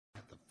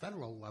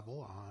federal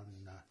level, on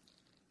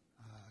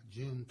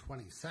June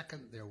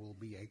 22nd, there will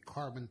be a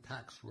carbon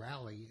tax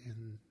rally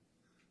in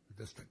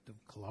the District of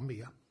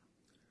Columbia.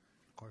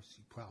 Of course,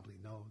 you probably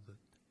know that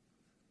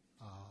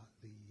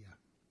the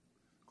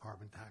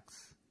carbon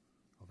tax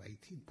of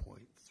 18.3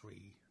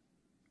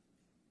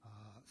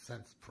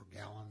 cents per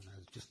gallon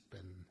has just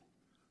been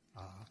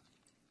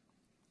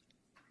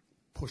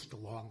pushed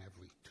along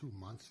every 2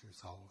 months or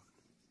so.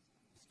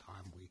 It's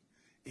time we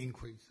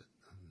increase it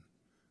and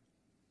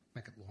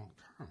make it long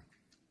term.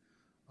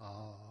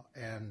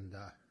 And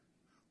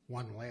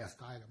one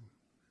last item.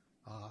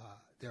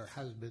 There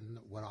has been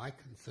what I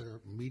consider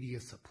media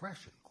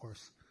suppression. Of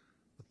course,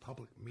 the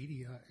public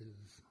media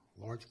is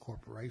large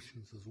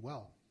corporations as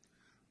well.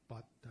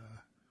 But,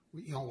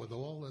 with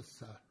all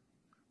this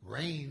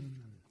rain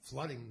and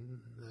flooding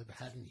they've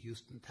had in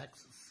Houston,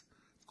 Texas,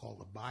 it's called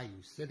the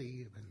Bayou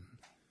City, and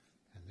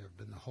there have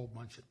been a whole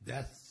bunch of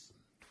deaths,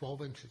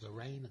 12 inches of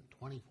rain in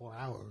 24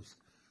 hours.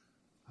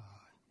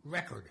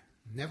 Record,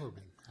 never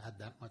been had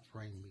that much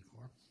rain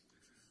before.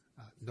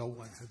 No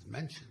one has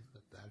mentioned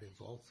that is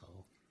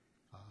also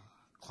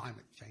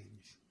climate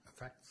change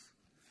effects.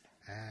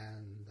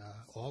 And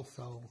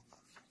also,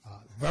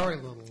 very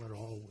little at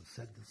all was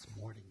said this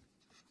morning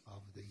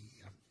of the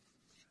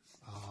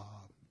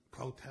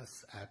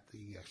protests at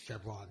the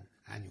Chevron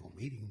annual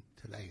meeting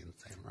today in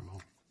San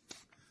Ramon.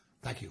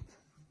 Thank you.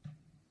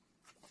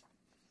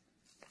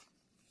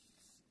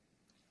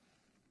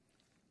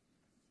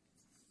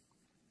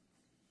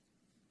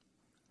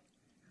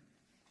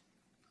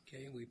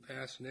 Okay, we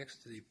pass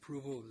next to the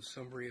approval of the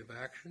summary of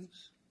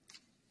actions.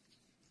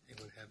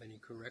 Anyone have any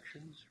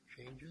corrections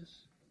or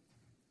changes?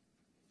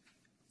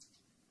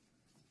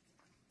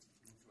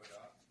 Move to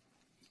adopt.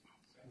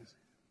 Second.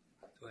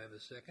 Do I have a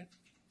second?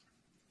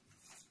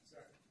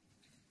 Second.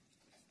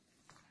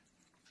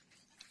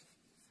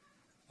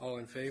 All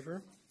in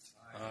favor?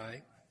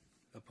 Aye.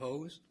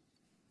 Opposed?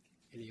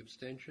 Any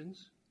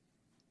abstentions?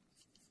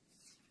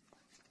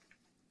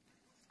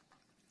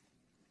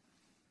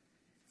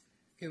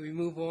 Okay, we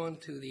move on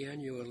to the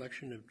annual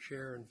election of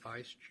chair and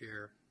vice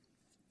chair.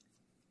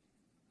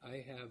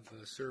 I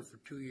have served for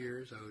 2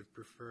 years. I would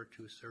prefer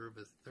to serve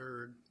a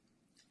third.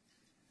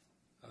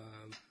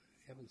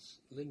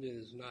 Linda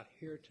is not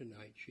here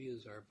tonight. She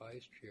is our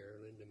vice chair,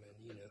 Linda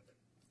Manina.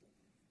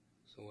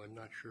 So I'm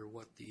not sure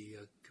what the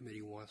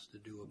committee wants to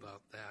do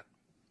about that.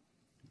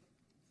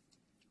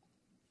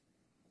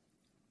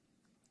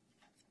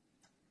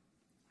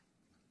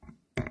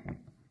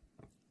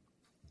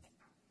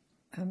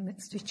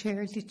 Mr.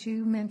 Chair, did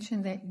you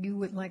mention that you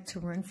would like to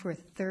run for a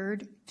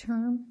third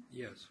term?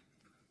 Yes.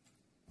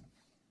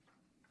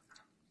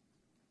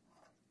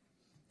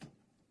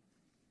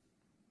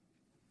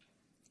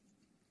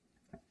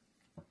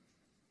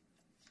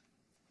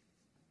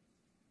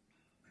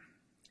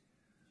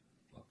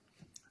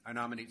 I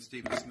nominate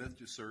Stephen Smith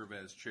to serve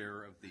as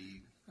chair of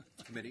the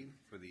committee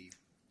for the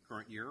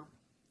current year.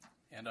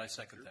 And I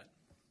second that.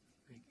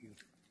 Thank you.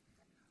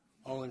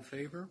 All in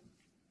favor?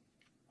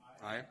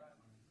 Aye.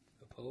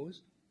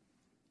 Opposed?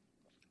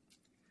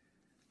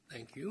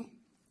 Thank you.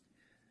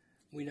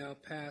 We now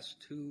pass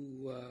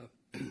to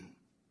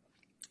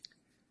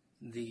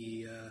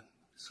the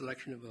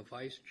selection of a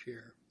vice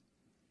chair.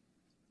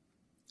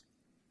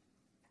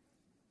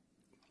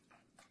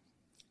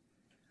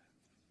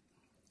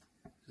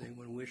 Does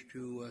anyone wish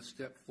to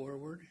step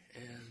forward?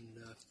 And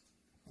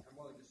I'm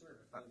willing to serve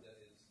if Linda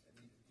is.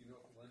 Do you know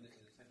if Linda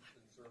is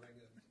interested in serving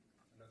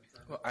another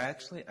term? Well,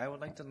 I would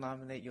like to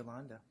nominate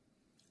Yolanda.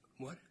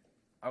 what?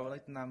 I would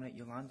like to nominate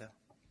Yolanda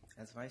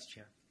as vice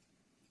chair.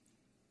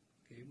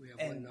 Okay, we have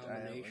And one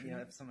nomination.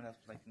 if someone else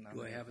would like to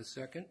nominate. Do I have a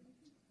second?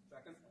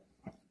 Second.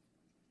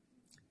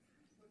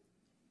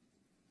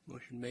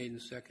 Motion made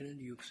and seconded.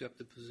 Do you accept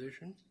the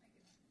position?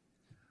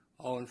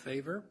 All in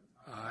favor?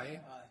 Aye.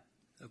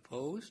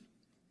 Opposed?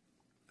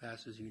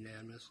 Passes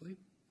unanimously.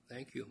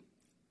 Thank you.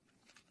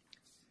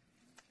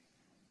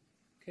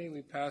 Okay,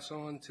 we pass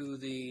on to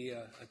the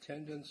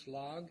attendance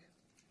log.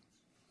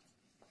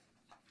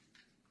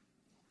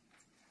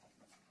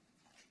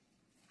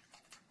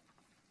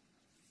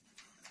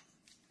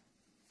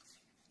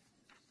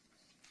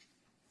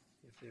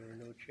 If there are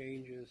no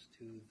changes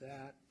to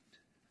that,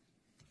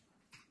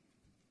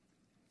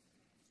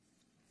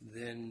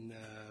 then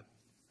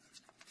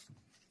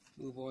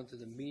move on to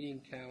the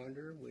meeting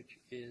calendar, which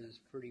is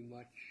pretty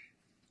much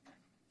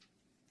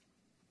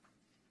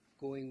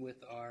going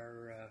with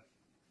our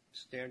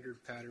standard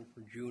pattern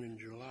for June and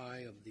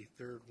July of the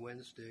third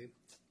Wednesday.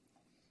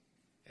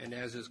 And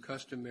as is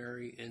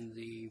customary in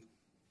the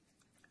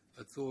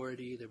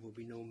authority, there will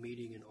be no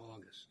meeting in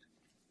August.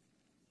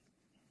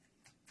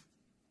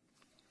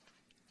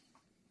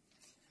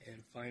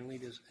 And finally,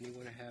 does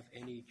anyone have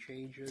any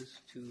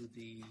changes to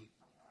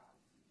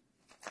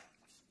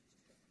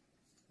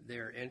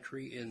their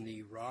entry in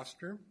the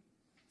roster?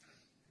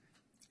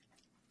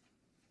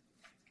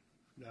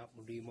 If not,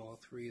 we'll deem all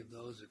three of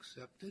those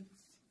accepted.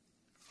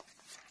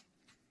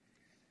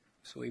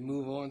 So we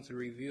move on to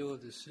review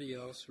of the City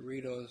of El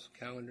Cerrito's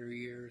calendar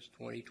years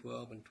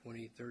 2012 and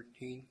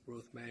 2013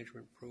 Growth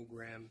Management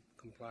Program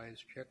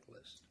Compliance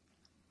Checklist.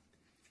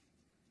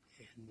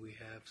 And we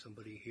have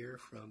somebody here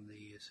from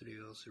the City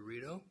of El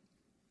Cerrito.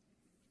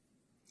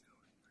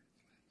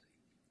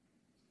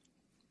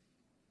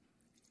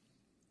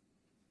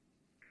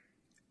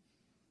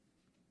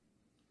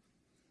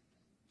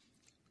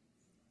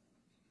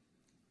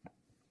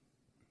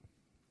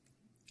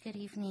 Good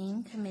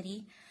evening,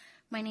 committee.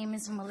 My name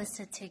is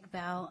Melissa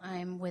Tigbao.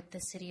 I'm with the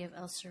City of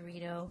El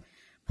Cerrito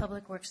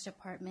Public Works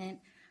Department.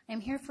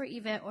 I'm here for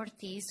Yvette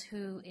Ortiz,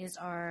 who is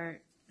our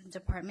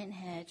department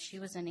head. She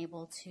was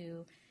unable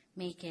to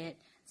make it,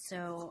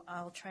 so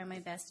I'll try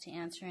my best to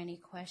answer any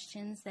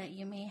questions that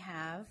you may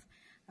have.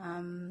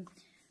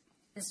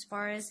 As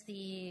far as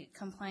the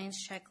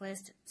compliance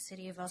checklist,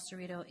 City of El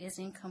Cerrito is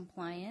in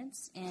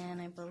compliance, and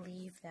I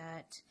believe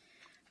that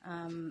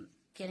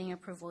getting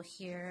approval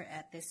here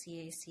at the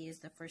CAC is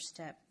the first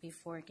step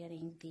before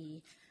getting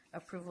the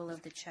approval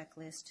of the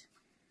checklist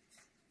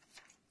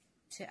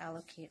to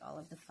allocate all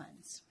of the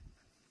funds.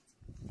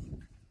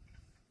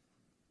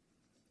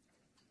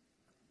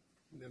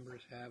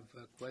 Members have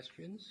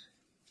questions?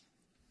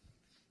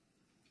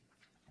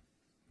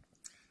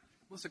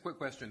 Well, it's a quick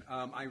question.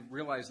 I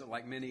realize that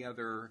like many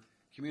other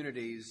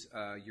communities,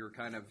 you're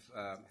kind of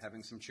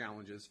having some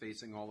challenges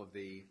facing all of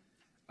the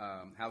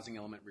housing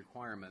element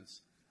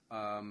requirements.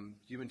 Do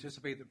you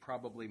anticipate that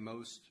probably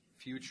most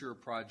future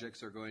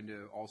projects are going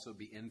to also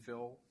be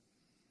infill?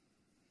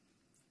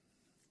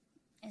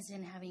 As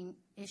in having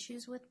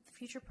issues with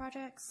future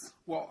projects?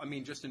 Well, I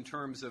mean, just in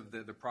terms of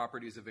the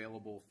properties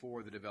available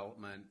for the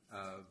development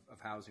of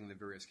housing in the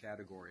various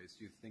categories,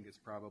 do you think it's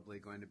probably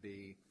going to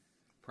be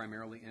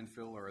primarily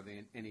infill, or are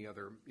there any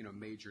other,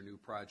 major new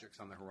projects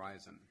on the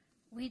horizon?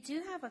 We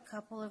do have a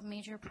couple of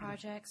major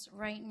projects.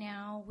 Right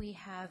now, we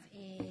have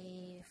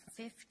a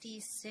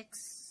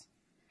 56,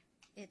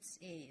 it's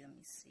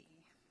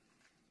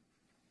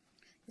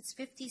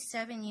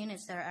 57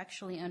 units that are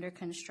actually under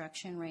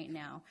construction right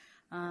now,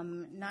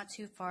 not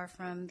too far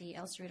from the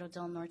El Cerrito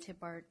del Norte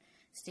BART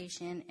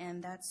station,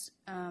 and that's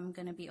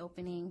going to be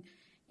opening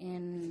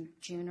in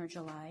June or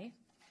July.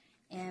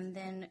 And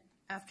then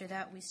after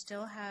that, we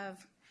still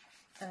have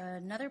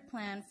another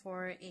plan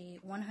for a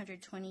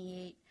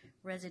 128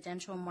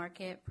 residential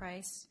market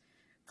price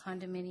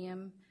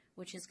condominium,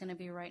 which is going to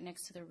be right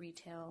next to the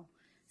retail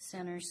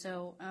center.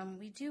 So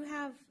we do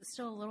have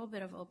still a little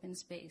bit of open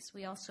space.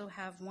 We also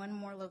have one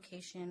more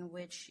location,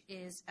 which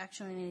is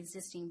actually an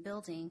existing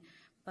building,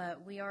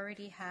 but we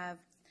already have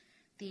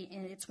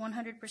it's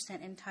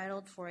 100%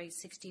 entitled for a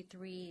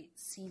 63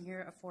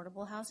 senior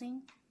affordable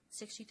housing,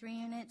 63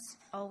 units.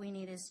 All we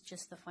need is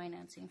just the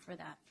financing for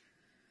that.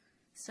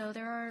 So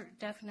there are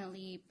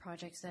definitely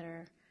projects that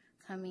are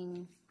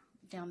coming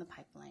down the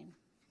pipeline.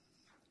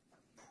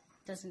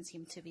 Doesn't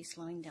seem to be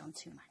slowing down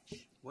too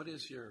much. What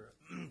is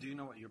do you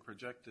know what your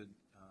projected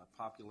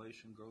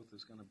population growth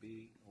is going to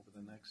be over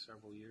the next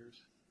several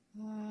years?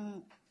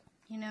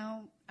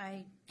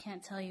 I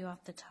can't tell you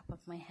off the top of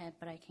my head,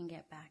 but I can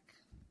get back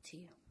to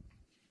you.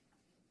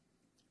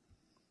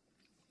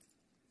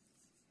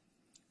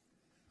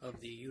 Of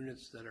the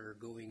units that are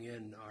going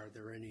in, are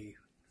there any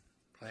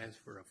plans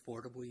for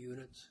affordable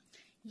units?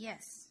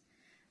 Yes.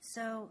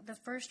 So the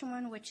first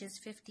one, which is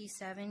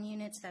 57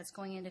 units, that's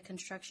going into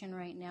construction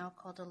right now,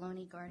 called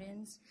Ohlone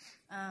Gardens.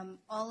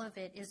 All of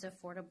it is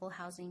affordable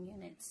housing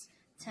units.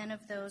 10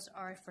 of those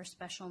are for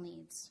special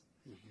needs.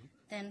 Mm-hmm.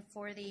 Then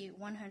for the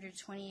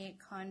 128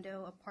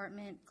 condo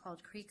apartment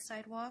called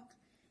Creekside Walk,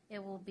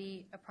 it will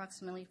be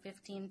approximately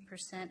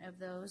 15% of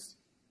those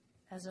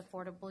as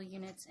affordable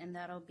units, and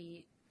that'll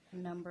be a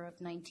number of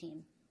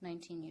 19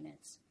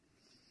 units.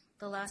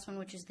 The last one,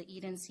 which is the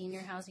Eden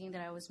Senior Housing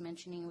that I was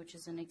mentioning, which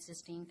is an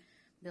existing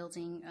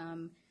building,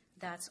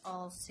 that's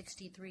all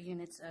 63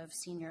 units of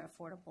senior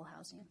affordable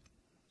housing.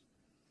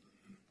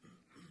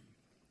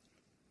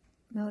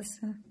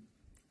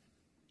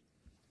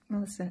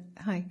 Melissa,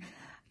 hi.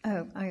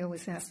 I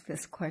always ask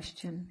this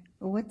question.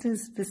 What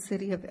does the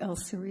City of El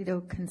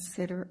Cerrito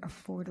consider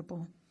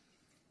affordable?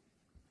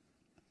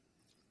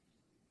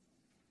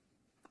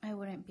 I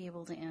wouldn't be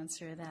able to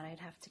answer that. I'd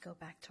have to go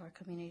back to our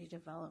community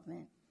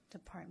development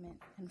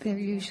department. And there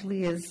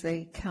usually is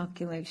a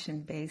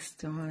calculation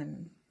based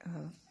on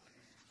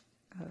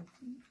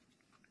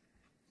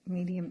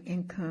medium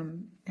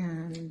income,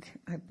 and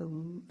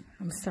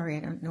I'm sorry,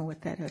 I don't know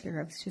what that other.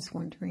 I was just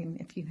wondering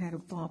if you had a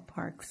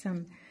ballpark.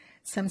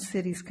 Some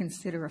cities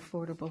consider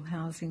affordable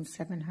housing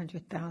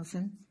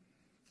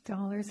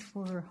 $700,000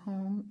 for a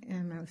home,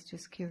 and I was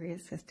just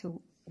curious as to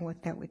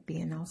what that would be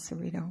in El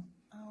Cerrito.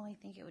 Oh, I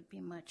think it would be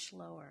much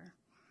lower.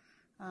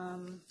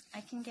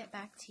 I can get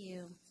back to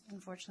you.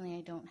 Unfortunately,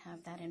 I don't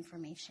have that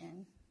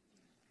information.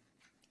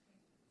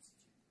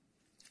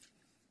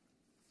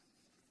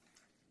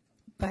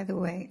 By the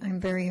way,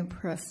 I'm very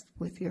impressed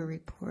with your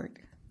report.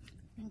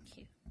 Thank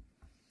you.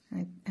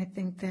 I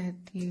think that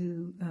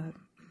you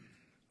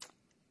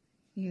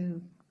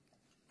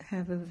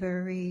have a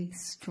very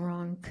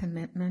strong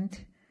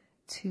commitment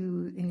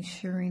to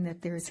ensuring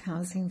that there's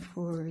housing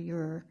for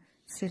your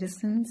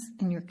citizens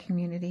in your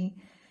community.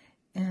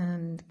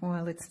 And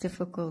while it's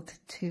difficult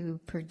to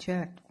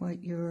project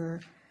what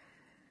your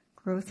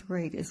growth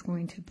rate is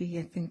going to be,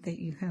 I think that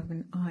you have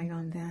an eye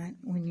on that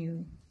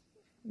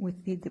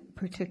with the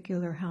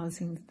particular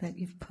housing that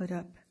you've put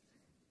up.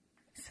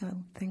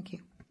 So, thank you.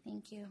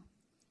 Thank you.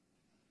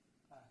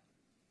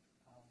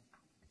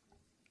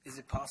 Is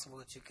it possible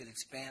that you could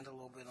expand a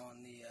little bit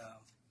on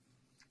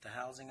the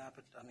housing,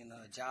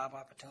 job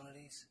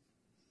opportunities?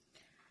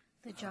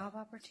 The job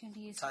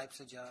opportunities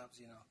Types of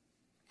jobs,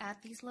 at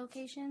these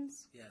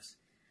locations? Yes.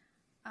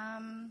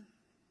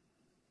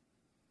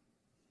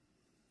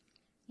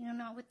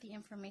 Not with the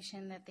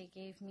information that they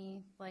gave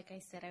me. Like I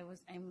said,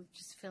 I'm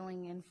just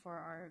filling in for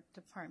our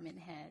department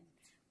head.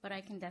 But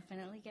I can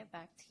definitely get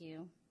back to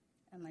you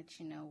and let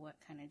you know what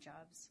kind of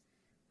jobs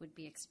would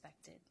be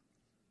expected.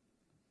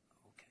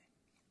 Okay.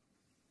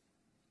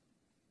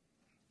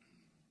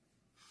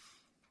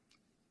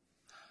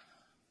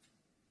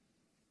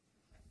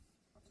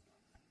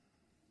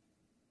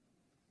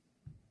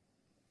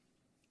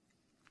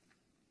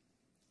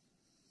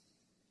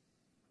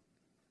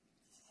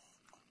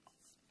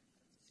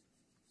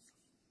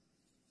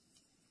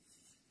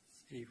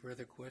 Any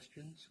further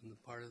questions on the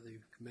part of the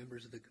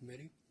members of the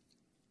committee?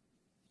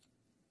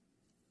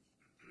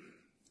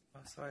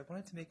 So I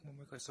wanted to make one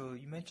more question. So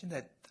you mentioned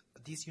that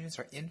these units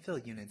are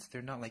infill units.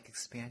 They're not like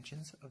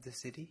expansions of the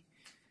city?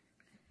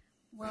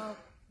 Well,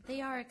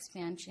 they are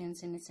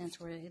expansions in a sense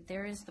where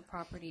there is the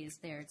property is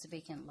there. It's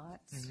vacant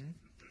lots. Mm-hmm.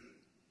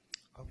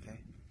 Okay.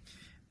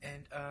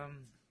 And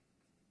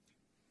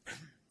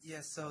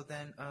yeah, so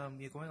then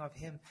you're going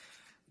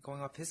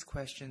off his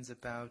questions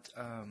about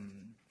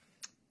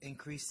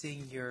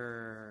increasing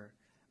your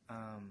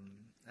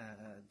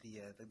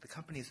the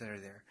companies that are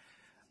there.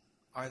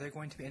 Are there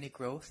going to be any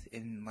growth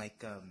in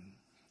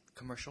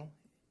commercial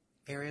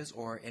areas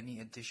or any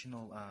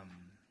additional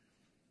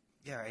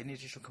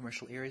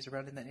commercial areas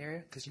around in that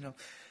area? Because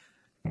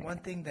one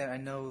thing that I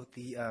know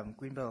the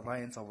Greenbelt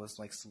Alliance always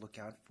likes to look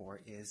out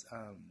for is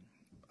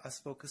us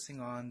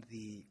focusing on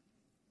the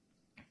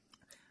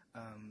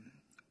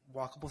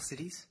walkable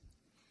cities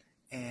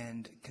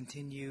and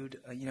continued,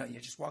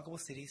 just walkable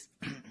cities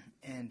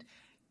and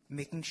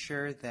making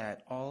sure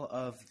that all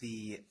of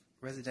the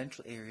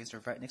residential areas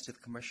are right next to the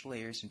commercial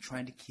areas and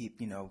trying to keep,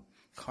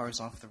 cars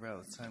off the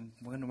road. So I'm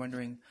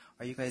wondering,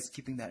 are you guys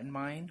keeping that in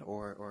mind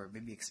or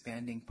maybe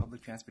expanding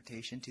public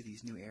transportation to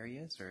these new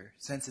areas or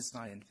since it's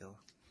not infill?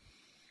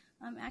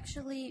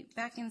 Actually,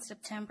 back in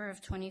September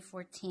of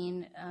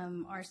 2014,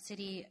 our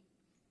city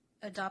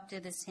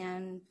adopted the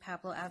San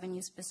Pablo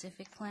Avenue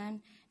specific plan,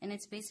 and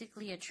it's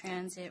basically a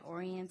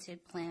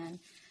transit-oriented plan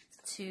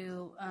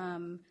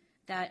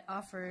that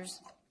offers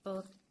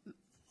both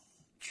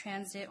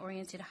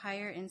transit-oriented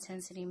higher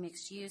intensity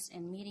mixed use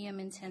and medium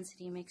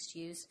intensity mixed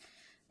use,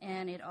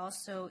 and it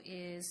also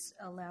is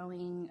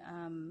allowing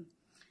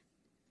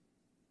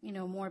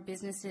more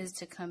businesses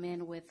to come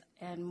in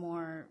and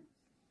more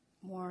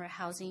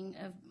housing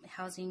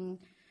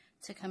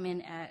to come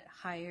in at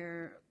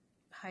higher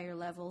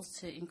levels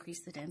to increase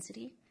the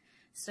density.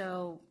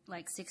 So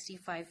like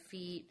 65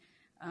 feet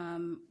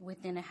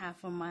within a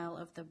half a mile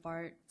of the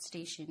BART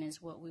station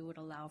is what we would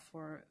allow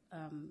for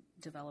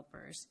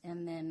developers.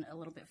 And then a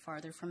little bit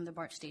farther from the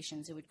BART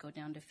stations, it would go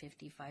down to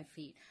 55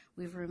 feet.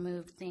 We've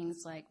removed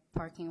things like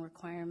parking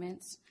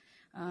requirements.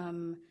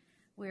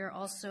 We're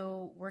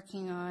also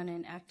working on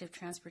an active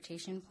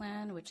transportation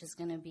plan, which is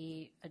going to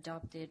be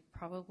adopted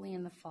probably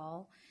in the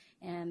fall.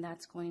 And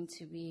that's going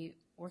to be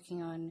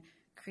working on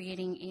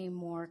creating a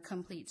more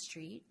complete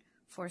street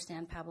for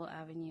San Pablo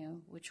Avenue,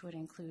 which would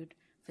include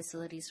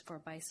facilities for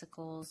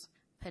bicycles,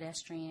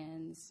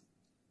 pedestrians,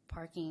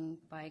 parking,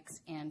 bikes,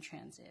 and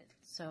transit.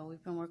 So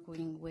we've been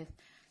working with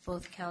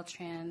both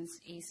Caltrans,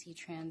 AC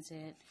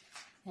Transit,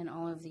 and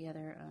all of the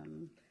other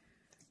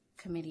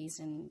committees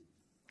and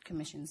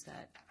commissions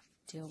that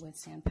deal with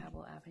San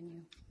Pablo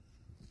Avenue.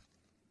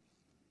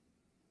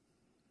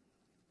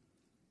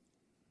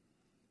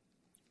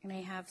 And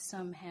I have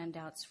some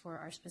handouts for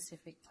our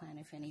specific plan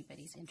if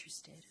anybody's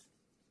interested.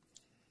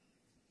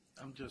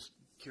 I'm just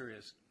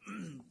curious,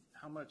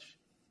 how much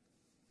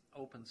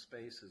open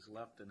space is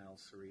left in El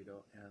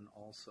Cerrito, and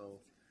also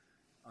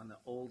on the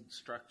old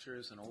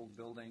structures and old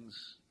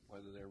buildings,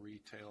 whether they're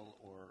retail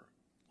or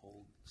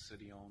old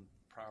city-owned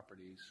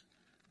properties,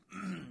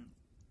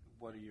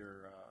 what are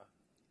your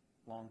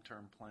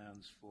long-term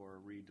plans for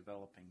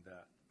redeveloping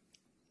that?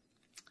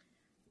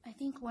 I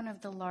think one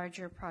of the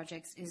larger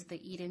projects is the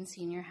Eden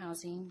Senior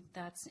Housing.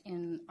 That's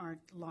in our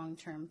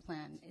long-term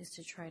plan, is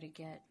to try to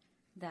get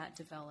that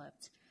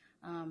developed.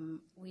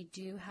 We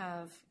do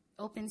have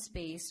open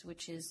space,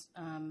 which is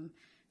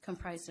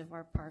comprised of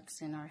our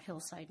parks and our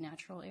hillside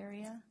natural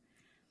area.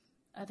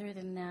 Other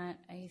than that,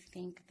 I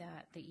think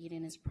that the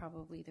Eden is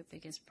probably the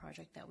biggest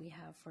project that we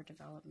have for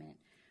development.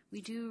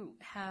 We do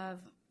have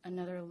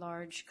another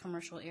large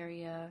commercial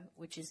area,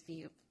 which is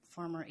the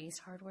former Ace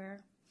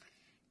Hardware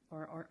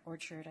or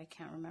Orchard. I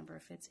can't remember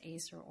if it's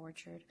Ace or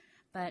Orchard.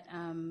 But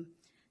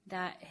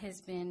that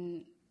has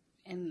been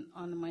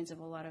on the minds of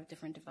a lot of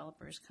different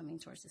developers coming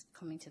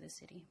to the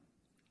city.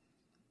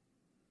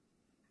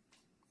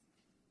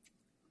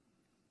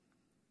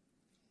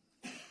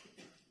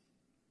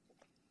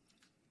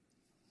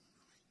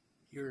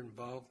 You're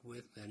involved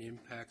with and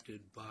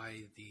impacted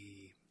by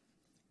the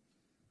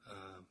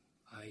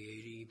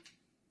I-80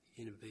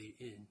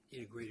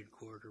 Integrated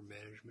Corridor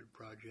Management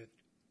Project.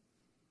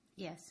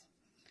 Yes.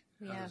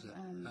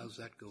 How's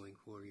that going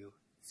for you?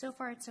 So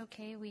far, it's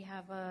okay. We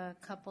have a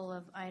couple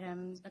of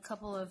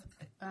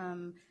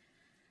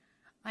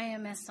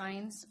IMS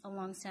signs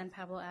along San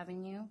Pablo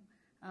Avenue.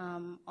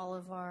 All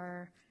of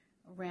our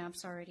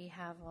ramps already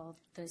have all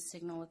the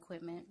signal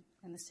equipment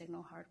and the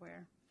signal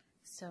hardware.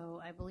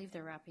 So I believe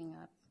they're wrapping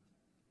up.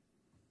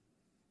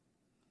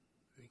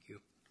 Thank you.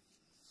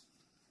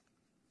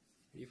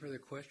 Any further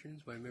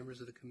questions by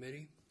members of the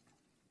committee?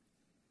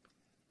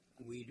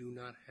 We do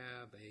not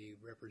have a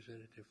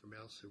representative from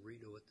El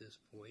Cerrito at this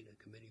point, a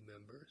committee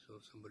member, so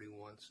if somebody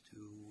wants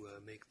to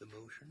make the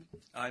motion.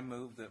 I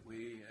move that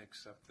we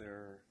accept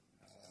their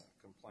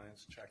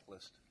compliance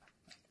checklist.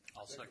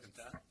 I'll second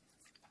that.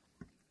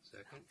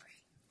 Second.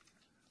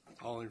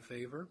 All in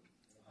favor?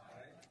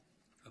 Aye.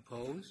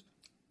 Opposed?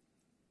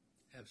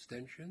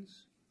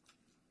 Abstentions?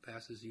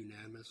 Passes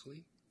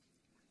unanimously.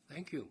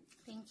 Thank you.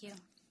 Thank you.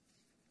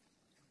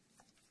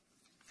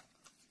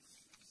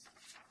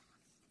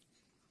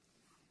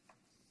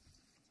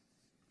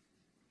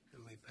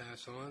 And we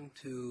pass on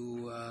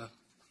to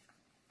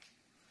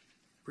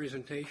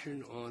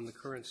presentation on the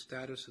current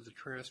status of the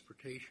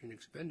Transportation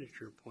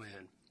Expenditure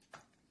Plan,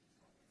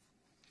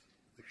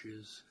 which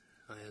is,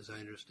 as I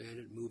understand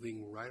it,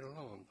 moving right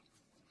along.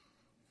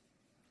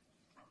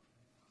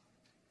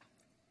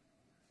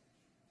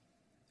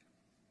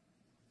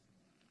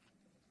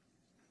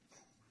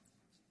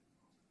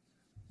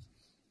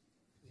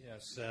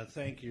 Yes,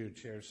 thank you,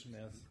 Chair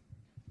Smith.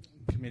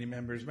 Committee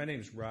members, my name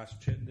is Ross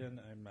Chittenden.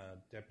 I'm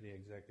Deputy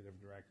Executive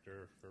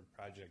Director for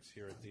projects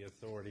here at the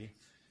Authority,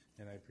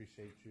 and I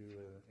appreciate you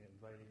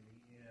inviting me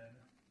in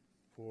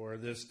for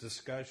this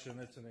discussion.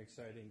 It's an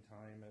exciting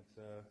time at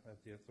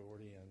the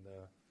Authority, and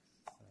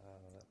I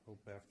hope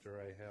after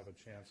I have a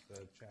chance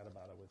to chat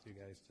about it with you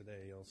guys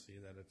today, you'll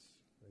see that it's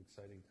an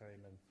exciting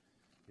time, and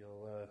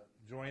you'll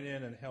join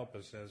in and help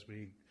us as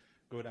we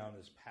go down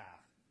this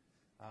path.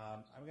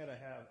 I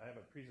have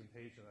a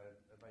presentation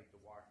I'd like to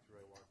walk through.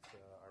 I walked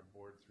our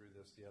board through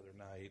this the other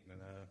night, and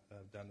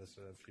I've done this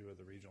at a few of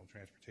the regional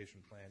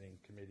transportation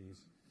planning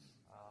committees.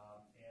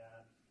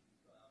 And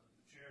with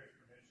the chair's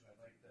permission,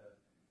 I'd like to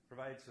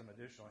provide some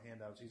additional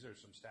handouts. These are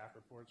some staff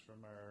reports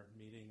from our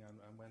meeting on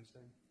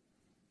Wednesday.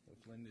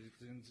 With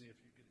Lindsay, if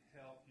you could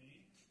help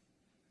me.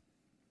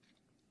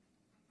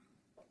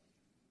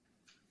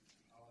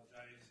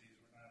 Apologize, these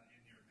were not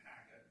in your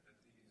packet, but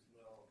these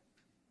will.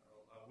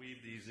 I'll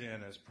weave these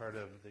in as part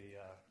of the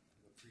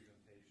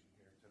presentation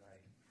here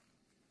tonight.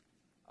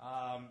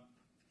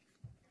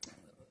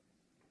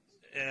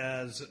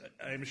 As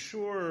I'm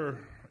sure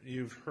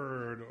you've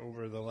heard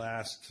over the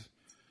last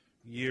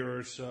year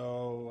or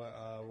so,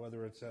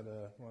 whether it's at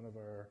one of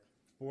our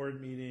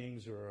board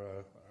meetings or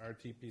a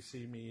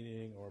RTPC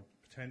meeting, or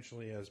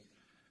potentially as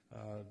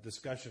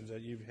discussions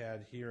that you've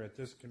had here at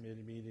this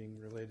committee meeting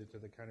related to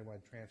the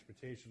countywide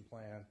transportation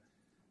plan,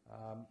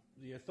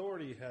 the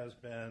Authority has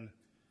been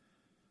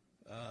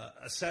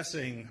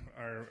assessing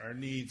our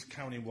needs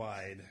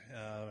countywide,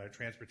 our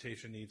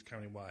transportation needs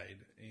countywide.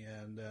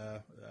 And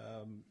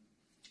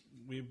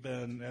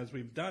as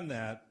we've done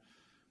that,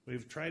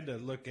 we've tried to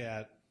look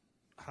at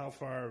how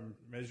far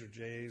Measure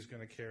J is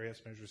going to carry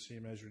us, Measure C,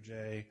 Measure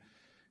J.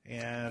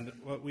 And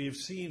what we've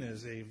seen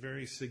is a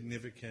very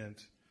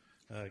significant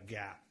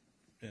gap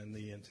in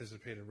the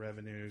anticipated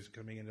revenues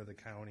coming into the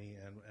county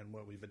and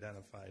what we've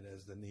identified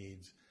as the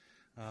needs.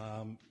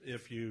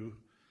 If you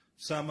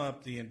sum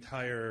up the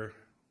entire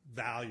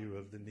value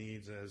of the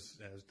needs as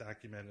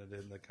documented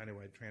in the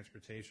countywide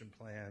transportation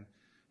plan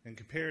and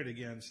compare it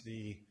against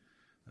the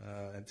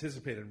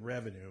anticipated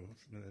revenue,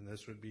 and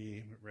this would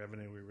be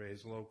revenue we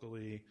raise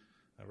locally,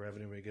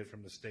 revenue we get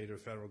from the state or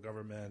federal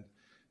government,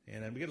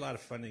 and then we get a lot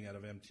of funding out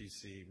of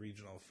MTC,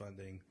 regional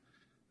funding.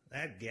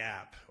 That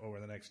gap over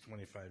the next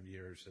 25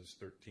 years is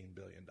 $13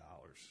 billion.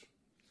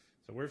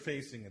 So we're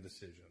facing a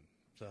decision.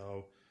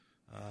 So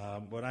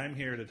what I'm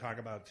here to talk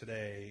about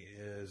today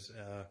is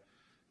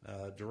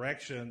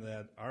direction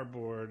that our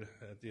board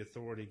at the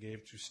Authority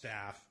gave to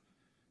staff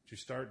to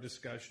start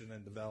discussion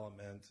and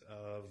development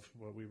of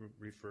what we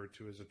refer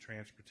to as a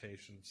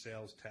transportation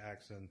sales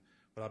tax, and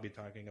what I'll be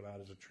talking about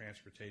is a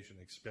transportation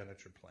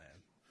expenditure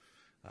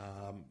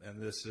plan.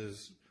 And this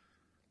is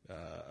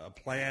a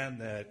plan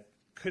that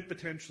could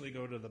potentially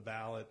go to the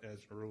ballot as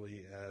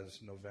early as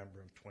November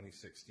of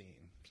 2016.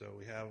 So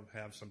we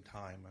have some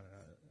time.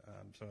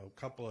 So a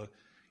couple of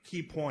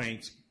key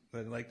points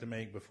that I'd like to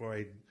make before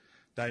I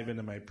dive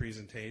into my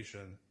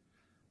presentation.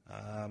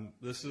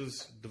 This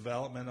is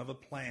development of a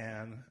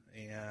plan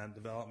and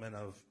development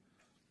of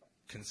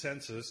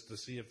consensus to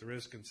see if there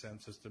is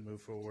consensus to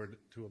move forward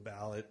to a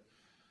ballot,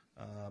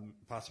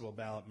 possible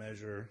ballot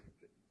measure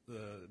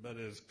but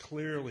is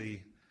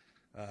clearly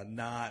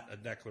not a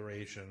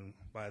declaration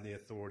by the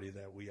authority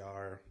that we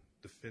are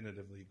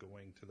definitively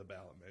going to the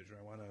ballot measure.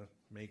 I want to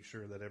make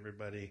sure that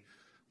everybody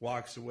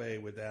walks away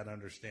with that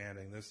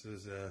understanding. This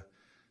is a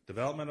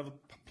development of a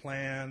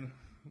plan,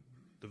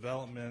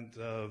 development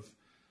of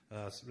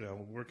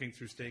working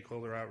through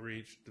stakeholder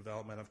outreach,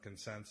 development of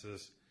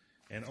consensus,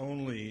 and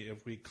only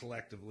if we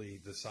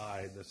collectively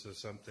decide this is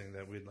something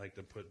that we'd like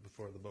to put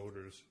before the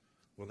voters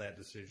will that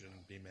decision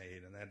be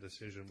made. And that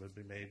decision would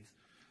be made,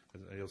 as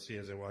you'll see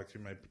as I walk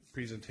through my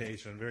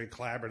presentation, very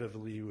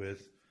collaboratively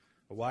with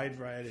a wide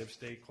variety of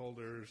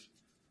stakeholders.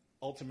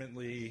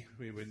 Ultimately,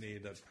 we would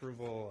need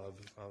approval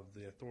of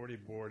the authority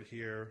board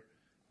here,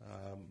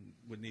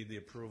 would need the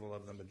approval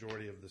of the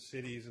majority of the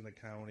cities in the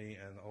county,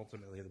 and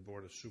ultimately the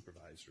Board of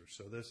Supervisors.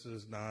 So this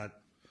is not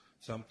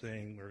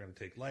something we're going to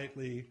take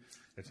lightly.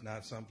 It's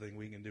not something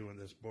we can do in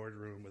this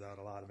boardroom without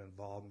a lot of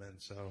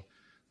involvement. So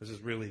this is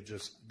really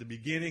just the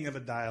beginning of a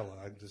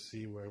dialogue to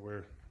see where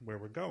we're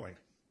going.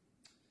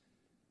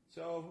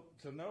 So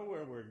to know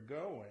where we're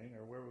going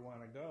or where we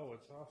want to go,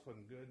 it's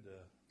often good to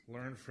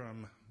learn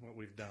from what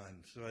we've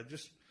done. So I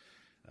just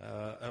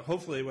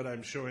hopefully what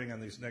I'm showing on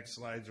these next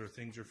slides are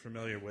things you're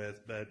familiar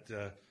with. But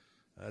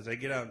as I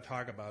get out and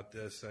talk about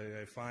this,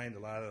 I find a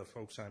lot of the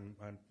folks I'm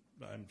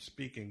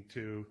speaking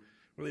to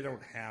really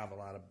don't have a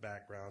lot of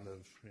background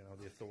of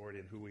the authority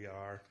and who we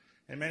are.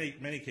 In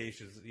many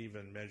cases,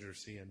 even Measure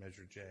C and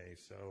Measure J.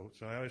 So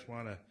I always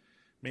want to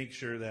make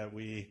sure that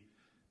we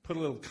put a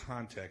little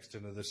context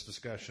into this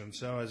discussion.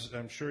 So as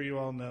I'm sure you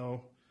all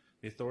know,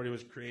 the authority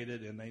was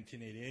created in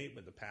 1988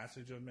 with the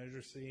passage of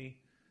Measure C.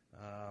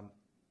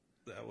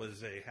 That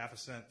was a 0.5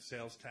 cent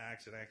sales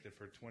tax enacted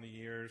for 20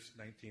 years,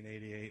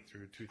 1988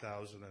 through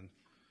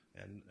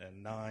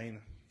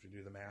 2009. If you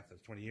do the math,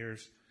 that's 20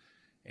 years.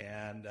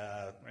 And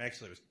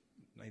actually, it was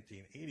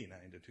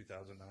 1989 to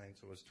 2009,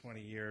 so it was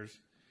 20 years.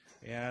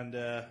 And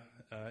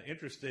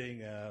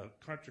interesting,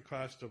 Contra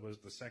Costa was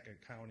the second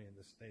county in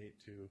the state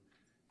to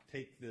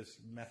take this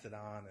method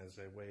on as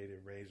a way to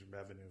raise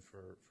revenue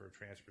for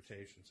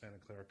transportation. Santa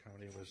Clara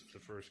County was the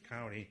first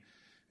county.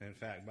 And in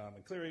fact, Bob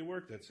McCleary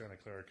worked at Santa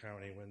Clara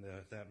County when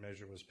that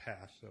measure was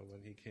passed. So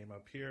when he came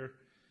up here,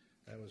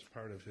 that was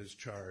part of his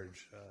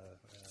charge,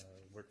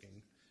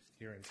 working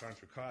here in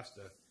Contra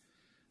Costa.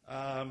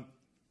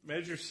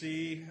 Measure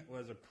C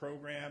was a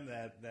program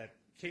that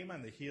came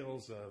on the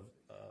heels of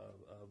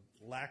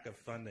lack of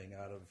funding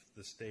out of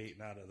the state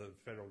and out of the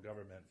federal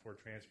government for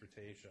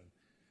transportation.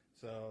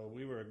 So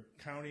we were a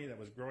county that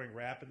was growing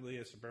rapidly,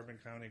 a suburban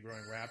county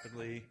growing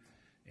rapidly,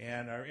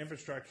 and our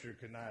infrastructure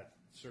could not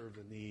serve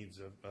the needs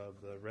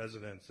of the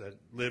residents that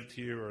lived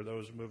here or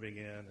those moving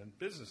in and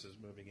businesses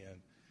moving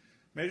in.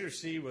 Measure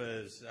C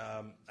was,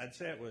 I'd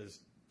say it was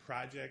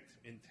project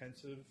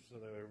intensive, so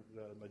the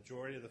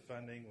majority of the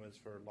funding was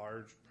for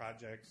large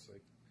projects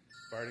like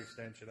BART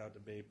extension out to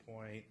Bay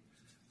Point,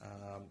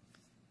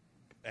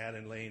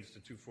 adding lanes to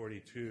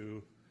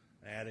 242,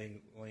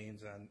 adding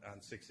lanes on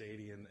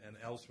 680 and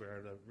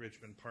elsewhere to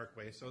Richmond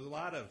Parkway. So there's a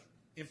lot of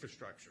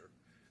infrastructure.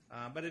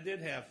 But it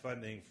did have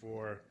funding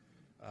for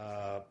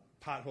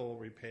pothole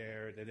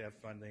repair. It did have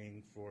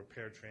funding for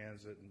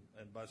paratransit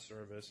and bus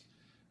service.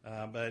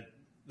 But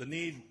the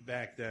need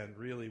back then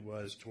really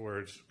was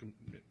towards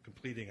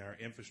completing our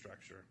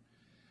infrastructure.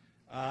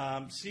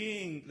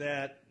 Seeing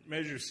that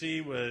Measure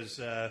C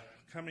was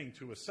coming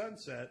to a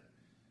sunset,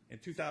 in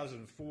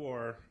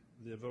 2004,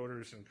 the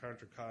voters in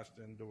Contra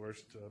Costa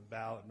endorsed a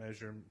ballot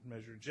measure,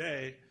 Measure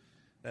J,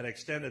 that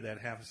extended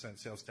that 0.5 cent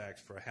sales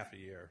tax for a half a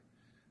year,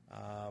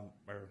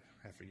 or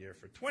half a year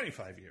for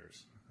 25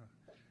 years.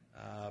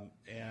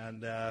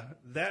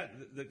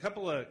 The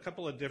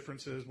couple of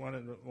differences.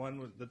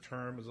 One, the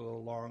term was a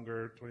little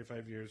longer.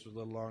 25 years was a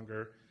little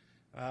longer.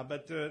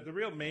 But the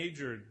real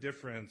major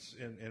difference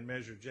in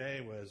Measure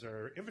J was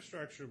our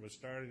infrastructure was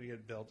starting to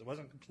get built. It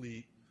wasn't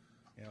complete.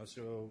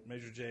 So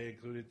Measure J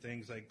included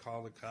things like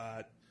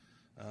Caldecott,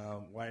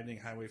 widening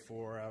Highway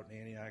 4 out in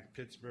Antioch,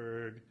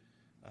 Pittsburgh,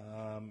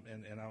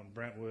 and out in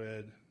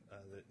Brentwood,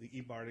 the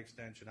E-BART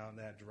extension out in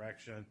that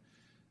direction.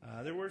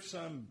 There were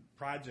some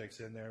projects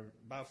in there.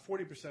 About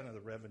 40% of the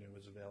revenue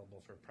was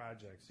available for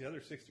projects. The other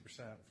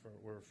 60%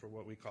 were for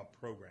what we call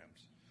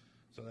programs.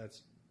 So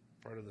that's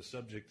part of the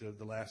subject of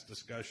the last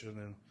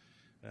discussion,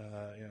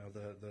 and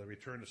the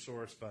return to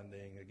source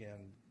funding.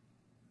 Again,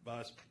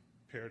 bus,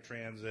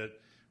 paratransit.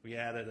 We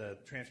added a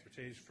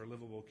transportation for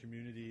livable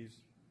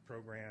communities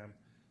program.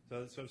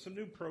 So some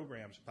new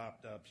programs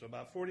popped up. So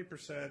about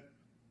 40%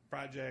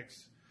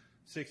 projects,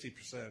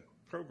 60%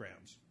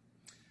 programs.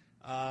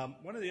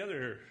 One of the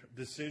other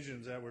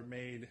decisions that were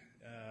made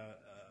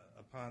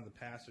upon the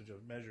passage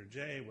of Measure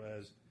J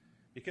was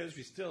because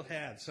we still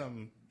had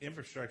some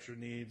infrastructure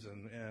needs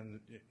and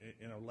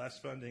less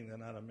funding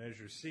than out of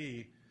Measure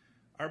C,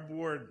 our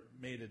board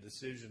made a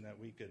decision that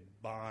we could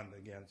bond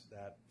against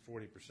that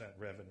 40%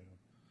 revenue.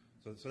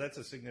 So that's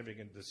a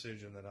significant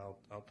decision that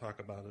I'll talk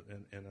about it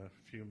in a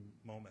few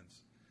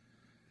moments.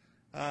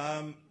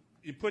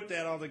 you put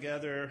that all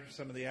together,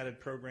 some of the added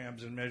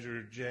programs in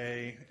Measure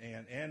J,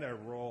 and our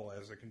role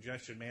as a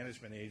congestion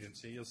management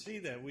agency, you'll see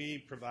that we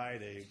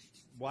provide a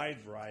wide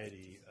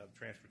variety of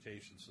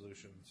transportation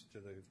solutions to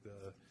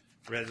the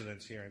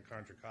residents here in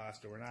Contra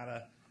Costa. We're not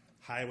a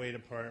highway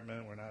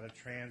department. We're not a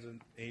transit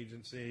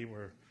agency.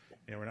 We're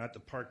not the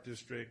park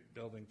district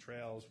building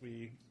trails.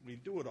 We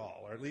do it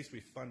all, or at least we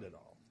fund it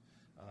all.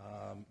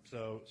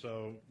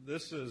 So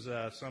this is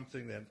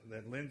something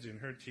that Lindsay and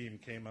her team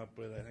came up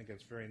with. I think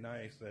it's very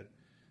nice, that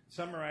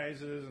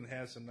summarizes and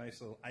has some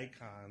nice little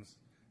icons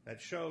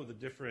that show the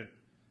different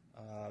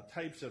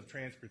types of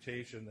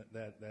transportation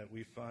that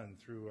we fund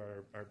through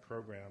our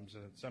programs.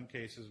 And in some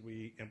cases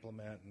we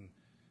implement, and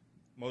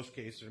most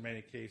cases, or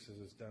many cases,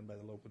 it's done by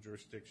the local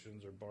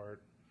jurisdictions or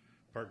BART,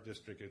 Park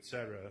District, et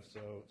cetera.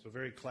 So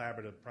very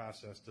collaborative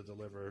process to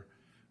deliver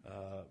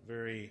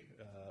very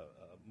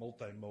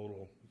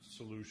multimodal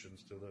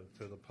solutions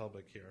to the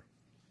public here.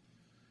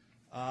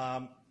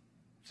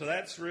 So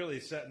that's really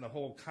setting the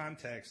whole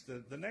context.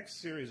 The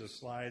next series of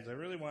slides, I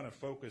really want to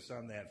focus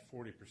on that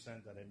 40%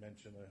 that I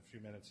mentioned a few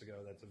minutes ago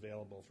that's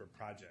available for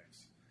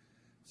projects.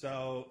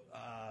 So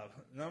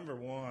number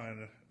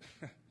one,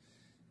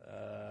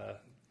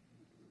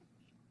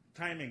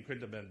 timing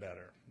couldn't have been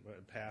better.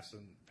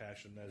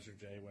 Passing Measure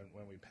J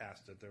when we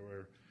passed it,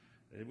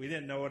 we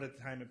didn't know it at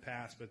the time it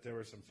passed, but there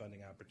were some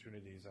funding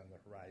opportunities on the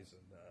horizon.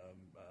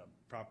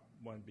 Prop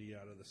 1B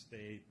out of the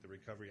state, the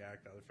Recovery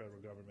Act out of the federal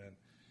government.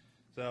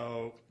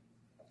 So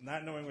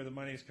not knowing where the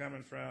money's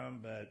coming from,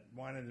 but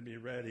wanting to be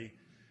ready,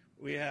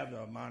 we have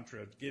the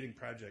mantra of getting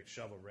projects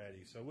shovel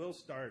ready. So we'll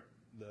start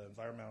the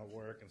environmental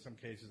work, in some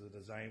cases the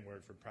design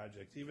work for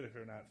projects, even if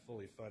they're not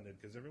fully funded,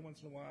 because every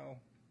once in a while,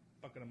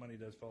 a bucket of money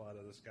does fall out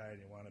of the sky and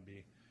you want to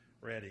be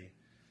ready.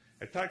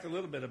 I talked a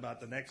little bit about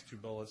the next two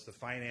bullets, the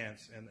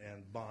finance and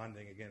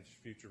bonding against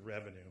future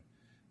revenue.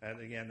 And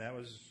again, that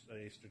was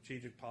a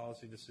strategic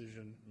policy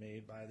decision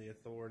made by the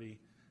authority,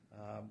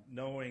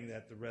 knowing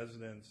that the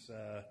residents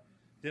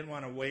didn't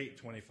want to wait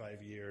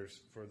 25 years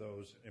for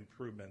those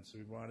improvements.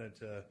 We wanted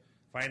to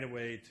find a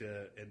way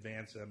to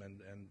advance them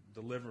and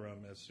deliver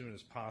them as soon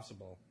as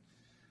possible.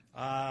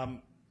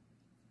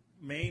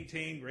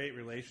 Maintain great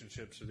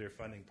relationships with their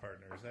funding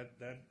partners.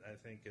 That I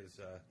think is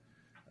a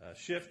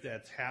shift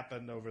that's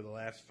happened over the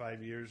last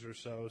 5 years or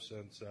so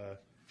since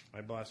my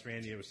boss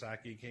Randy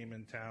Iwasaki came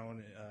in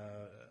town.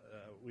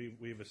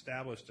 We've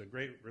established a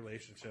great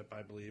relationship,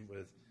 I believe,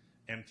 with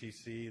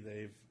MTC.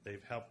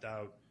 They've helped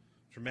out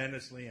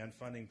tremendously on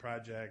funding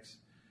projects.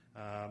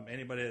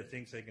 Anybody that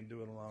thinks they can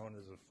do it alone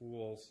is a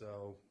fool.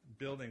 So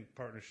building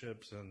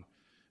partnerships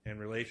and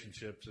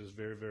relationships is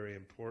very, very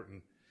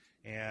important.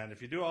 And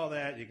if you do all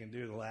that, you can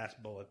do the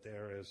last bullet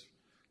there is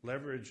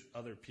leverage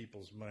other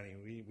people's money.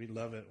 We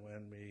love it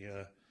when we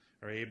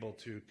are able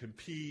to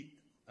compete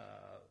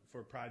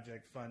for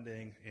project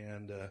funding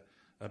and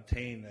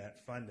obtain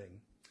that funding.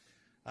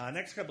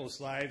 Next couple of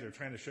slides are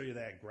trying to show you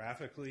that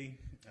graphically.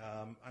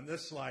 On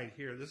this slide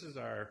here, this is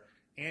our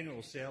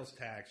annual sales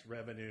tax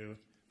revenue.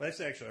 Well,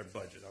 that's actually our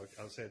budget.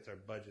 I'll say it's our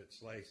budget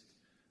sliced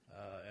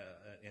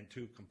in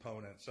two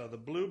components. So the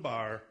blue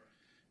bar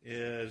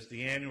is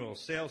the annual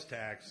sales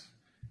tax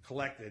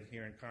collected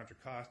here in Contra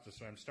Costa.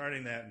 So I'm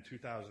starting that in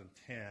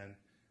 2010.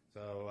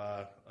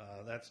 So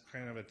that's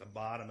kind of at the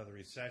bottom of the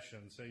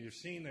recession. So you've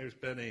seen there's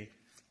been a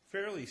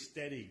fairly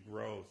steady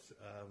growth,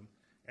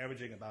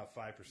 averaging about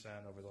 5%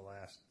 over the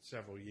last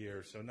several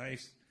years. So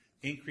nice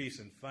increase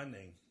in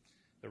funding.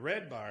 The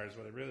red bar is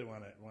what I really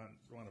want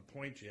to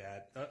point you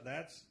at.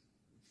 That's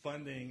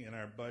funding in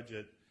our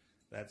budget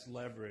that's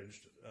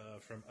leveraged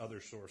from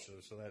other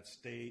sources. So that's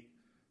state,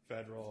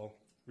 federal,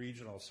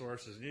 regional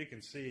sources. And you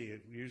can see,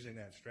 using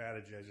that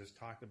strategy I just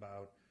talked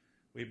about,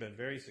 we've been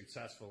very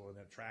successful in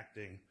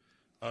attracting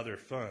other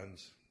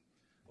funds.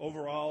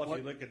 Overall, if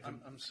you look at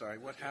I'm sorry,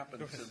 what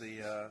happened to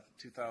the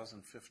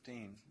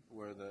 2015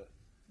 where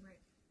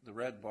the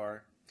red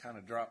bar kind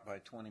of dropped by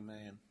 $20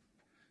 million?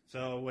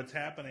 So what's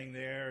happening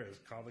there is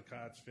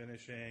Caldicott's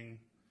finishing,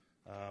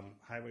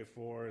 Highway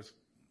 4 is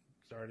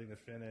starting to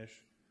finish,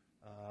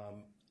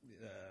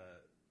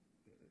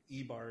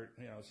 EBART,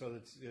 so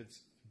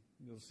it's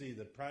you'll see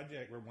the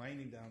project, we're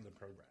winding down the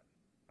program.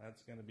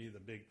 That's going to be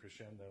the big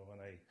crescendo when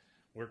I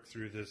work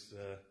through this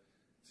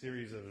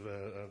series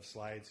of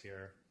slides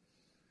here.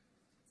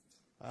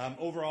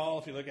 Overall,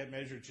 if you look at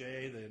Measure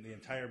J, the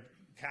entire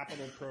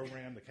capital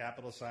program, the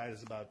capital side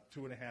is about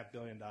 $2.5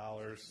 billion.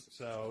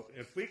 So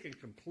if we can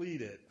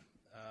complete it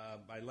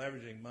by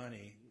leveraging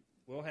money,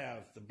 we'll have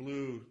the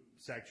blue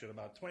section,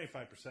 about 25%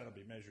 will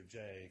be Measure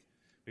J.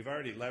 We've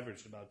already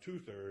leveraged about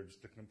 2/3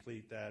 to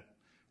complete that.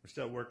 We're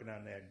still working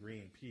on that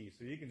green piece.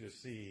 So you can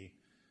just see,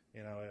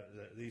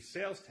 these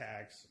sales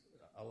tax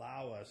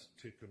allow us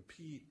to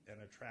compete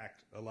and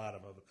attract a lot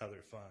of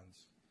other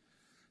funds.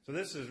 So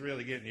this is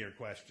really getting to your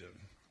question.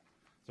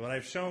 So what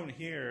I've shown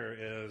here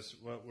is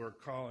what we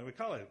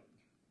call it,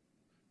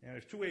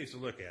 there's two ways to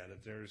look at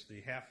it. There's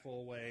the half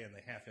full way and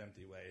the half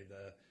empty way.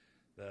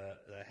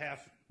 The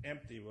half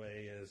empty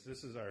way is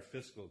this is our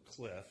fiscal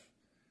cliff.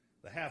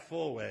 the half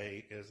full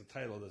way is the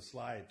title of the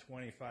slide,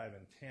 25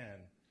 and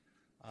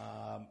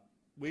 10.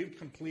 We've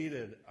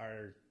completed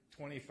our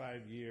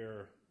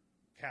 25-year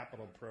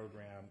capital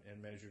program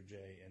in Measure J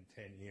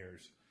in 10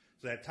 years.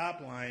 So that top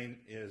line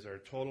is our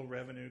total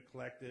revenue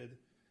collected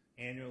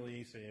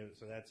annually. So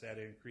that's that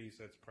increase.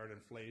 That's part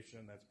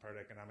inflation. That's part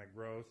economic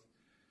growth.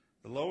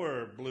 The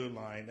lower blue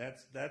line,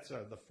 that's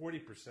the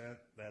 40%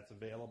 that's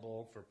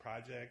available for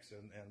projects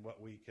and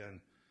what we can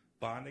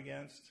bond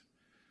against.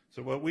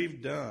 So what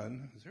we've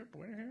done, is there a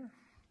pointer here?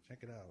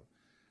 Check it out.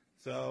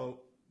 So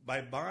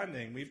by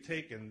bonding, we've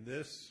taken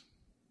this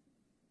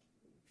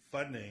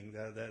funding,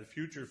 that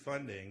future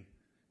funding,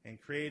 and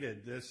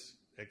created this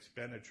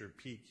expenditure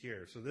peak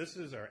here. So this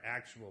is our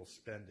actual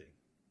spending.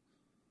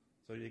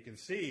 So you can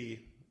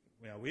see,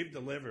 we've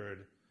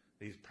delivered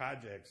these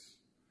projects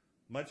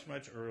much,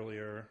 much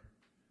earlier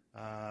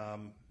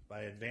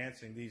by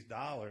advancing these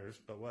dollars.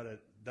 But what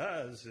it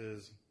does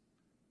is,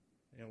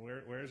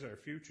 where's our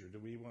future? Do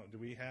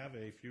we have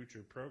a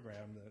future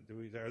program?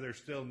 Are there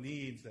still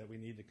needs that we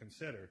need to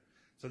consider?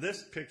 So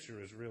this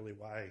picture is really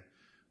why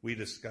we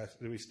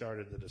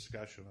started the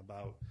discussion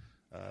about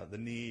the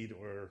need,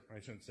 or I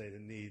shouldn't say the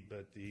need,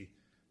 but the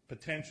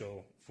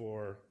potential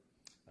for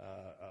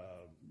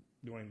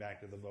going back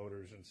to the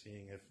voters and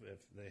seeing if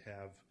they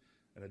have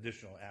an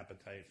additional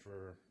appetite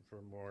for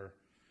more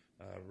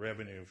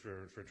revenue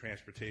for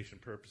transportation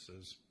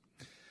purposes.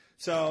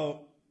 So,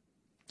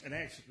 and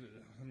actually,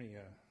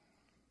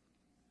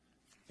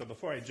 so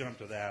before I jump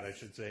to that, I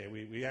should say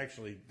we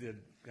actually did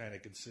kind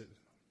of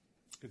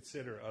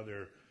consider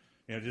other,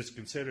 just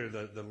consider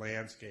the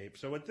landscape.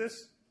 So what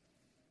this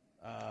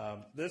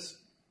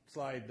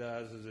slide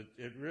does is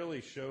it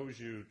really shows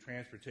you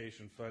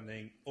transportation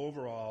funding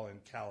overall in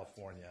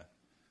California.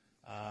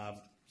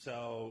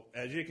 So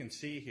as you can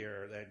see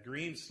here, that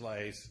green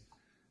slice,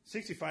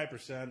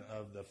 65%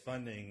 of the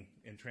funding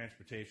in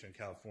transportation in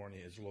California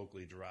is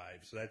locally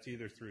derived. So that's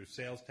either through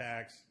sales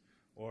tax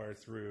or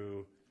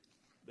through,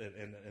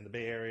 in the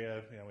Bay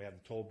Area, we have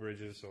the toll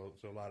bridges, so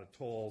a lot of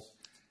tolls.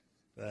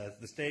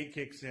 The state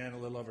kicks in a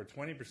little over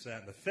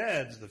 20%.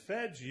 The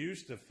feds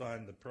used to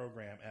fund the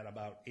program at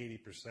about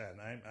 80%.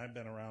 I've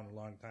been around a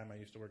long time. I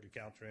used to work at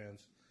Caltrans.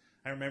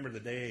 I remember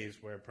the days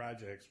where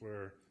projects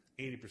were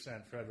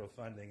 80% federal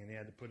funding and you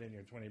had to put in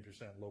your 20%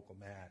 local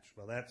match.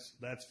 Well,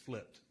 that's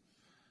flipped.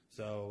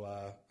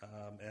 So,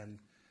 and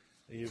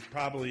you've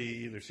probably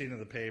either seen in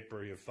the paper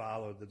or you've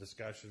followed the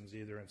discussions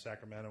either in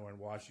Sacramento or in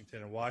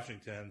Washington. In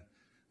Washington,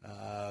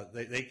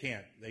 they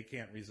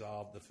can't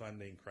resolve the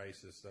funding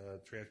crisis.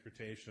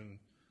 Transportation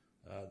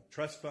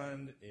Trust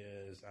Fund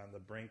is on the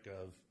brink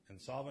of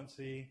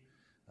insolvency.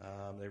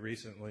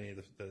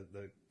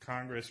 The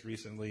Congress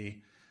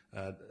recently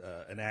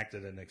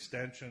enacted an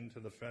extension to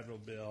the federal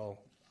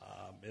bill.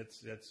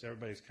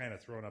 Everybody's kind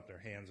of throwing up their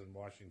hands in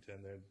Washington.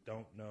 They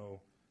don't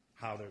know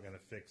how they're going to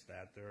fix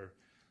that. They're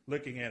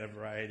looking at a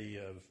variety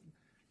of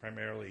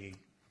primarily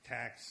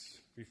tax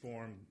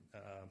reform.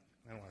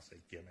 I don't want to say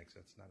gimmicks.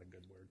 That's not a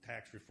good word.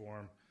 Tax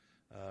reform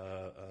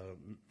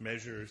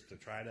measures to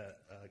try to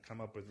come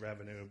up with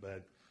revenue,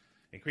 but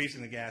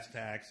increasing the gas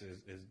tax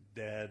is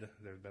dead.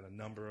 There's been a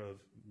number of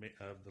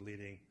the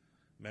leading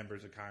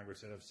members of Congress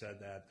that have said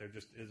that. There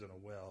just isn't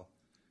a will.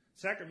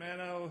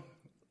 Sacramento,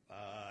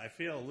 I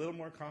feel a little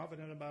more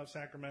confident about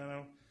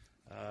Sacramento.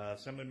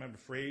 Assemblymember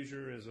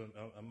Frazier is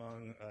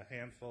among a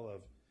handful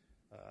of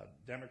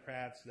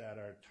Democrats that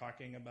are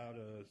talking about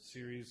a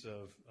series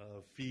of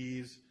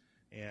fees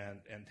and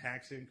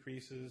tax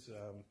increases.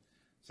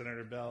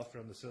 Senator Bell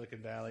from the Silicon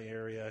Valley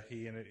area,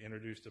 he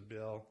introduced a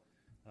bill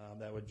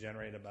that would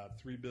generate about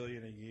 $3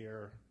 billion a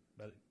year,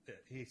 but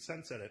he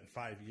sunset it in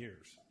 5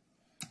 years.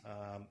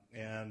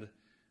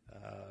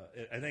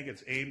 I think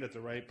it's aimed at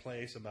the right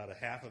place. About a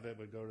half of it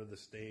would go to the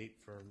state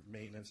for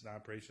maintenance and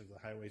operations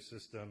of the highway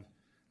system.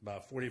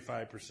 About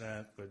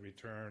 45% would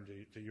return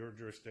to your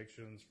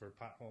jurisdictions for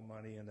pothole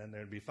money, and then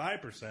there'd be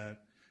 5%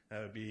 that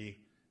would be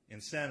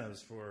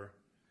incentives for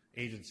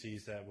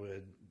agencies that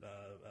would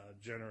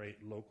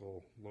generate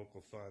local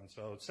funds.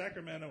 So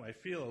Sacramento, I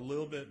feel a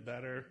little bit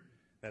better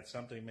that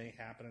something may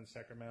happen in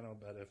Sacramento,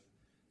 but if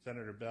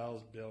Senator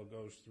Bell's bill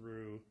goes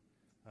through,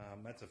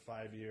 that's a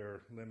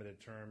 5-year limited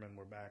term, and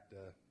we're back to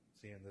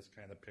seeing this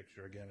kind of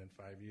picture again in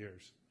 5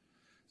 years.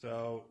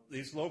 So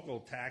these local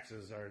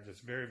taxes are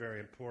just very, very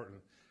important.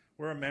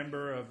 We're a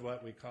member of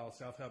what we call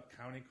Self-Help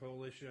County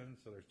Coalition.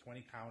 So there's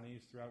 20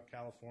 counties throughout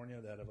California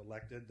that have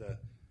elected to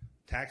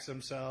tax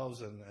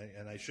themselves. And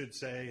I should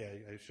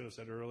say, I should have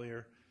said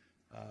earlier,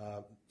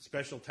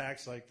 special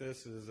tax like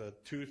this is a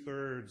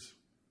 2/3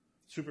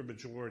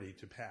 supermajority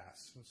to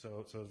pass. So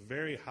it's a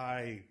very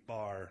high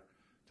bar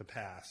to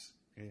pass.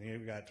 And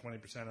you've got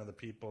 20% of the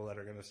people that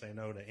are going to say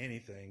no to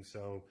anything.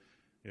 So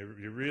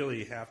you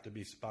really have to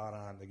be spot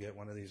on to get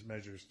one of these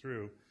measures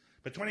through.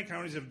 But 20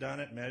 counties have done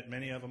it.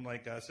 Many of them,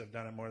 like us, have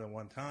done it more than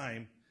one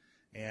time.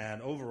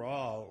 And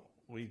overall,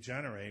 we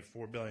generate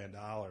 $4 billion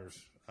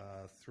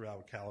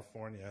throughout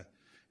California.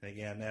 And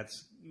again,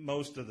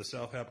 most of the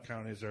self-help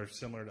counties are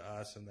similar to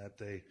us in that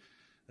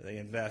They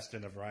invest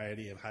in a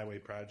variety of highway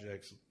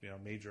projects,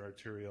 major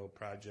arterial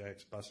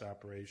projects, bus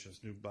operations,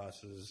 new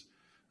buses,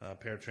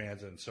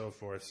 paratransit, and so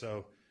forth.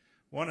 So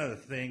one of the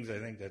things I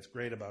think that's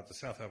great about the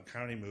South Help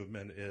County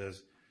movement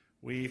is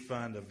we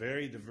fund a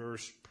very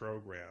diverse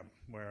program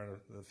where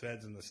the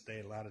feds in the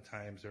state, a lot of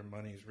times their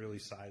money is really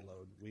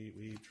siloed.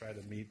 We try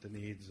to meet the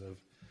needs of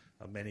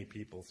many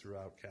people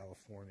throughout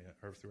California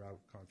or throughout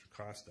Contra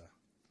Costa.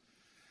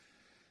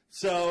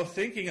 So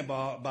thinking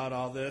about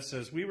all this,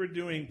 as we were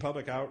doing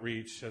public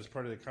outreach as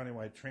part of the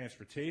countywide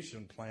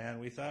transportation plan,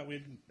 we thought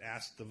we'd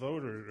ask the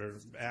voter or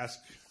ask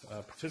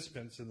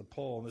participants in the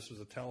poll, and this was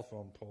a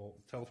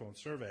telephone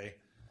survey,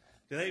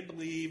 do they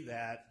believe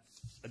that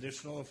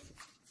additional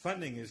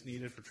funding is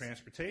needed for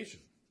transportation?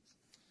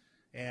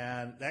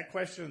 And that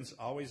question's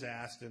always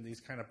asked in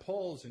these kind of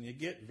polls, and you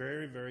get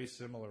very, very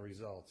similar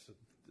results.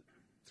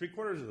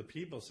 3/4 of the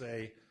people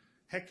say,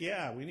 heck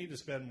yeah, we need to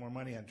spend more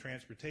money on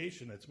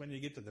transportation. It's when you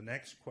get to the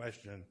next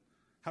question,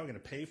 how are we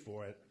going to pay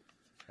for it?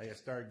 You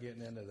start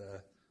getting into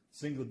the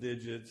single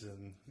digits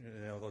and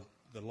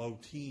the low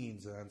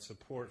teens on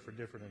support for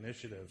different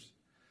initiatives.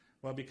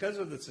 Well, because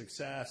of the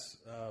success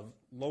of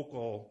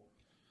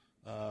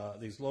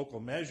these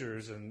local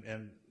measures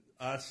and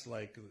us,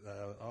 like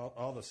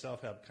all the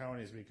self-help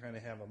counties, we kind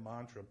of have a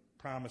mantra,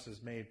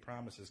 promises made,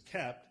 promises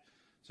kept.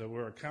 So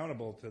we're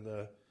accountable to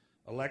the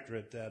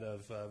electorate that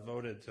have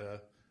voted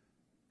to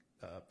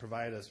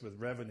provide us with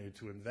revenue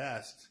to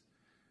invest.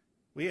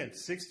 We had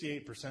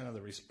 68% of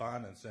the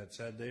respondents that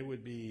said they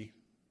would be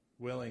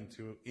willing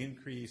to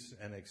increase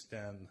and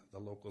extend the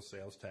local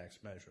sales tax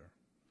measure.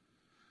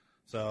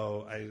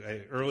 So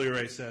earlier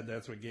I said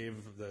that's what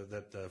gave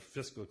that the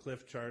fiscal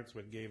cliff charts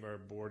what gave our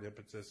board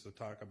impetus to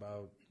talk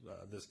about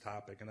this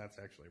topic, and that's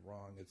actually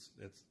wrong. It's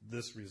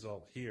this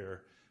result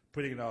here.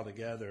 Putting it all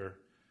together,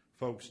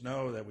 folks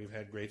know that we've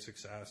had great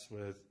success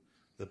with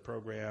the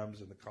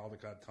programs and the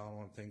Caldecott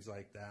Tunnel and things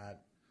like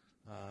that.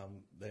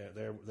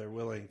 They're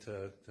willing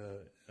to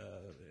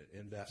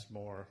invest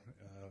more,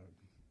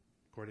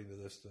 according to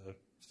this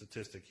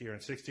statistic here.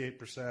 And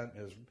 68%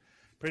 is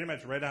pretty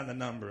much right on the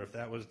number. If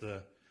that was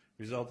the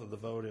result of the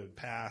vote, it would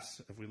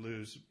pass. If we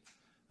lose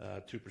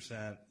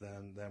 2%,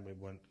 then we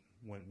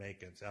wouldn't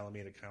make it. It's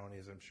Alameda County,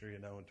 as I'm sure you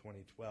know, in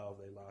 2012,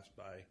 they lost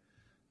by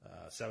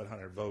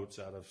 700 votes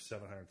out of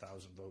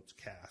 700,000 votes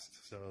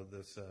cast. So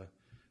this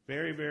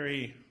very,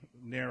 very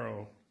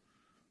narrow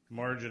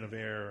margin of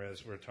error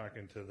as we're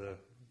talking to the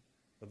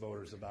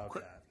voters about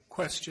that.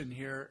 Question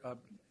here.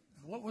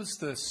 What was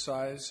the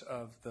size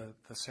of the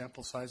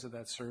sample size of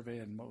that survey,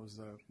 and what was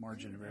the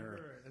margin of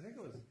error? I think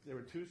there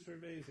were 2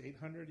 surveys,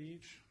 800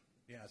 each.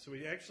 Yeah, so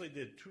we actually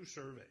did 2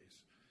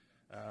 surveys.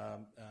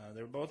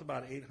 They were both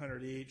about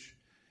 800 each.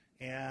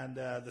 And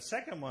the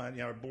second one,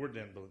 our board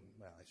didn't believe,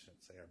 well, I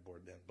shouldn't say our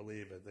board didn't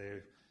believe it.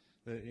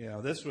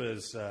 This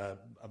was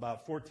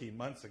about 14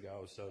 months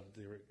ago, so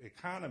the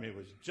economy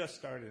was just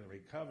starting to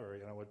recover.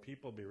 Would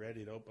people be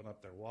ready to open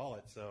up their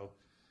wallet? So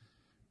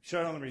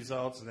showed them the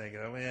results, and they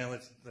go, well,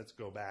 let's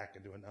go back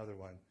and do another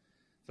one.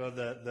 So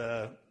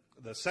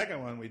the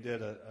second one we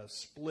did a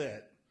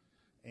split,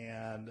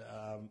 and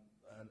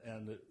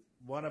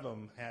one of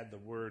them had the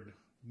word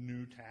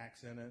new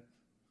tax in it,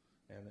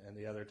 and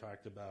the other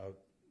talked about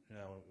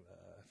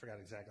I forgot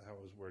exactly how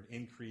it was worded,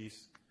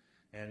 increase.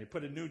 And you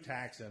put a new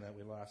tax in it,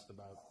 we lost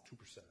about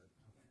 2%.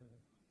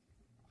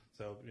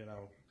 So,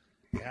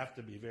 you have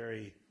to be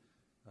very,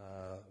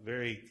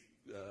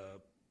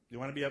 you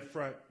want to be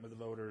upfront with the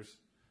voters.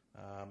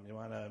 You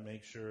want to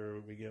make sure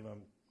we give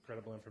them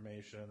credible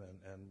information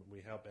and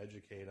we help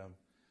educate them.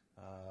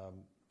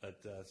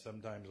 But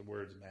sometimes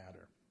words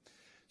matter.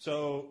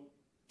 So,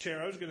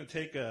 Chair, I was going to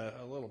take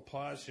a little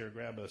pause here,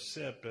 grab a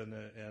sip, and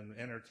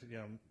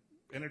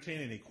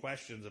entertain any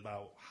questions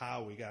about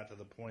how we got to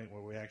the point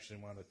where we actually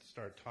want to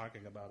start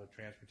talking about a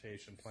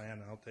transportation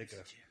plan. And I'll take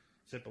a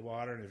sip of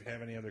water, and if you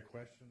have any other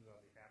questions,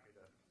 I'll be happy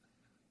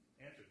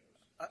to answer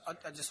those.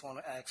 I just want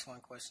to ask one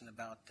question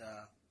about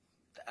the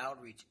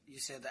outreach. You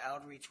said the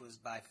outreach was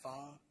by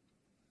phone?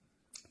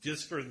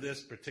 Just for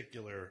this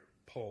particular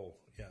poll,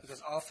 yes.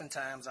 Because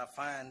oftentimes I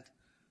find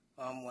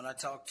when I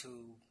talk to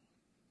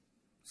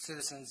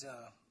citizens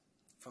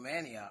from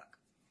Antioch,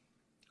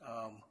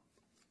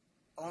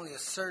 only a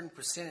certain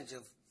percentage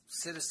of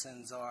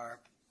citizens are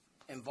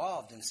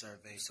involved in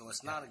surveys, so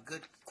it's not a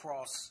good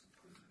cross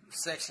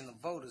section of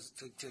voters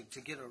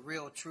to get a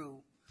real, true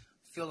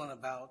feeling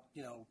about,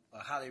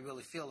 how they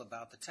really feel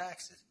about the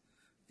taxes.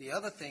 The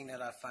other thing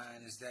that I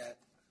find is that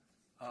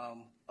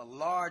a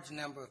large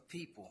number of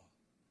people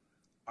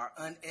are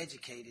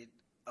uneducated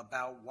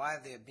about why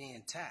they're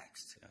being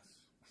taxed. Yes.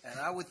 And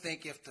I would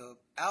think if the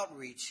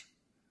outreach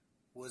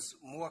was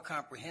more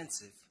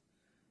comprehensive,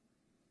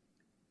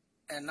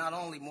 and not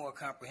only more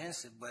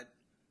comprehensive, but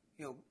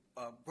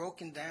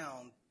broken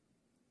down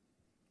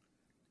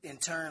in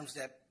terms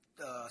that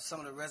some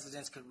of the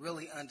residents could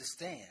really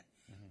understand.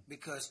 Mm-hmm.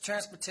 Because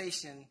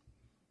transportation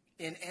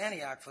in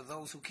Antioch, for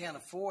those who can't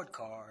afford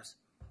cars,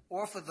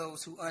 or for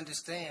those who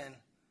understand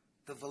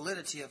the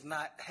validity of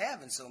not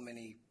having so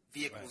many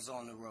vehicles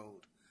on the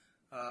road,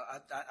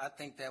 I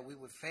think that we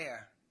would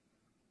fare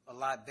a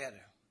lot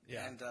better.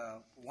 Yeah. And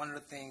one of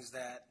the things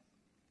that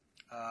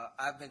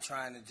I've been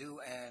trying to do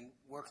and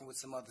working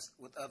with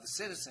other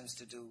citizens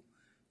to do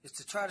is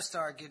to try to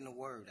start getting the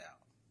word out.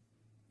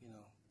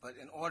 But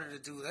in order to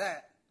do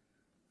that,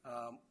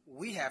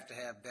 we have to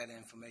have better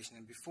information.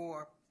 And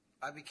before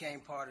I became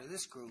part of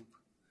this group,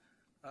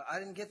 I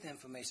didn't get the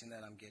information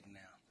that I'm getting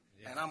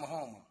now, and I'm a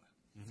homeowner.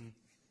 Mm-hmm.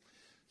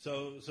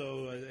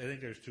 So I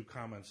think there's two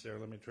comments there.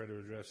 Let me try to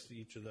address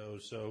each of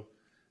those. So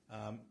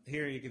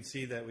here you can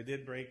see that we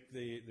did break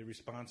the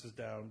responses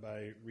down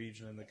by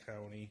region in the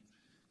county,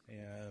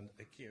 and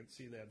I can't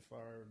see that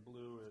far.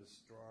 Blue is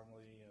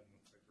strongly and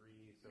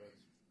agree, so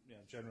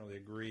it's generally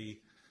agree.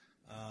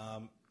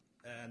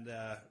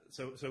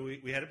 So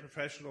we had a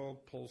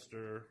professional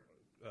pollster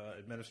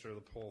administer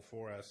the poll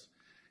for us,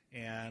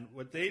 and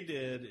what they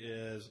did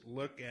is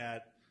look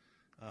at,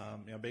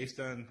 based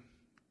on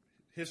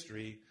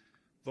history,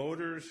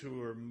 voters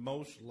who are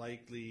most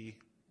likely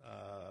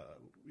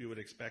you would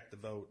expect to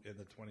vote in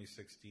the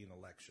 2016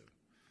 election.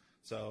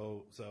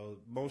 So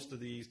most of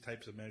these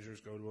types of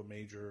measures go to a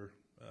major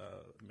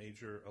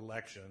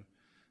election.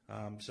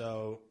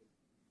 So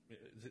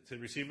to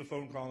receive a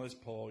phone call in this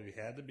poll, you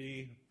had to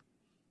be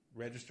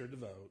registered to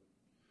vote,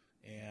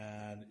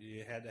 and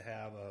you had to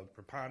have a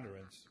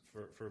preponderance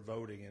for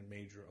voting in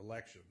major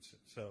elections.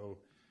 So,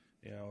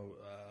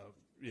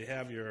 you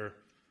have your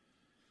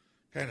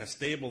kind of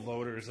stable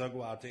voters, they'll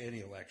go out to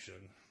any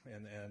election,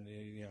 and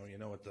you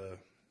know what the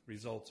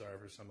results are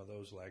for some of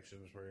those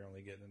elections where you're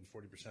only getting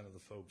 40% of the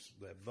folks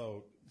that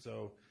vote.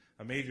 So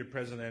a major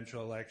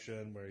presidential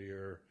election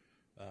where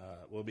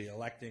we'll be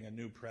electing a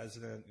new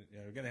president,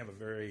 you're going to have a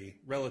very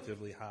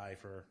relatively high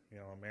for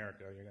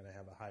America. You're going to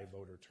have a high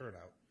voter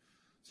turnout.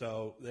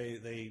 So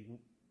they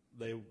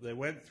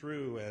went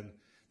through and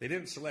they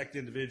didn't select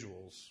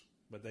individuals,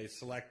 but they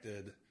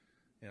selected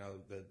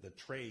the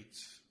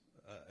traits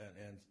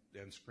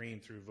and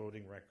screened through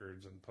voting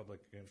records and public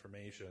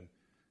information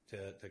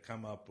to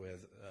come up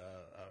with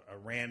a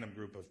random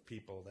group of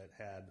people that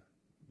had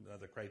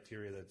the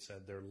criteria that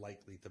said they're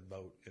likely to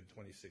vote in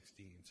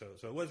 2016. So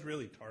it was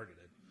really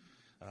targeted,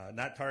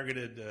 not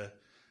targeted to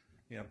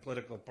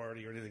political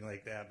party or anything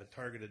like that, but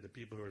targeted to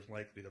people who are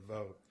likely to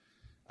vote.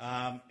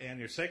 And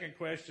your second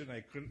question,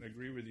 I couldn't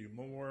agree with you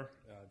more.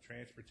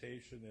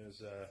 Transportation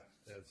is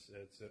it's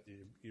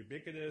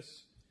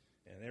ubiquitous,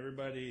 and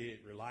everybody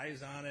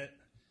relies on it.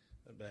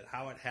 But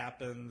how it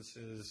happens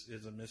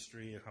is a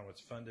mystery, and how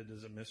it's funded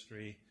is a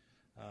mystery.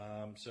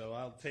 So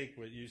I'll take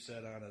what you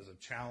said on as a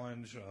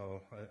challenge.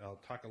 I'll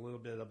talk a little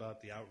bit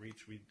about the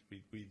outreach we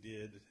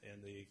did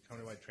in the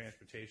countywide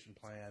transportation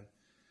plan,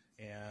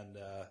 and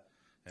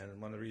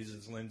one of the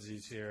reasons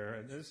Lindsay's here,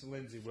 and this is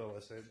Lindsay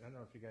Willis. I don't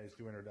know if you guys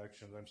do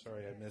introductions. I'm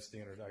sorry I missed the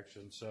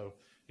introduction. So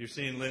you're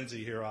seeing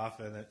Lindsay here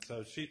often.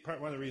 So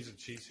one of the reasons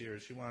she's here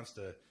is she wants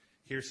to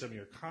hear some of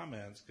your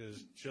comments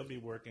because she'll be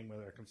working with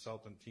our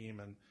consultant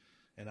team and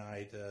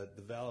I to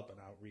develop an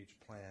outreach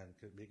plan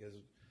because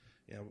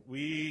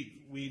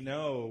we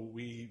know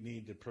we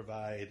need to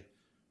provide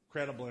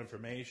credible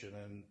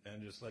information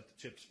and just let the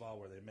chips fall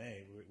where they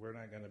may. We're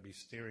not going to be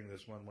steering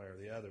this one way or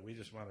the other. We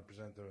just want to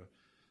present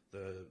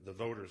the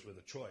voters with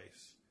a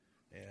choice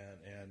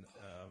and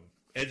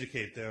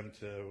educate them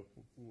to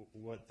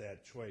what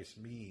that choice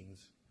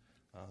means.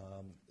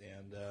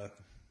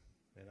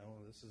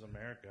 This is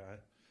America.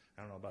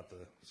 I don't know about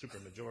the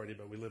supermajority,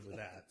 but we live with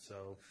that.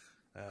 So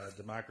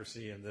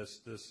democracy in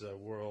this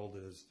world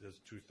is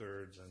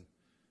 2/3, and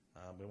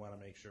we want to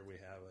make sure we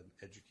have an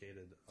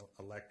educated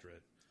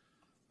electorate.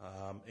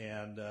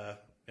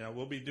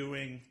 We'll be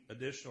doing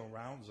additional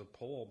rounds of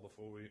poll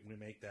before we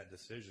make that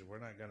decision. We're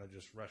not going to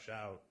just rush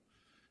out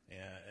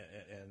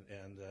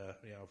and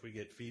if we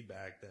get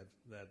feedback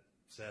that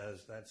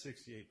says that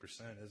 68%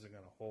 isn't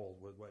going to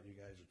hold with what you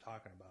guys are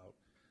talking about,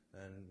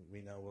 then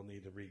we know we'll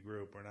need to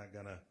regroup. We're not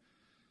going to.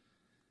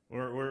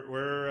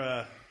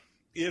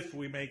 If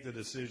we make the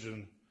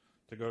decision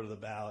to go to the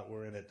ballot,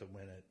 we're in it to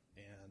win it,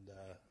 and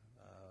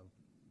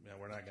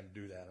we're not going to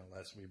do that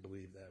unless we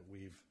believe that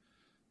we've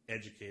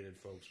educated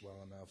folks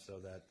well enough so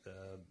that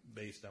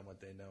based on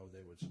what they know,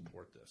 they would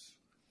support this.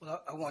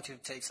 Well, I want you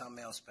to take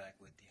something else back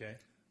with you. Okay.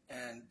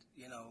 And,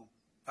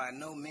 by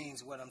no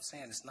means what I'm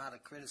saying, it's not a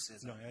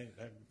criticism. No,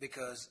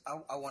 because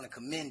I want to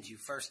commend you,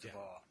 first of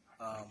all.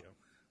 Thank you.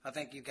 I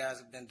think you guys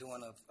have been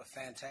doing a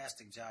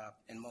fantastic job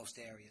in most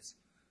areas.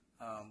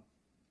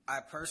 I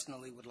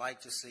personally would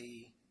like to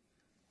see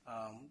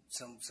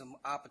some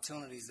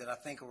opportunities that I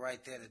think are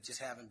right there that just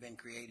haven't been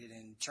created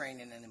in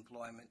training and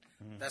employment.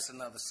 Mm-hmm. That's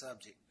another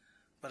subject.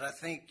 But I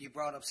think you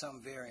brought up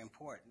something very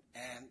important,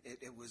 and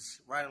it was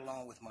right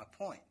along with my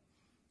point.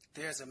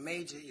 There's a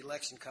major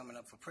election coming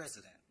up for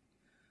president,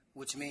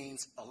 which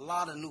means a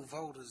lot of new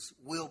voters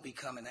will be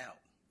coming out,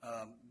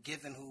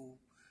 given who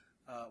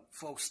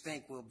folks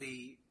think will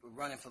be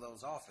running for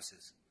those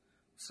offices.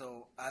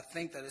 So I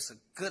think that it's a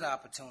good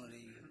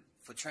opportunity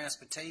for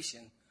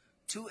transportation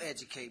to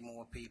educate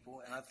more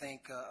people, and I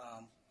think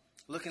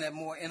looking at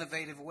more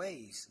innovative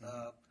ways.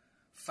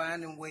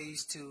 finding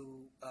ways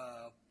to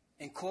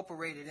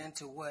incorporate it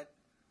into what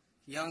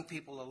young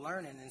people are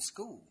learning in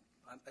school.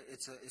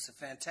 It's a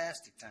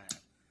fantastic time.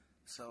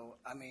 So,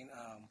 I mean,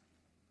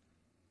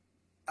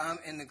 I'm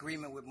in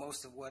agreement with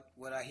most of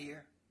what I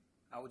hear.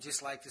 I would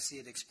just like to see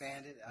it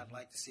expanded. I'd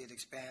like to see it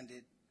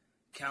expanded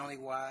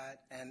countywide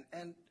and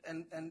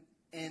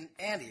in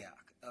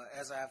Antioch,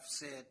 as I've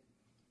said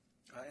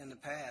in the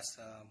past,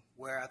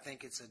 where I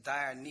think it's a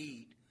dire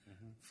need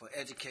for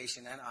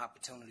education and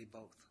opportunity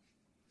both.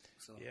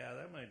 So yeah,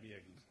 that might be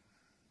a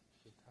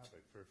good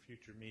topic for a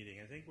future meeting.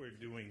 I think we're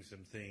doing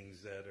some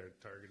things that are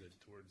targeted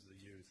towards the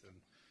youth,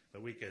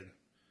 but we could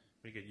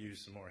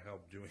use some more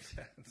help doing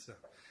that. So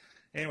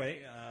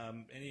anyway,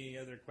 any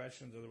other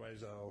questions?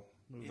 Otherwise, I'll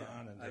move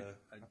on. And I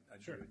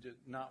sure. do.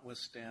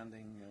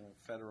 Notwithstanding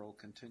federal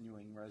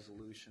continuing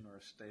resolution or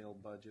a stale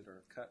budget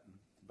or cutting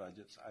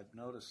budgets, I've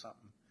noticed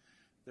something.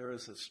 There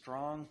is a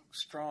strong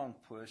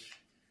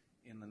push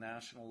in the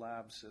national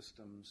lab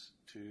systems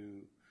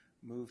to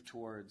move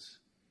towards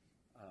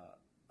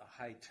a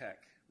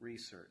high-tech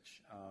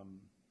research,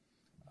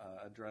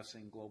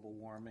 addressing global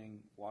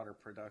warming, water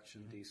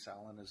production,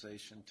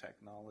 desalinization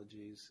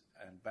technologies,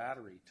 and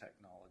battery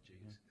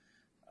technologies.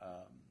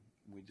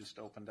 We just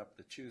opened up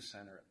the Chew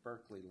Center at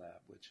Berkeley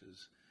Lab, which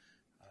is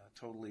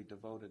totally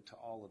devoted to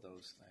all of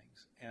those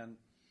things. And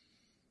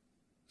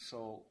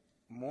so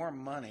more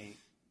money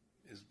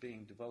is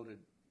being devoted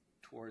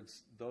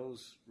towards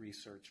those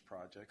research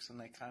projects, and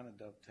they kind of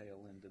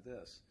dovetail into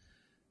this.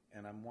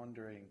 And I'm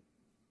wondering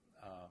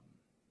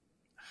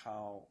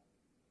how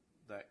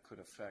that could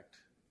affect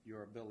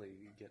your ability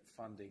to get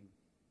funding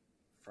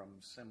from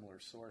similar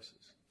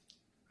sources.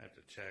 I have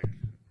to check.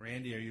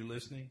 Randy, are you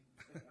listening?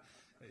 I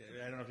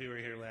don't know if you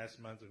were here last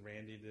month when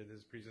Randy did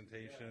his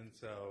presentation.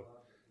 So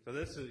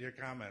this is your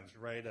comments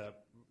right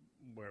up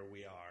where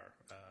we are,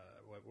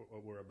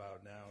 what we're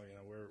about now. You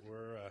know, we're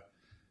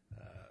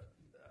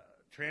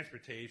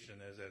transportation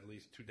is at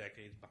least 2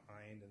 decades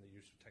behind in the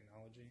use of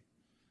technology,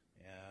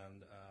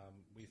 and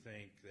we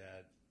think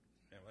that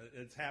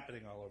it's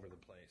happening all over the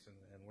place, and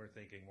we're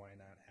thinking, why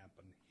not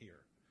happen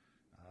here?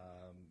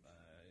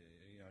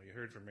 You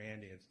heard from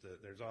Randy.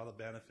 There's all the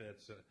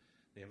benefits,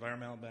 the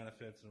environmental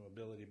benefits, and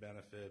mobility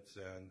benefits,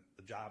 and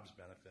the jobs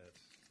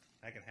benefits.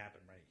 That can happen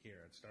right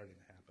here. It's starting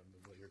to happen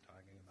with what you're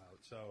talking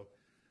about. So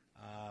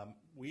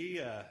we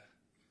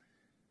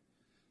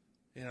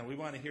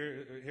want to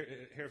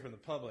hear from the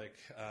public.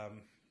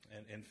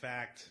 And in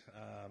fact,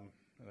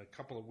 in a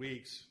couple of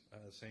weeks,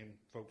 the same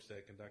folks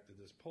that conducted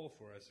this poll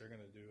for us are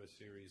going to do a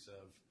series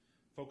of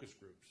focus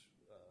groups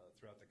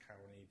throughout the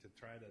county to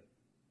try to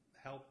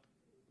help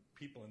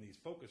people in these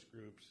focus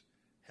groups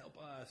help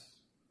us,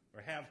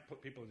 or have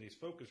people in these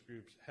focus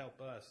groups help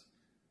us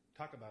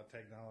talk about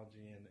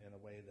technology in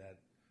a way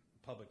that the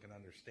public can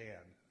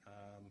understand.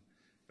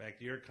 Back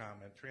to your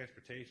comment,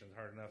 transportation is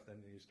hard enough.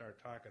 Then you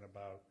start talking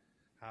about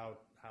how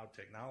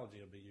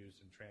technology will be used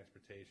in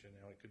transportation.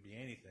 It could be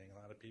anything. A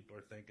lot of people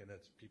are thinking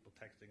it's people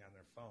texting on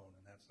their phone,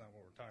 and that's not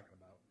what we're talking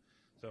about.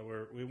 So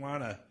we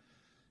want to,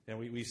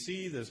 we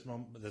see this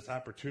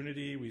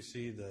opportunity. We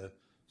see the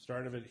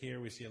start of it here.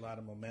 We see a lot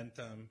of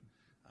momentum.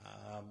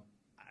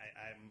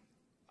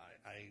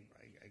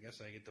 I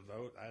guess I get to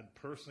vote. I'd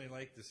personally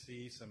like to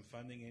see some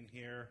funding in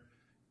here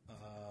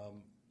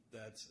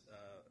that's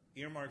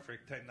earmarked for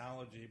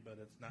technology, but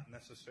it's not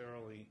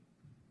necessarily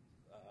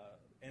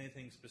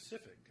anything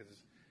specific.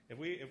 Because if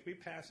we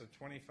pass a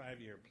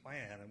 25-year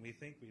plan and we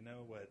think we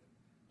know what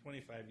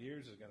 25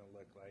 years is going to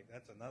look like,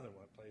 that's another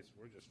one place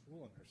we're just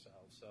fooling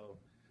ourselves. So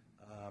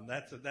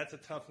that's a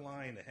tough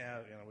line to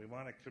have. We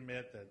want to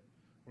commit that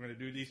we're going to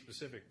do these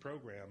specific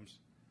programs,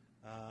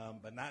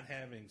 but not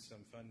having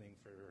some funding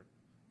for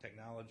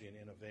technology and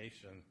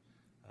innovation,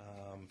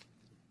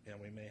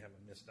 we may have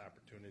a missed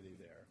opportunity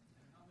there.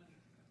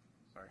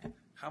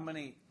 How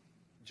many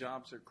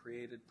jobs are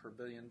created per $1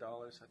 billion?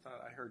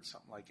 I heard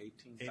something like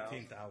 18,000.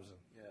 18,000.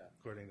 Yeah,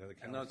 according to the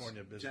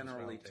California Business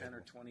generally Roundtable. 10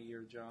 or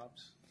 20-year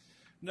jobs.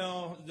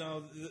 No,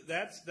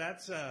 that's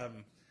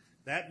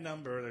that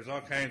number. There's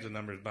all kinds of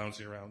numbers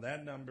bouncing around.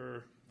 That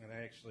number, and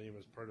I actually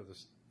was part of the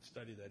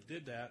study that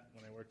did that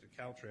when I worked at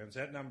Caltrans.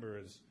 That number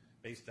is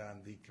based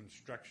on the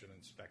construction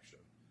inspection,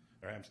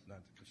 or not the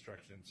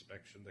construction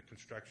inspection, the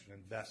construction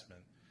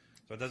investment.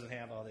 So it doesn't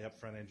have all the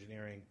upfront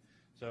engineering.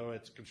 So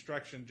it's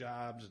construction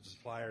jobs, it's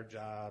supplier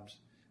jobs,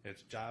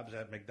 it's jobs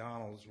at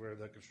McDonald's where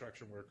the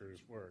construction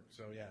workers work.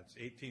 So yeah, it's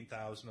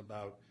 18,000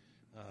 about.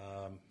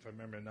 If I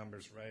remember the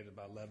numbers right,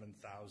 about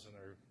 11,000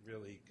 are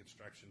really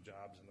construction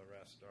jobs, and the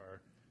rest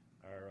are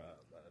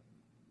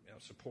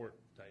support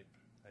type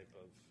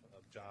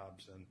of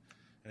jobs, and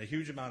a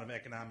huge amount of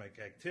economic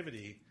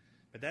activity.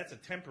 But that's a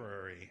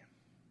temporary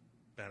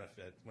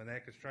benefit. When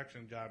that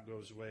construction job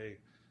goes away,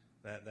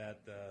 or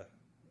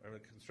the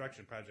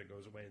construction project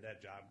goes away,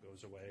 that job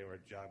goes away, or a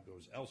job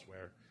goes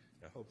elsewhere.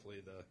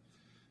 Hopefully,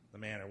 the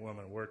man or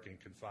woman working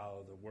can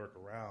follow the work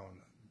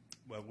around.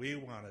 What we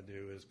want to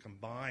do is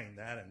combine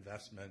that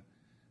investment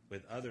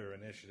with other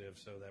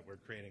initiatives so that we're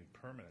creating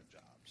permanent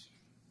jobs.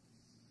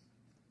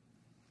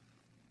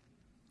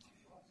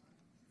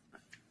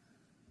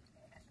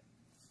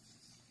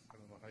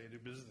 how you do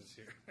business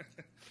here.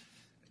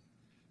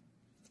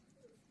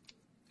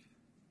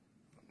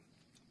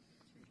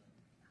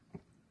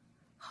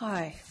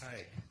 Hi.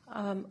 Hi.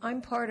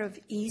 I'm part of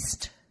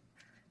East,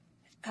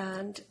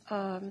 and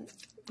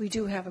we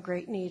do have a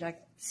great need. I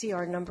see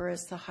our number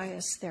is the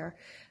highest there.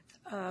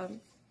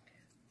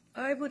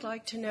 I would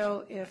like to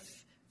know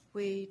if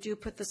we do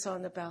put this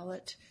on the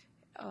ballot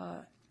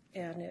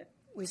and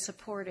we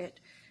support it,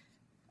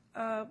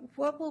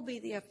 what will be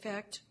the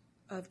effect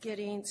of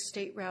getting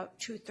State Route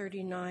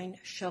 239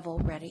 shovel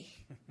ready?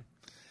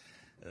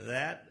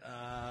 That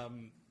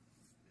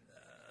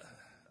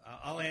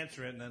I'll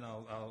answer it, and then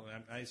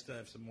I still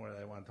have some more that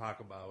I want to talk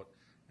about,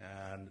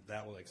 and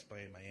that will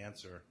explain my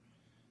answer.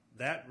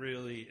 That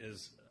really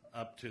is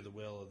up to the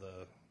will of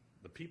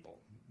the people,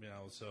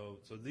 So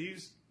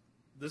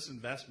this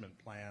investment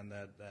plan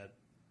that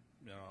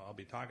I'll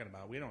be talking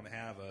about, we don't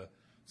have a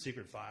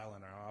secret file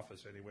in our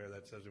office anywhere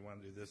that says we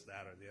want to do this,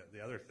 that, or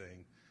the other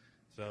thing.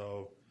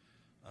 So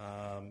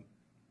I'm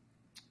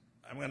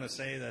going to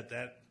say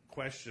that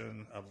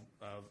question of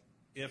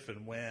if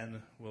and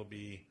when will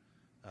be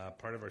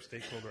part of our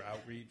stakeholder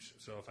outreach.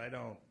 So if I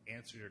don't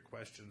answer your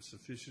question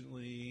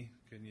sufficiently,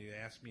 can you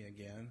ask me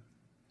again?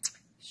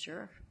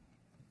 Sure.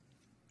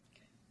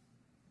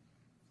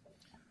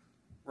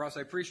 Ross,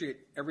 I appreciate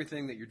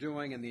everything that you're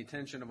doing and the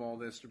intention of all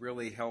this to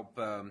really help,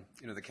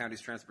 the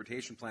county's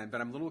transportation plan.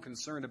 But I'm a little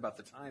concerned about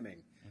the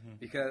timing,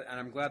 and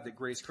I'm glad that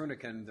Grace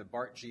Kruniken, the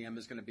BART GM,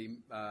 is going to be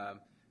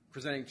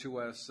presenting to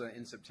us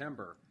in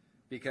September,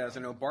 because I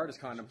know BART is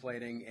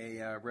contemplating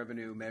a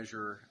revenue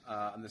measure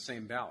on the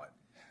same ballot.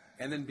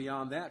 And then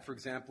beyond that, for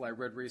example, I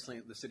read recently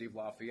that the city of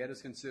Lafayette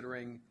is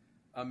considering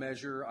a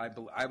measure.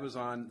 I was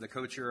on the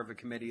co-chair of a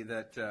committee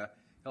that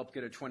helped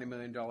get a $20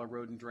 million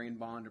road and drain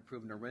bond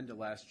approved in Orinda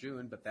last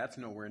June, but that's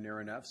nowhere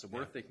near enough, so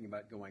we're thinking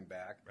about going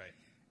back. Right.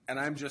 And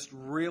I'm just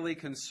really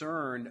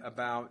concerned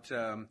about,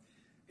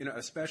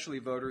 especially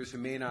voters who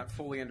may not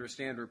fully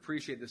understand or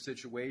appreciate the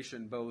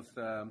situation, both,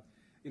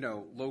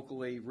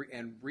 locally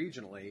and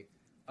regionally,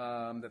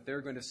 that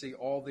they're going to see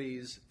all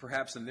these,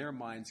 perhaps in their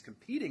minds,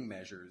 competing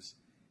measures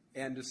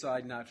and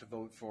decide not to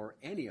vote for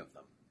any of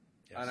them.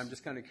 Yes. And I'm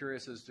just kind of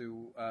curious as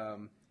to,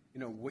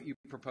 what you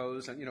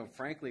propose, and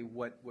frankly,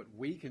 what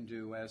we can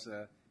do as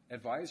a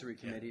advisory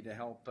committee to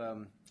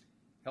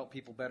help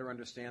people better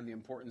understand the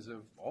importance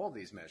of all of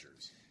these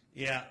measures.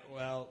 Yeah,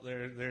 well,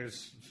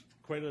 there's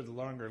quite a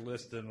longer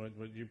list than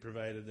what you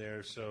provided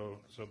there. So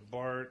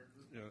BART,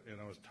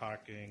 is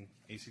talking.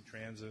 AC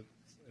Transit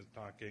is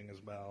talking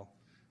as well.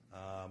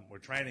 We're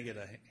trying to get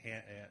a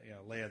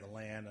lay of the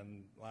land,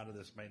 and a lot of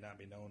this might not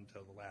be known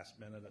until the last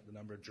minute at the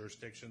number of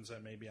jurisdictions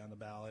that may be on the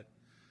ballot.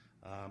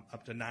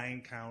 Up to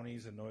 9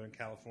 counties in Northern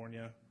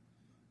California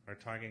are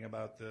talking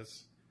about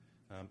this.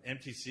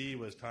 MTC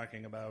was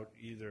talking about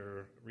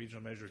either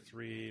Regional Measure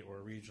 3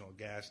 or regional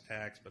gas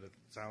tax, but it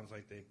sounds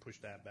like they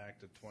pushed that back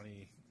to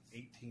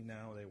 2018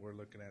 now. They were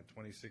looking at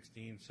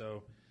 2016.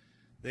 So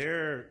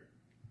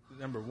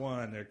number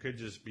one, there could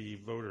just be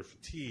voter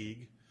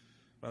fatigue.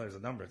 Well, there's a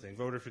number of things.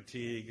 Voter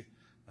fatigue.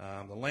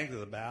 The length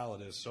of the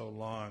ballot is so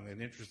long. An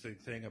interesting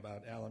thing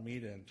about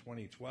Alameda in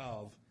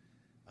 2012,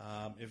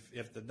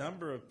 if the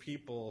number of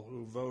people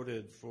who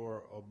voted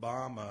for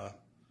Obama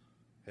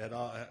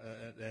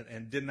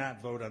and did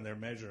not vote on their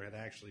measure had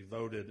actually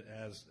voted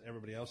as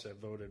everybody else had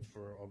voted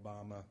for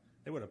Obama,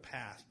 they would have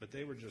passed. But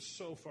they were just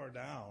so far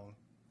down,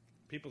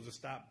 people just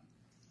stopped,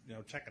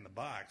 checking the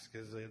box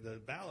because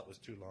the ballot was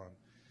too long.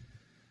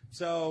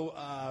 So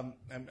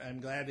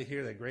I'm glad to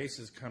hear that Grace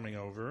is coming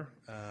over.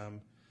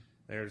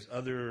 There's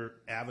other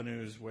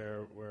avenues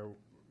where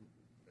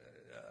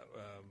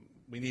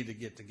we need to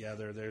get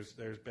together.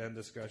 There's been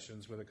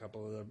discussions with a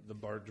couple of the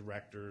BART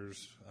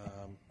directors.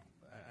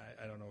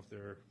 I don't know if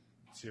they're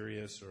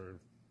serious or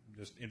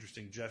just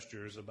interesting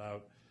gestures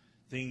about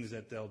things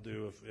that they'll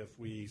do if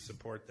we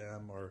support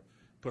them or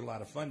put a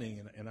lot of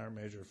funding in our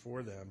measure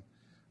for them.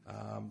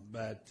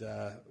 But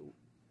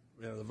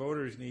the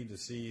voters need to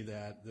see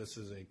that this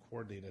is a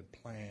coordinated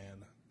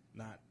plan,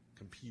 not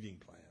competing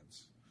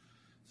plans.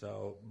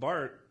 So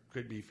BART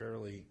could be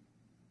fairly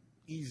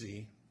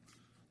easy,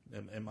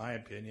 in my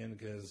opinion,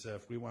 because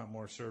if we want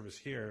more service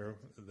here,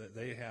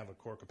 they have a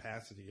core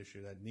capacity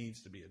issue that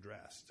needs to be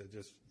addressed. It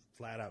just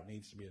flat out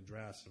needs to be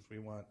addressed. If we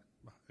want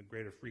a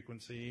greater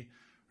frequency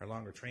or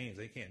longer trains,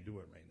 they can't do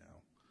it right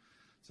now.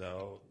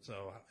 So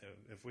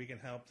if we can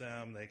help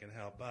them, they can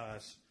help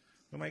us.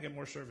 We might get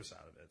more service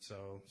out of it.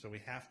 So we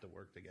have to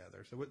work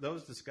together. So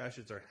those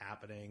discussions are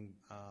happening.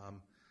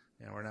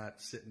 We're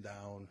not sitting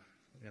down,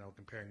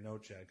 comparing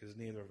notes yet, because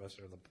neither of us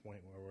are at the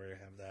point where we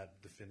have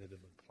that definitive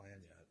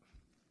plan yet.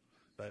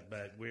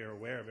 But we are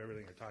aware of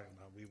everything you're talking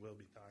about. We will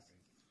be talking.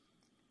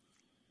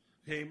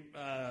 Okay,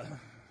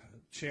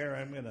 Chair,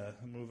 I'm going to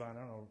move on. I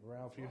don't know,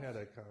 Ralph, you had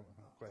a question.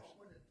 What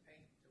would it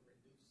take to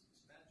reduce the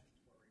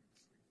statutory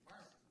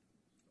requirement?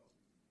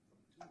 So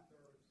from 2/3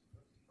 to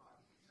 55%.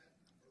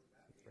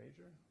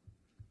 Frazier?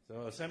 So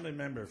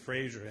Assemblymember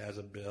Frazier has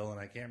a bill, and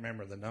I can't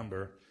remember the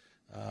number,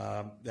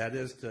 that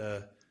is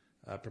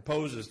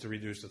proposes to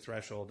reduce the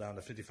threshold down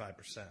to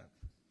 55%.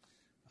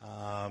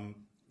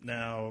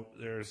 Now,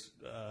 there's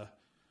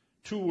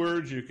two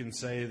words you can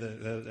say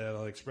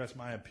that'll express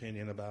my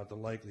opinion about the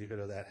likelihood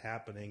of that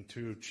happening.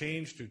 To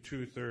change to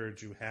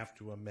 2/3, you have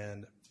to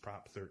amend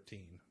Prop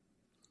 13.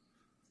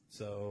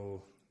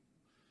 So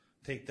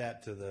take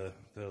that to the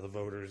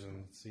voters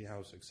and see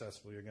how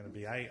successful you're going to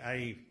be.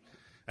 I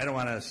don't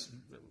want to.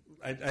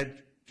 I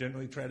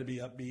generally try to be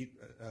upbeat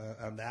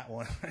on that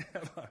one. I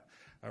have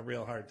a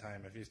real hard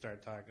time if you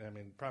start talking. I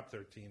mean, Prop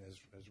 13 is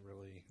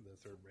really the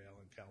third rail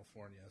in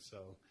California.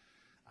 So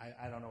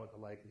I don't know what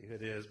the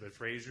likelihood is, but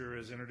Fraser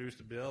has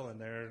introduced a bill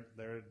and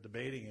they're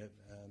debating it,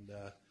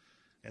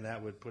 and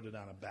that would put it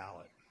on a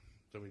ballot.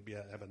 So we'd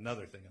have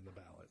another thing on the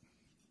ballot.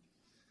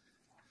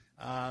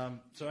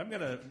 So I'm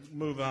going to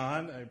move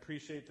on. I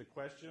appreciate the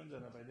questions,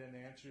 and if I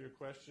didn't answer your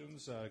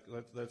questions,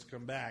 let's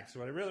come back. So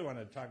what I really want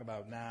to talk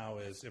about now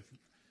is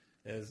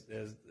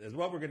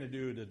what we're going to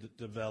do to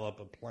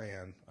develop a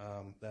plan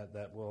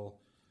that will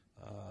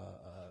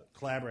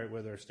collaborate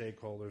with our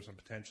stakeholders and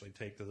potentially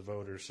take to the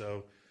voters.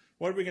 So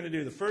what are we going to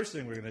do? The first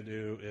thing we're going to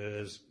do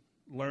is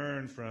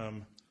learn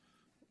from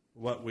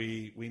what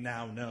we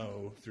now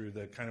know through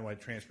the countywide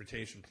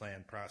transportation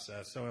plan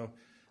process. So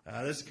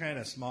this is kind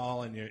of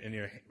small in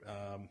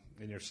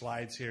your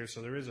slides here.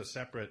 So there is a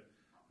separate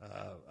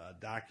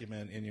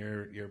document in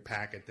your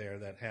packet there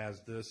that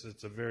has this.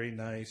 It's a very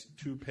nice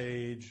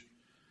 2-page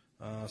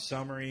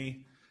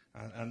summary.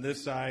 On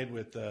this side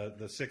with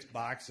the 6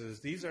 boxes,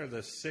 these are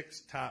the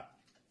 6 top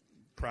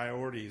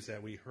priorities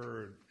that we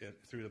heard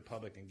through the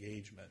public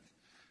engagement.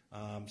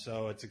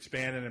 So it's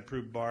expand and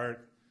improve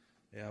BART.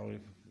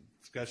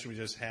 Discussion we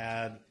just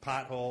had,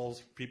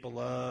 potholes. People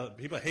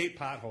hate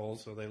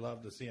potholes, so they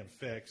love to see them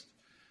fixed.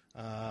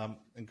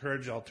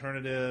 Encourage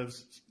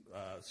alternatives,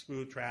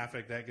 smooth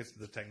traffic. That gets to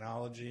the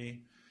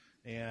technology,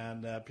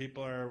 and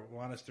people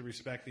want us to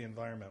respect the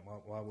environment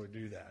while we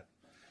do that.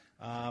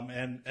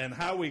 And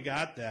how we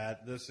got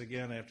that. This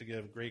again, I have to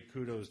give great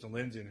kudos to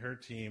Lindsay and her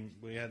team.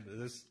 We had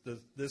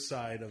this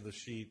side of the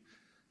sheet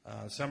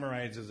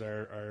summarizes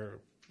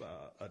our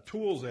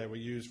tools that we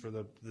use for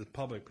the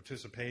public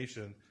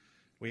participation.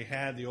 We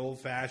had the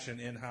old-fashioned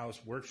in-house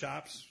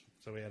workshops,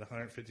 so we had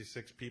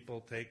 156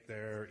 people take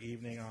their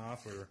evening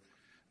off or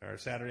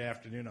Saturday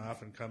afternoon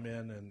off and come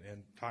in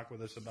and talk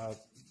with us about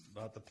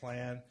the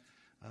plan.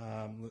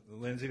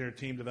 Lindsay and her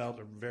team developed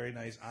a very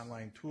nice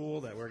online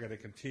tool that we're going to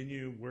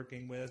continue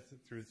working with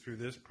through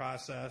this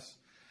process.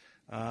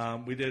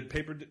 We did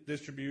paper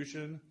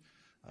distribution,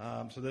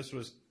 so this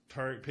was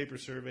paper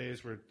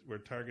surveys were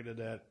targeted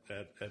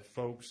at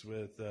folks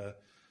with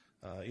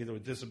either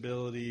with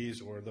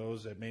disabilities or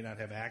those that may not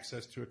have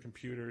access to a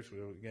computer. So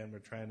again, we're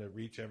trying to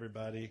reach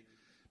everybody.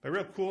 But a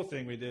real cool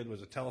thing we did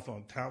was a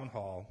telephone town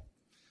hall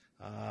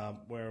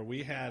where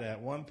we had at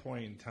one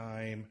point in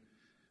time,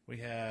 we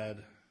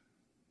had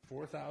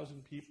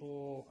 4,000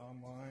 people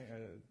online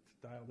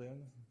dialed in.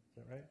 Is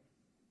that right?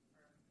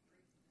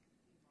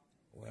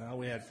 Well,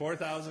 we had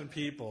 4,000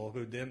 people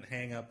who didn't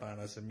hang up on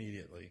us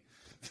immediately.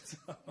 So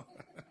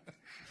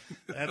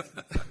that's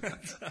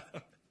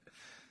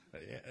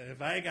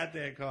if I got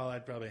that call,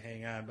 I'd probably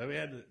hang on. But we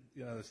had,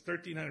 there's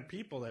 1,300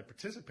 people that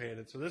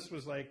participated. So this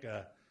was like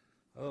a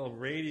little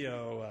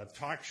radio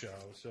talk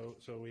show. So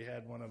we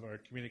had one of our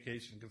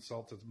communication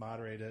consultants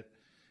moderate it,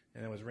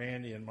 and it was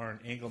Randy and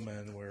Martin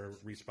Engelman were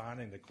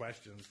responding to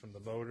questions from the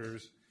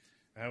voters.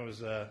 I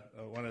was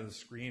one of the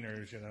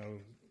screeners,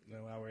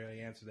 how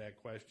we answer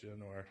that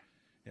question, or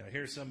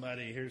here's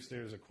somebody,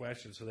 there's a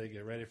question, so they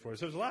get ready for it.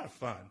 So it was a lot of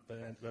fun,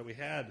 but we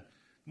had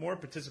more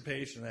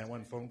participation in that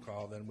one phone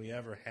call than we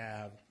ever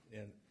have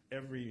in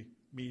every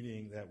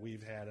meeting that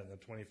we've had in the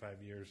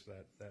 25 years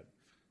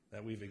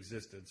that we've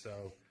existed.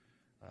 So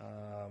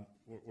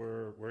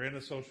we're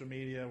into social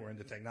media, we're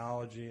into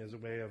technology as a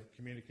way of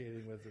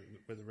communicating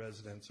with the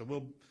residents. So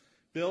we'll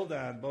build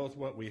on both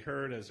what we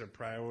heard as our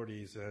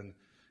priorities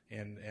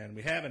and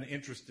we have an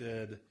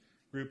interested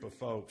group of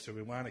folks, so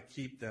we want to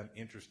keep them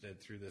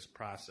interested through this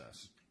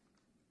process.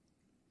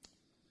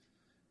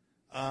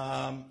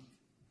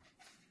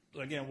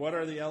 Again, what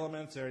are the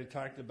elements? I already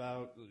talked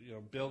about,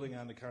 building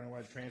on the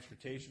countywide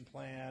transportation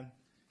plan.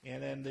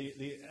 And then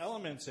the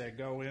elements that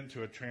go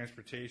into a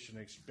transportation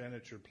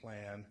expenditure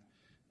plan,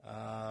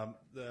 can't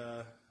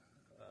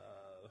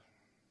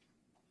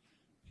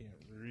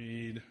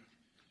read.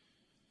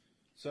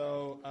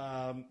 So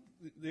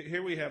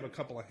here we have a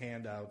couple of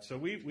handouts. So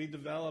we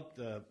developed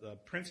the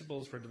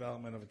principles for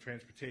development of a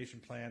transportation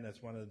plan.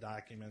 That's one of the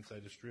documents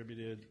I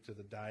distributed to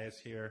the dais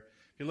here.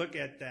 If you look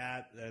at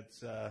that,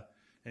 that's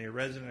and you're a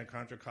resident of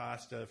Contra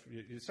Costa,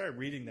 if you start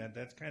reading that,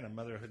 that's kind of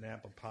motherhood and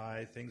apple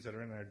pie, things that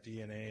are in our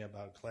DNA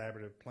about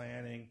collaborative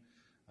planning,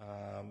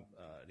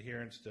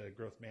 adherence to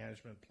growth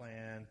management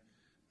plan,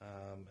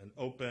 an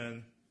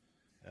open,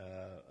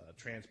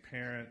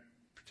 transparent,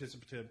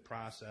 participative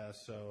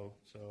process. So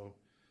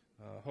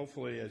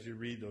hopefully as you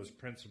read those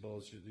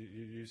principles,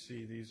 you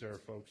see these are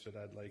folks that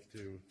I'd like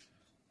to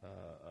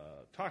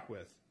talk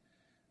with.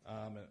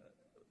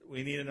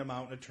 We need an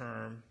amount and a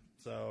term.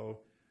 So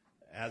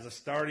as a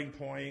starting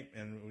point,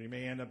 and we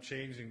may end up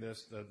changing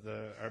this,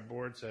 our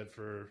board said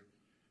for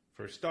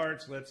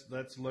starts,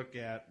 let's look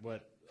at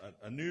what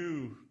a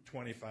new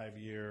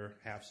 25-year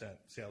half-cent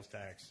sales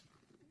tax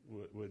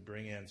would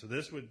bring in. So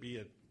this would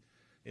be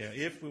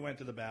if we went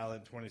to the ballot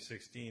in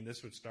 2016,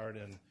 this would start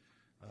in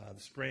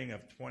the spring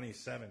of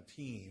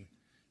 2017,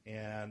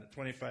 and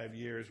 25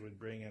 years would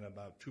bring in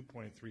about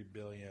 $2.3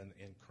 billion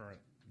in current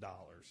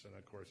dollars, and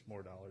of course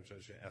more dollars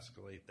as you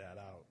escalate that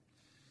out.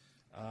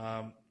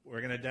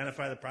 We're going to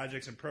identify the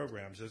projects and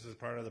programs. This is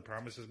part of the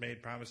promises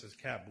made, promises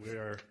kept.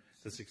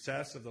 The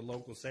success of the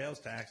local sales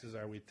taxes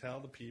are we tell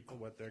the people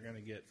what they're going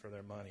to get for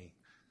their money.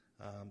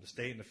 The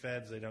state and the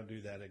feds, they don't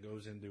do that. It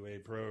goes into a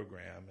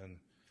program, and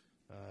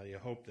you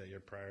hope that your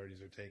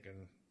priorities are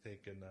taken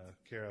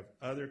care of.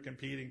 Other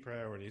competing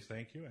priorities,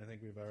 thank you. I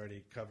think we've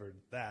already covered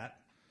that.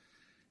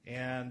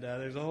 And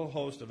there's a whole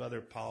host of other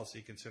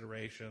policy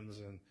considerations,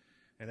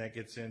 and that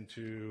gets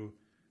into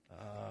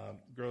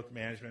growth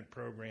management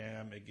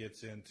program. It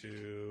gets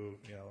into,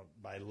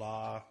 by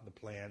law, the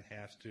plan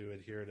has to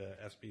adhere to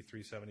SB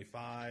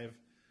 375.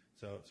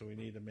 So we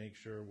need to make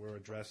sure we're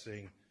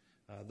addressing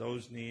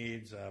those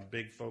needs.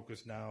 Big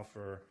focus now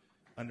for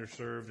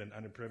underserved and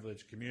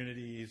underprivileged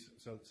communities.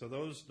 So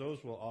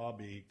those will all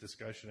be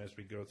discussion as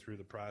we go through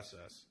the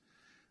process.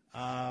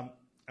 I'm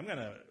going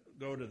to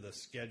go to the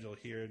schedule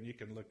here, and you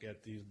can look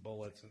at these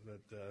bullets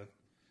that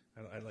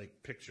I like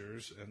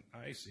pictures, and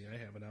I see I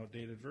have an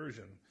outdated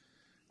version.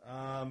 Do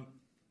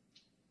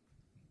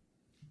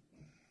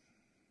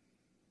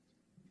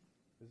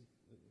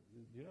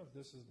you know if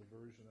this is the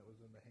version that was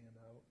in the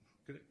handout?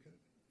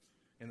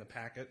 In the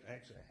packet?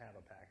 Actually, I have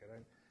a packet.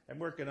 I'm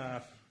working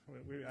off.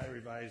 I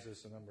revised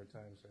this a number of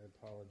times, so I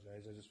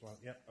apologize. I just want.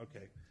 Yep.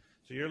 Okay.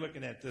 So you're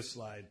looking at this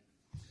slide.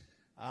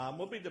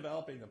 We'll be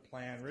developing the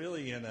plan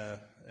really in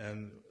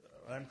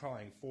what I'm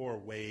calling 4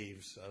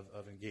 waves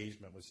of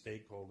engagement with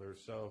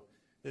stakeholders. So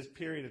this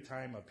period of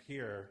time up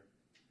here,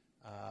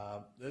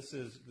 this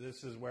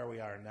is where we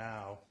are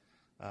now.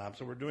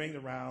 So we're doing the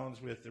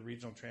rounds with the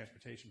regional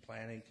transportation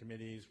planning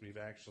committees. We've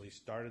actually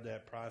started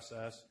that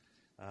process.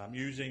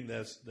 Using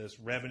this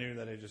revenue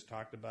that I just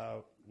talked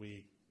about,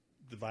 we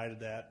divided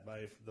that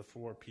by the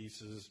 4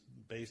 pieces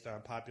based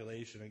on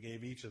population and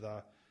gave each of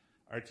the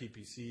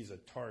RTPCs a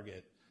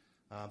target.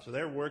 So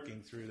they're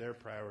working through their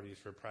priorities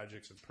for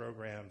projects and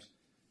programs,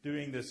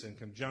 doing this in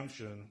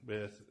conjunction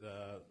with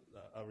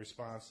a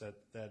response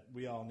that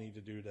we all need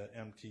to do to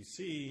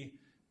MTC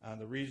on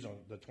the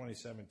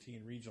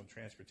 2017 Regional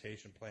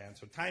Transportation Plan.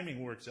 So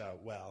timing works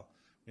out well.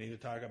 We need to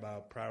talk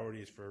about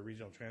priorities for a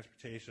regional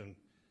transportation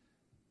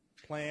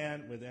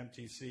plan with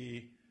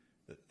MTC.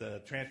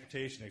 The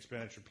transportation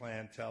expenditure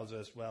plan tells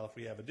us, well, if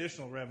we have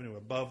additional revenue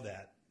above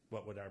that,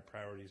 what would our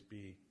priorities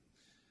be?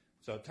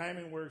 So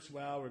timing works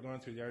well. We're going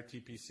through the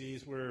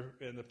RTPCs. We're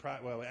in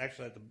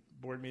actually at the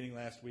board meeting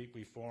last week,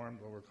 we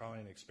formed what we're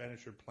calling an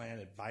Expenditure Plan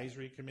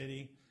Advisory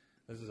Committee.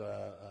 This is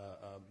a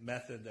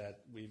method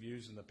that we've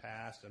used in the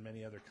past, and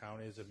many other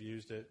counties have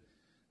used it.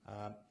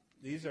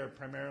 These are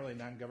primarily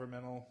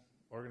non-governmental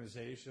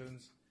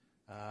organizations.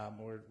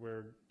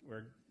 We're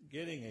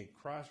getting a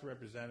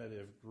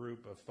cross-representative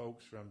group of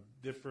folks from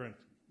different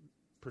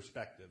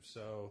perspectives.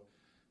 So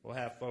we'll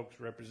have folks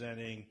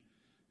representing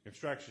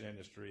construction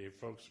industry,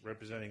 folks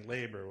representing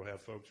labor. We'll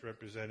have folks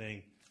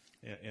representing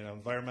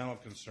environmental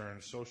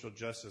concerns, social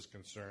justice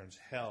concerns,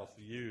 health,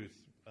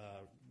 youth,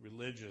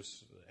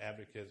 religious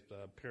advocates,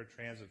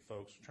 paratransit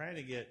folks, trying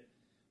to get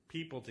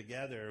people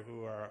together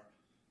who are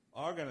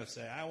all going to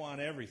say, I want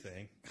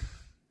everything,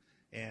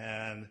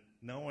 and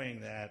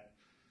knowing that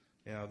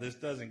this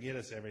doesn't get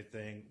us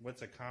everything,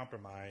 what's a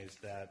compromise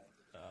that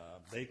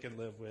they can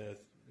live with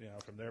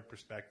from their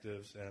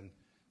perspectives, and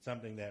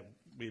something that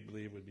we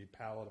believe would be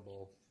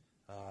palatable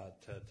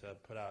to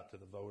put out to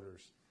the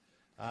voters.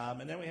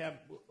 And then we have,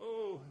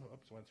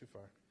 went too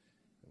far.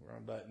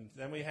 Wrong button.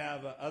 Then we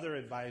have other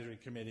advisory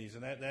committees,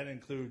 and that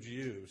includes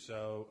you.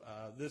 So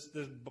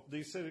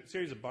these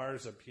series of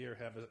bars up here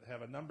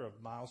have a number of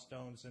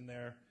milestones in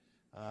there.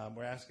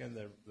 We're asking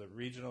the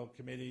regional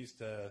committees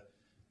to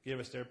give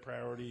us their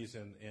priorities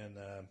in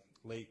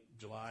late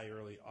July,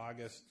 early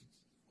August.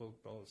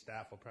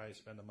 Staff will probably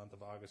spend the month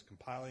of August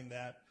compiling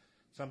that.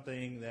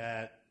 Something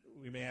that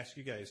we may ask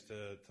you guys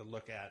to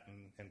look at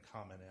and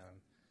comment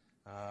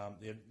on.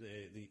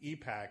 The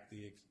EPAC,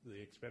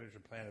 the Expenditure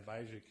Plan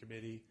Advisory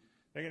Committee,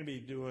 they're going to be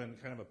doing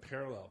kind of a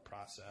parallel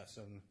process,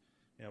 and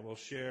we'll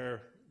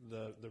share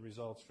the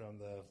results from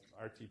the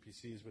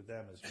RTPCs with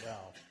them as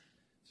well.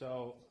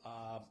 So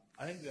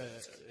I think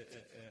that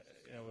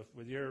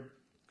with your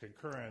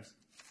concurrence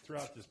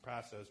throughout this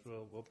process,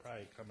 we'll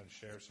probably come and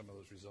share some of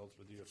those results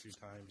with you a few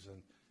times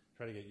and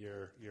try to get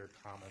your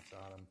comments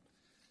on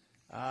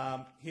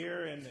them.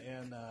 Here in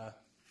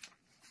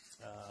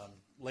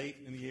late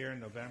in the year, in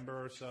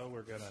November or so,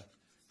 we're going to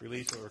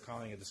release what we're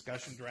calling a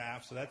discussion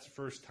draft. So that's the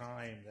first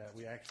time that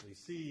we actually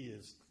see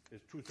is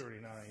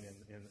 239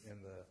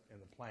 in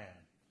the plan,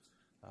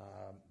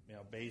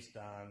 based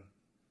on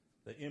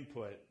the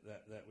input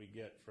that we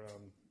get from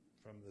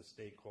the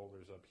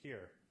stakeholders up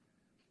here.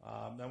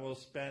 Then we'll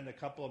spend a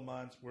couple of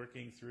months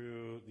working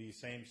through the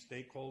same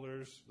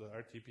stakeholders, the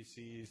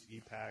RTPCs,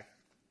 EPAC,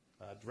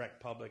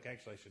 direct public.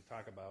 Actually, I should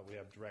talk about we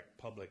have direct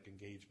public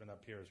engagement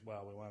up here as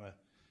well. We want to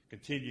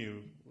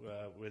continue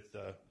with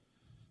the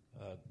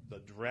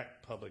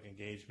direct public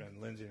engagement.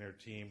 Lindsay and her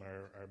team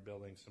are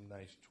building some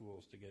nice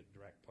tools to get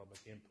direct public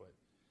input.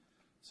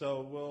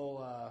 So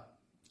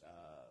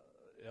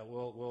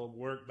we'll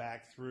work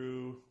back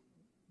through,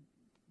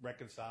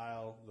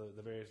 reconcile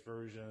the various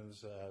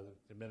versions,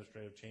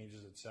 administrative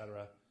changes, et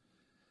cetera.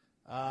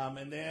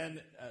 And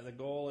then the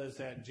goal is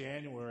that in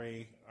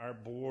January, our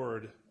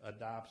board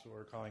adopts what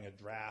we're calling a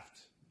draft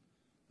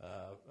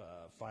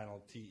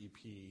final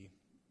TEP.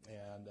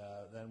 And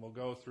then we'll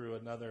go through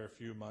another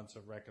few months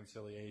of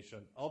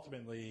reconciliation.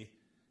 Ultimately,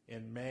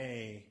 in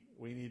May,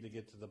 we need to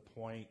get to the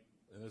point,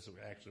 and this is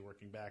actually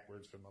working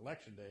backwards from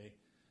Election Day,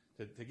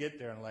 to get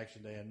there on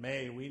Election Day in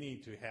May, we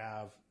need to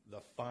have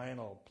the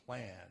final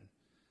plan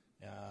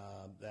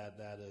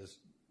that is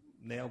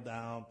nailed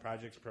down,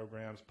 projects,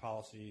 programs,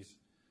 policies,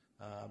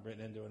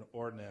 written into an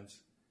ordinance.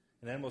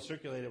 And then we'll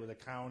circulate it with the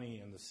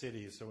county and the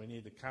cities. So we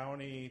need the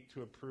county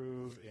to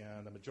approve,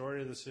 and the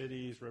majority of the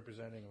cities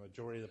representing a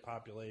majority of the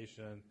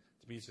population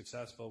to be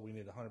successful. We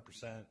need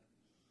 100%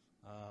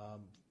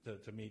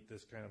 to meet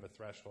this kind of a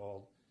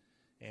threshold.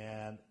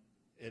 And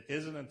it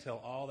isn't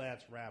until all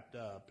that's wrapped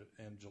up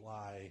in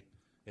July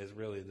is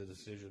really the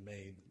decision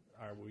made.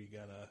 Are we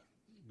going to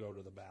go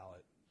to the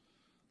ballot?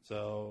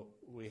 So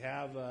we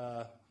have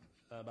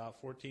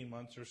about 14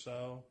 months or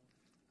so.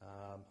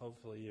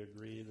 Hopefully you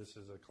agree this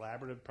is a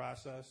collaborative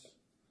process.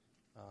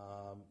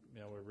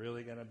 We're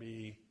really going to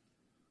be,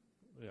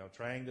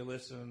 trying to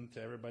listen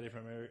to everybody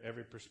from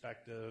every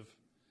perspective,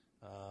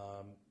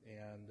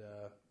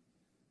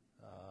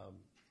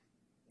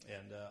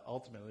 and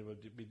ultimately we'll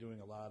be doing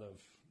a lot of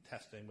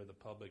testing with the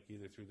public,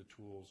 either through the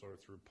tools or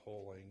through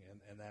polling,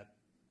 and that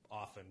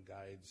often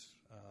guides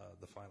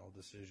the final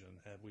decision.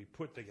 And we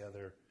put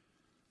together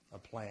a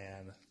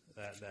plan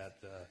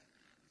that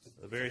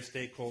the various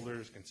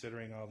stakeholders,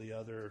 considering all the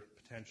other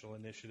potential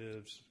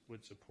initiatives,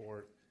 would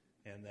support,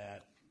 and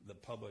that the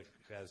public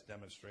has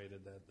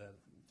demonstrated that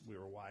we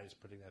were wise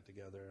putting that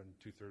together, and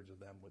 2/3 of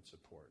them would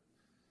support.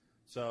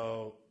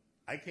 So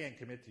I can't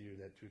commit to you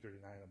that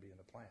 239 will be in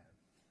the plan.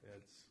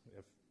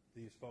 If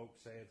these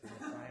folks say it's in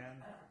the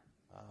plan,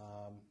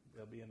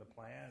 it'll be in the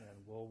plan,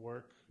 and we'll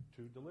work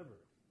to deliver.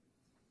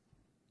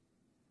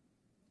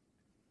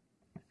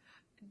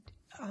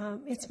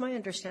 It's my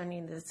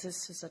understanding that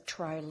this is a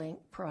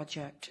tri-link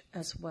project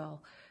as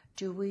well.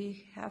 Do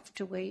we have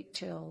to wait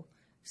till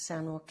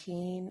San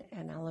Joaquin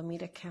and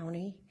Alameda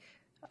County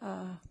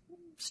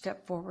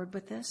step forward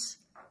with this?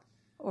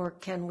 Or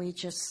can we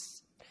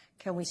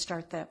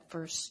start that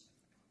first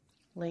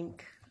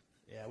link?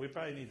 Yeah, we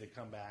probably need to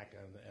come back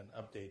and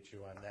update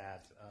you on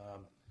that.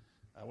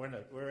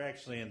 We're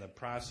actually in the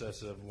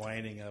process of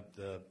winding up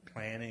the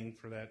planning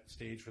for that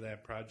stage for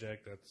that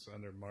project. That's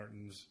under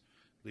Martin's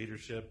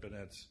leadership, and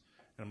it's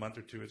in a month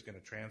or two it's going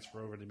to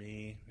transfer over to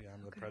me.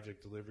 I'm the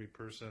project delivery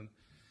person.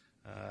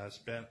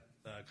 Spent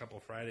a couple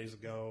of Fridays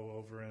ago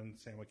over in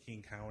San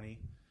Joaquin County.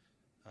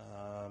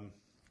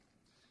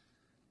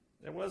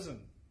 There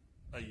wasn't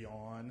a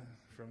yawn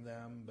from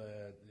them,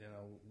 but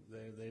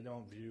they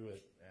don't view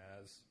it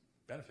as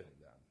benefiting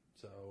them.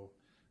 So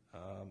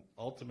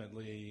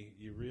ultimately,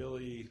 you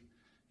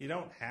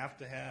don't have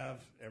to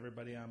have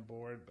everybody on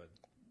board, but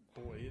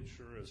boy, it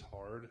sure is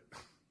hard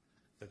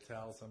to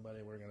tell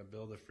somebody we're going to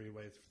build a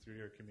freeway through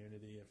your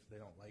community if they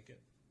don't like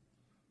it.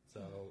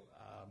 So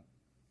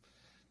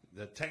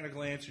the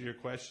technical answer to your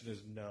question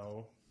is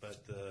no,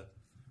 but the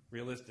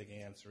realistic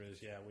answer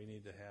is, yeah, we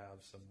need to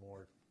have some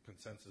more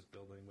consensus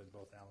building with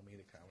both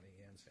Alameda County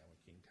and San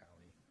Joaquin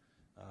County.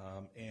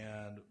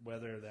 And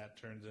whether that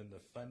turns into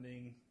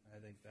funding, I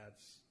think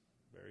that's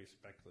very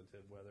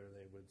speculative, whether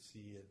they would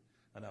see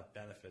enough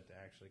benefit to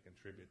actually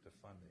contribute to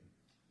funding.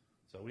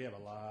 So we have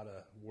a lot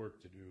of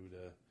work to do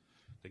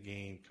to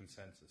gain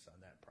consensus on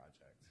that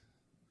project.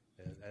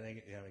 And I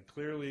think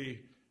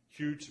clearly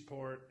huge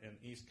support in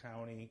East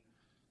County.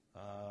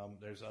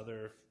 There's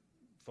other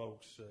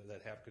folks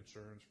that have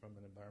concerns from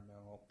an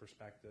environmental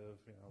perspective.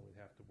 We'd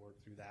have to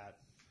work through that.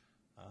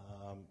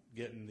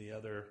 Getting the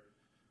other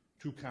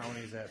two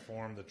counties that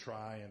form the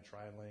Tri and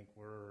Tri-Link,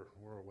 we're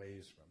a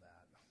ways from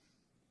that.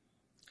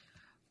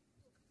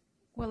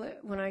 Well,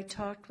 when I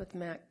talked with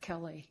Matt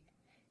Kelly,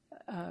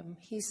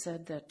 he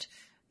said that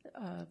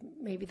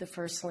maybe the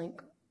first link,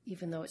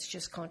 even though it's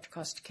just Contra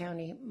Costa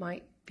County,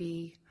 might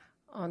be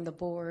on the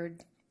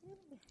board.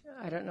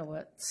 I don't know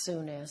what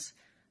soon is,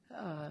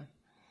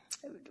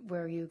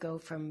 where you go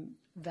from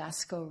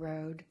Vasco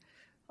Road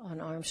on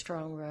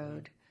Armstrong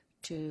Road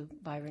to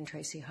Byron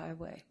Tracy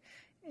Highway.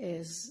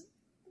 Is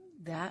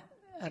that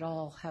at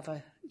all have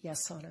a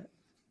yes on it?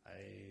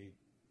 I'd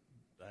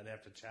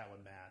have to chat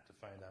with Matt to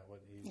find out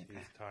what he's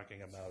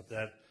talking about.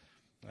 That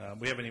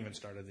we haven't even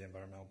started the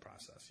environmental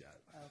process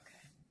yet.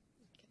 Okay.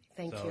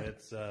 Thank you. So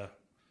it's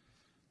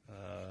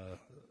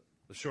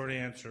the short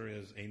answer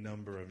is a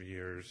number of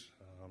years.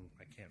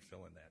 I can't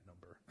fill in that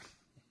number.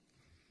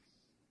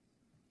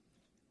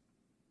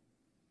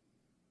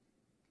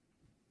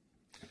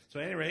 So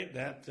at any rate,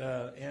 that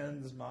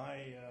ends my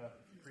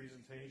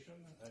presentation.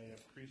 I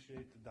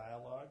appreciate the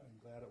dialogue. I'm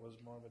glad it was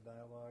more of a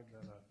dialogue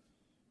than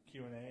a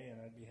Q&A, and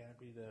I'd be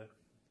happy to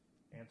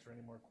answer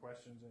any more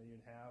questions that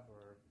you'd have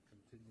or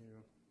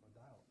continue a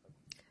dialogue.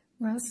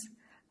 Russ,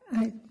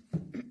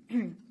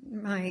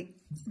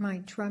 my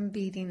drum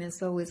beating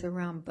is always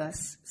around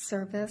bus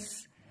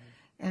service,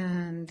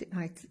 and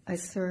I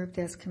served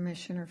as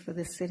commissioner for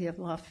the city of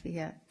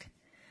Lafayette.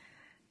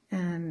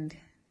 And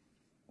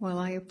while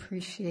I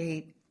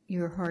appreciate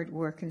your hard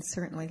work, and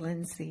certainly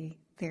Lindsay,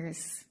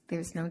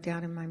 there's no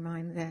doubt in my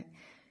mind that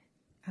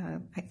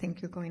I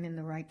think you're going in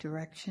the right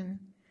direction,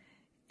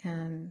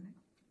 and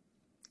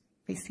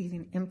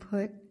receiving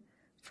input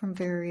from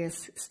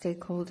various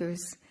stakeholders.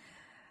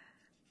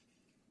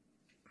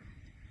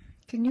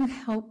 Can you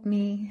help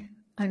me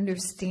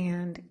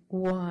understand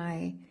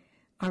why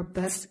our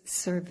bus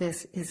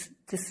service is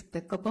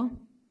despicable?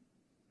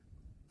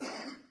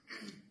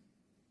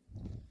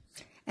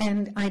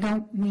 And I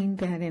don't mean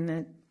that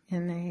in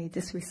a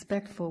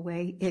disrespectful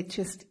way. It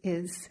just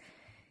is.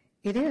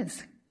 It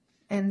is.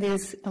 And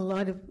there's a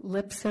lot of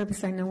lip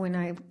service. I know when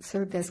I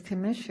served as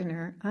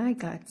commissioner, I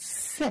got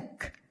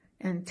sick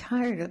and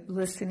tired of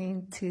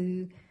listening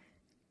to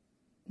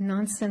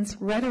nonsense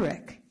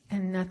rhetoric,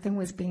 and nothing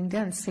was being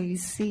done. So you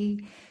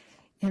see,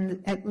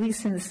 at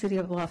least in the city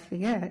of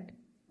Lafayette,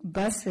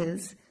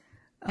 buses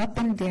up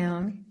and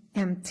down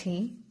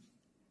empty,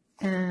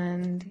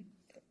 and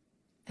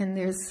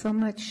there's so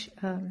much,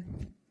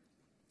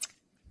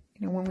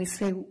 when we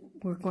say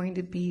we're going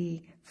to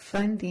be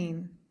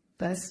funding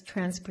bus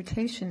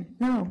transportation,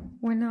 no,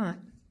 we're not.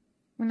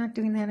 We're not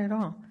doing that at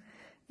all.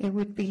 It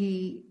would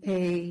be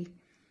a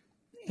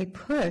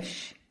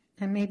push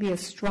and maybe a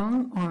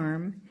strong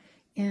arm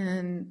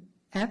in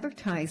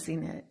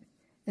advertising it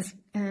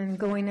and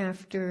going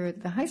after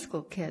the high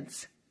school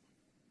kids.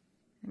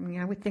 I mean,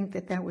 I would think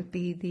that would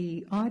be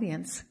the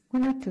audience. We're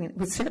not doing it.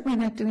 We're certainly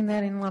not doing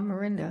that in La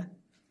Marinda.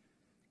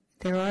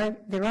 There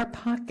are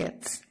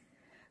pockets,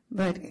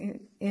 but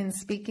in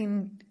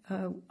speaking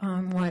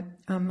on what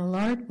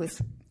Millard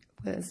was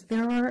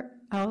there are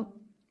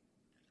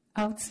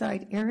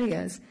outside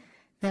areas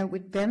that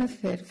would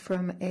benefit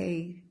from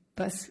a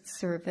bus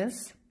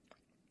service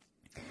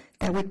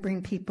that would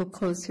bring people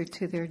closer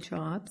to their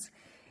jobs,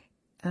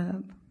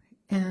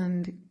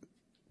 and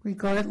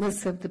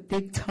regardless of the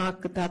big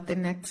talk about the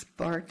next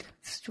BART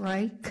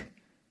strike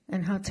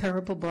and how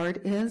terrible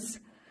BART is,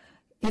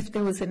 if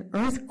there was an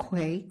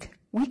earthquake,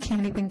 we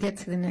can't even get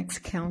to the next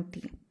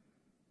county,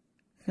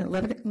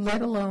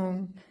 let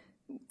alone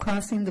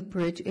crossing the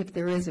bridge, if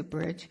there is a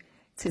bridge,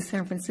 to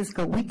San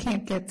Francisco. We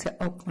can't get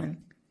to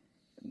Oakland.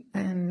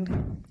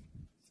 And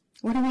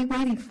what are we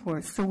waiting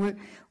for? So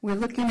we're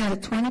looking at a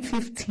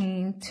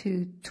 2015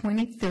 to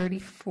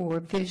 2034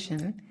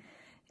 vision,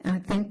 and I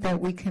think that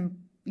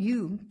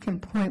you can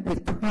point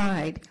with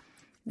pride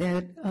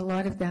that a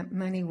lot of that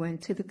money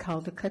went to the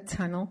Caldecott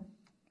Tunnel.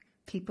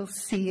 People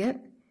see it,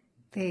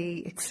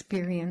 they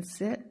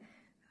experience it,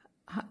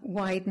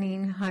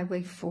 widening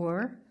Highway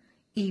 4,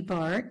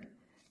 EBART,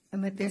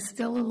 but there's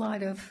still a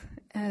lot of,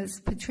 as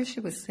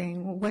Patricia was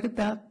saying, well, what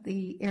about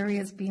the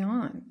areas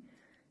beyond?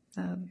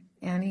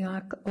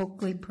 Antioch,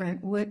 Oakley,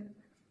 Brentwood,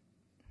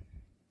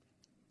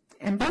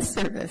 and bus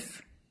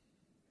service.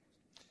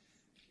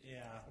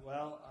 Yeah,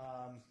 well,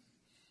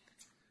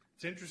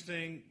 it's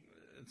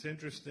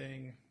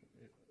interesting.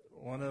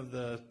 One of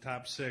the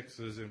top 6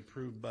 is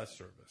improved bus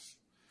service.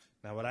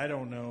 Now, what I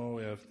don't know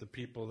if the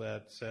people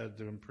that said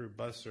to improve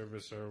bus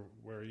service are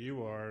where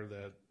you are,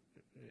 that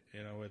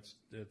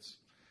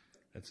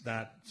it's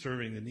not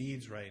serving the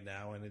needs right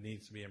now and it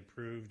needs to be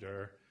improved,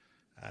 or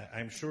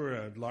I'm sure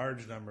a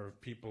large number of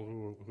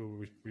people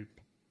who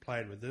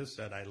replied with this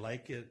said, I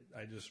like it,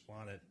 I just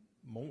want it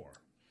more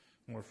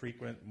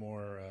frequent,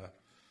 more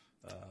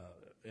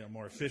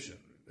efficient,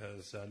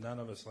 because none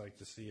of us like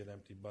to see an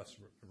empty bus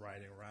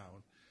riding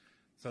around.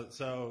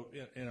 So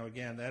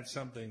again, that's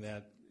something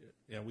that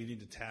we need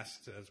to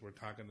test as we're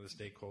talking to the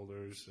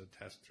stakeholders,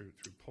 test through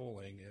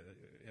polling.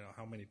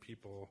 How many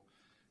people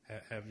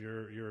have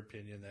your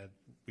opinion that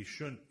we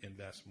shouldn't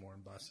invest more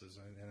in buses,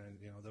 and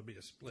there'll be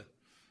a split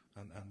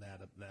on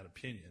that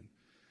opinion.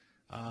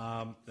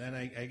 And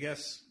I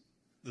guess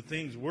the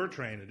things we're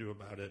trying to do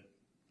about it,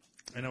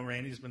 I know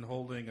Randy's been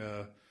holding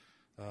a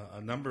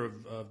number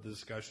of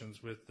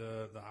discussions with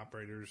the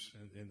operators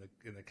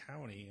in the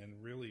county, and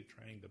really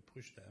trying to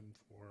push them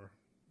for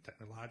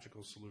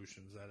technological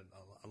solutions that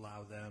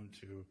allow them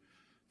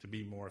to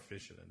be more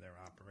efficient in their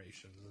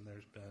operations. And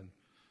there's been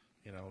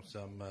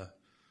some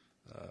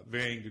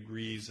varying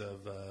degrees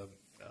of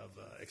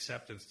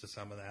acceptance to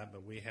some of that,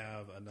 but we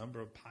have a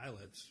number of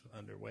pilots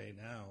underway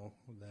now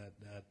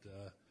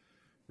that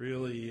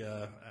really,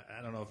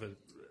 I don't know if it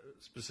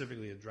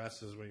specifically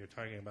addresses what you're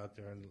talking about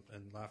there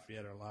in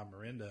Lafayette or La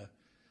Marinda,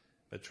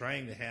 but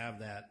trying to have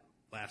that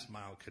last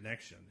mile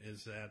connection.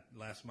 Is that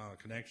last mile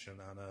connection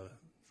on a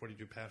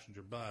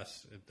 42-passenger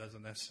bus? It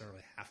doesn't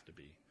necessarily have to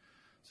be.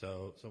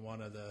 So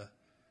one of the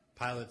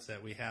pilots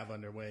that we have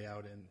underway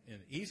out in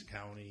East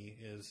County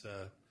is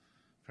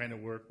trying to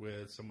work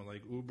with someone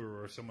like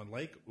Uber or someone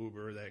like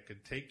Uber that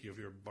could take you if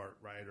you're a BART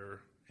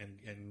rider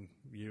and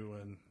you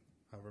and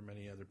however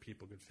many other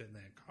people could fit in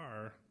that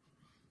car,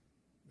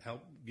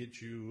 help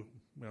get you,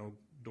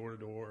 door to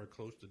door or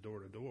close to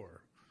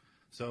door.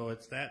 So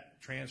it's that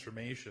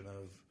transformation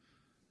of,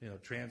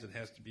 transit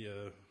has to be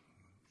a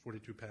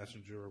 42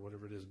 passenger or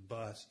whatever it is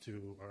bus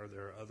to, are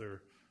there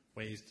other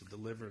ways to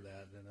deliver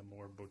that in a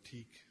more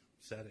boutique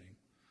setting?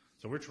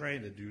 So we're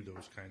trying to do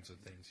those kinds of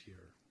things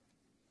here.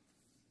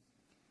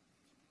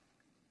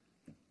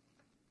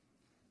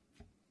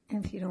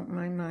 If you don't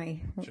mind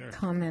my Sure.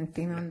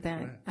 commenting on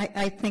that.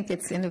 I think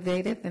it's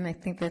innovative, and I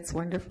think that's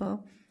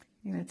wonderful,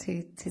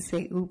 to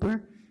say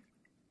Uber.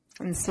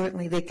 And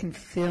certainly they can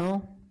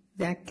fill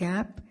that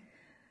gap.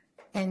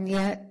 And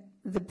yet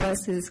the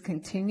buses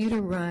continue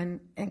to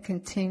run and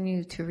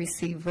continue to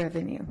receive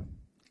revenue.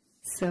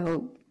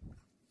 So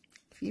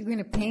if you're going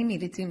to pay me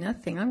to do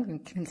nothing, I'm going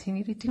to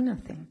continue to do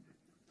nothing.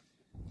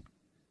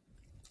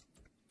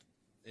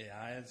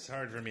 Yeah, it's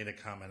hard for me to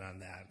comment on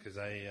that because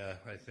I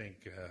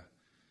think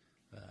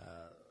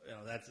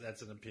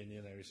that's an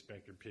opinion. I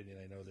respect your opinion.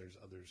 I know there's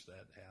others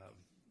that have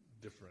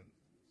different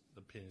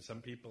opinions.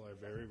 Some people are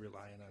very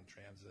reliant on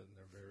transit, and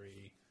they're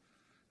very.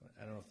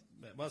 I don't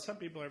know. Some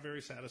people are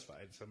very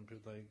satisfied. Some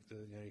people think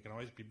you can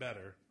always be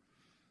better.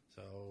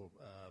 So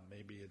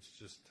maybe it's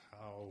just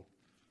how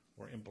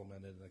we're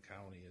implemented in the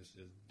county is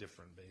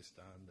different based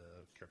on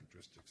the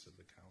characteristics of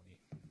the county.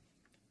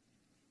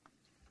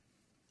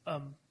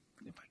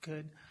 If I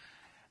could,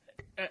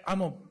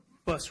 I'm a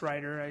bus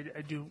rider.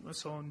 I do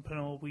so in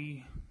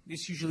Pinole.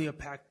 It's usually a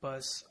packed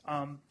bus,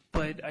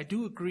 but I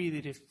do agree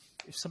that if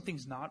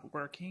something's not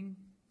working,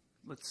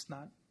 let's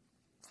not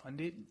fund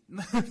it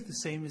the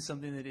same as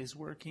something that is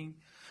working.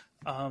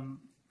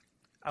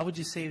 I would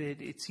just say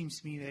that it seems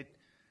to me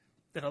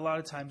that a lot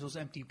of times those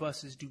empty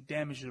buses do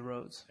damage to the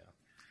roads,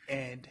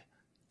 and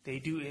they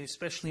do,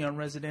 especially on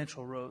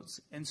residential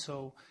roads, and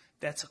so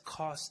that's a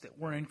cost that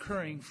we're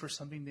incurring for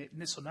something that,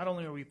 so not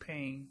only are we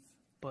paying,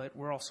 but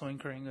we're also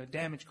incurring a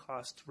damage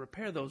cost to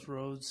repair those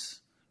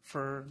roads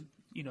for,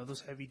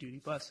 those heavy duty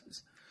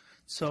buses.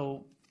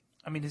 So,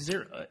 is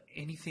there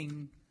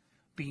anything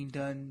being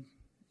done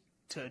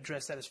to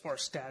address that as far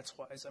as stats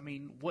wise?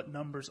 What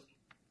numbers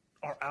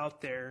are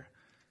out there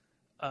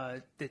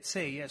that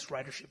say, yes,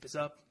 ridership is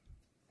up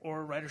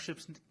or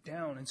ridership's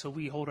down? And so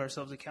we hold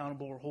ourselves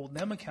accountable or hold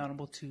them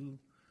accountable to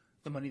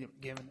the money that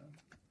we're giving them.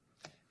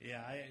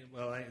 Yeah,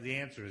 the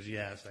answer is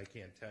yes. I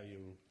can't tell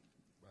you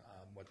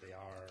what they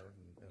are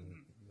and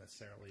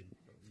necessarily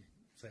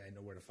say I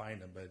know where to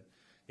find them, but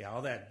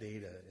all that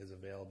data is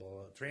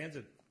available.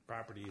 Transit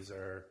properties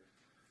are,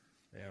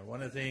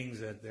 one of the things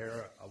that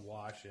they're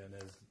awash in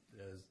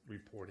is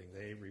reporting.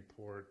 They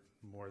report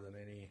more than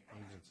any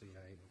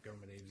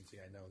government agency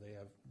I know. They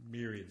have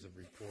myriads of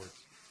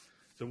reports.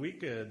 So we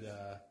could.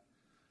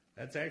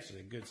 That's actually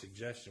a good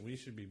suggestion. We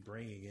should be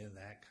bringing in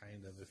that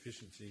kind of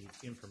efficiency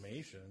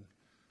information.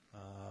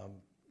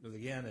 But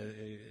again,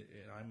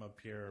 I'm up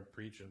here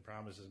preaching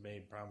promises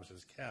made,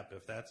 promises kept.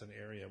 If that's an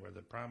area where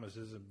the promise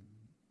isn't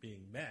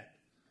being met,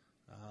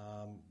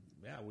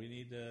 we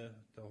need to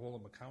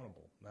hold them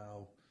accountable.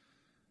 Now,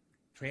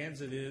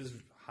 transit is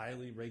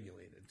highly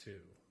regulated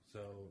too,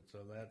 so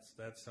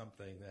that's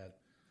something that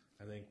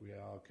I think we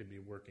all could be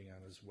working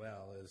on as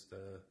well. Is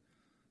the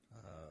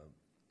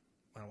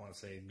I don't want to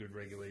say good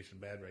regulation,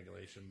 bad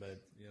regulation,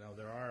 but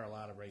there are a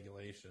lot of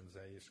regulations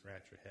that you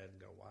scratch your head and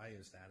go, why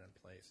is that in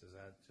place? Is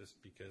that just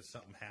because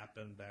something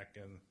happened back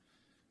in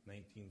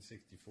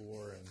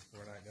 1964 and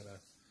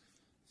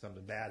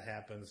something bad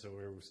happened, so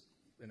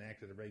we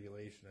enacted a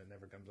regulation that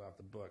never comes off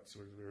the books?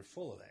 We're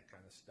full of that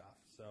kind of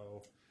stuff.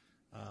 So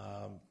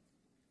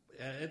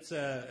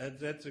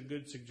that's a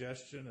good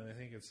suggestion, and I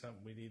think it's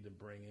something we need to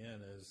bring in.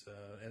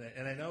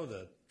 And I know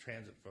the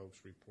transit folks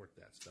report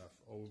that stuff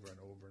over and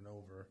over and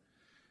over.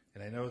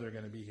 And I know they're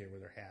going to be here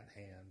with their hat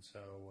in hand,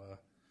 so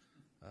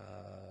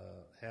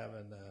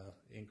having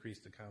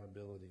increased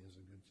accountability is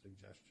a good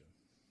suggestion.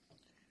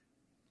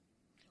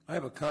 I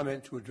have a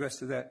comment to address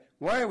to that.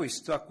 Why are we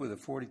stuck with a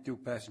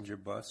 42-passenger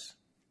bus?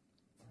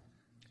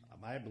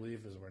 My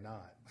belief is we're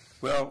not.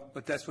 Well,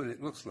 but that's what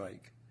it looks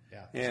like.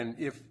 Yeah. And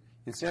if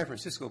in San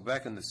Francisco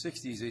back in the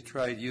 60s they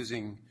tried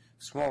using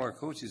smaller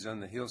coaches on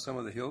the hill, some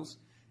of the hills,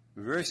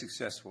 were very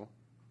successful,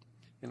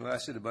 and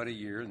lasted about a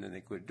year, and then they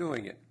quit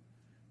doing it.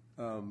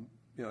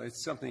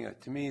 It's something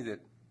to me that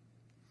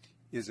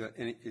is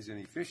an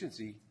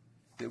efficiency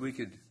that we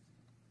could,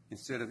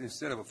 instead of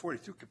a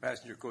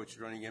 42-passenger coach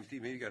running empty,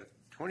 maybe you got a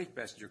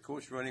 20-passenger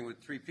coach running with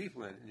 3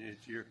 people in it, and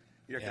your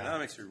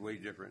economics are way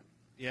different.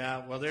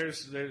 Yeah, well,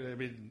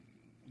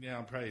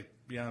 probably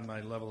beyond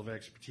my level of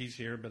expertise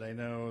here, but I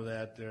know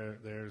that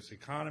there's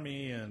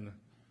economy and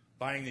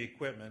buying the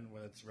equipment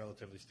when it's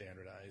relatively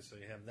standardized, so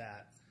you have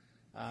that.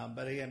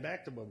 But again,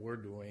 back to what we're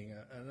doing,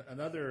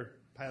 another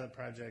pilot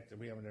project that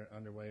we have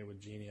underway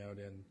with Jeannie out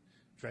in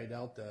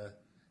Tri-Delta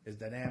is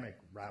dynamic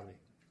routing.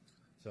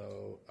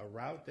 So a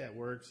route that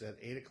works at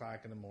 8 o'clock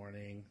in the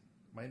morning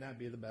might not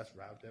be the best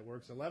route that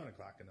works at 11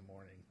 o'clock in the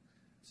morning.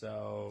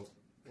 So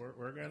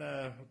we're going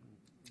to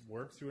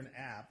work through an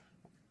app.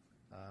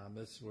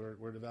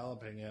 We're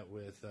developing it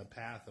with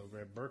Path over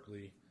at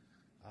Berkeley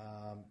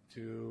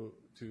to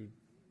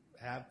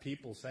have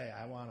people say,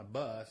 I want a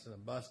bus, and a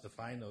bus to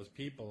find those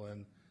people,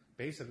 and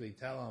basically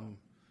tell them,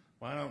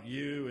 why don't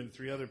you and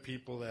 3 other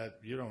people that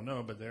you don't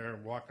know, but they're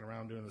walking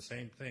around doing the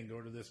same thing,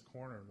 go to this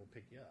corner and we'll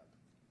pick you up.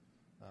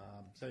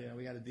 So,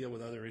 we got to deal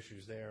with other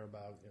issues there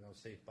about,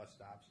 safe bus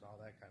stops and all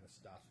that kind of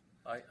stuff.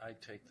 I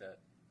take that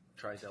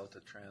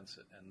Tri-Delta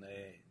Transit, and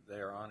they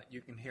are on it.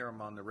 You can hear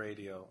them on the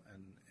radio,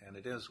 and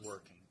it is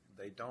working.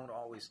 They don't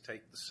always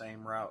take the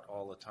same route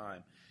all the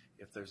time.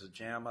 If there's a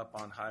jam up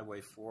on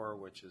Highway 4,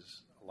 which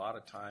is a lot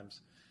of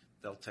times,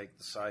 they'll take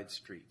the side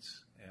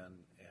streets and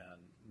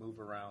move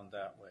around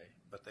that way.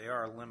 But they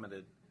are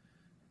limited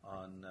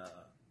on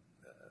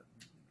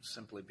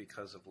simply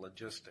because of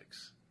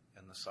logistics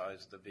and the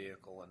size of the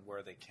vehicle and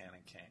where they can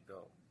and can't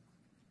go.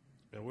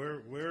 But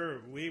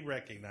we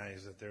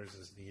recognize that there's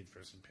this need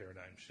for some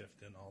paradigm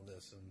shift in all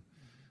this,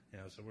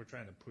 and so we're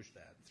trying to push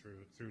that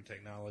through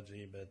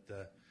technology.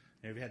 But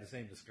we've had the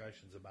same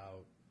discussions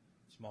about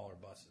smaller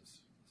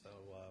buses. So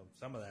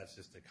some of that's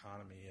just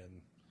economy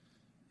and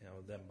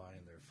them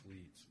buying their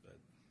fleets. But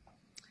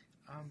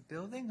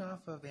building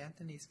off of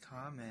Anthony's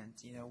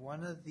comment,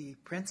 one of the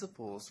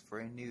principles for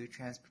a new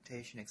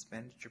transportation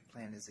expenditure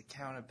plan is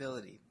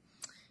accountability.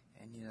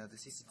 And, the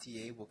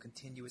CCTA will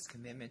continue its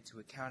commitment to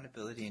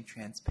accountability and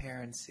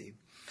transparency.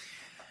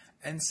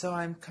 And so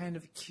I'm kind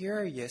of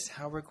curious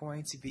how we're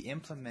going to be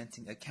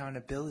implementing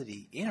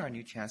accountability in our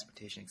new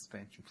transportation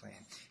expansion plan.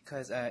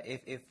 Because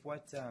if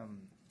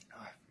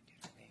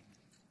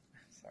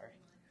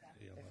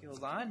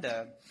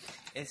Yolanda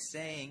is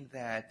saying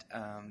that,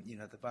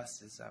 the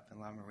bus is up in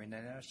La Marina,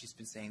 I know she's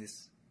been saying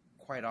this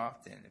quite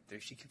often.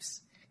 She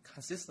keeps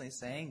consistently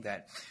saying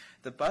that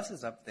the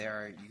buses up there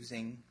are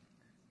using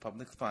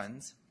public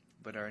funds,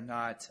 but are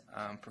not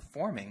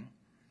performing,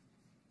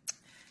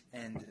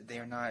 and they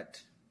are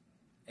not,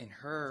 in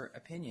her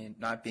opinion,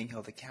 not being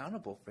held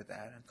accountable for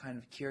that. I'm kind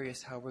of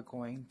curious how we're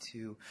going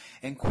to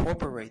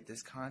incorporate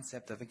this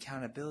concept of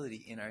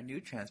accountability in our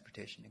new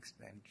transportation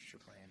expenditure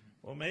plan.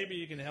 Well, maybe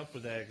you can help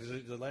with that,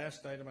 because the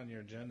last item on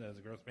your agenda,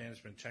 the growth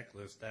management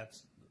checklist,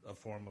 that's a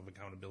form of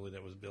accountability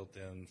that was built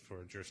in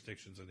for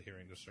jurisdictions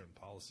adhering to certain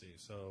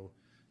policies. So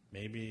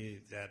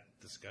maybe that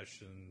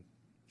discussion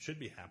should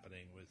be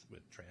happening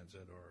with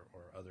transit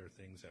or other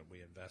things that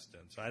we invest in.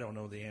 So I don't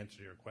know the answer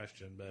to your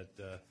question,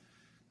 but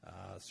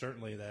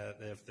certainly that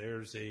if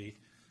there's a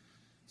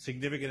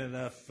significant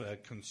enough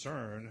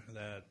concern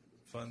that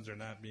funds are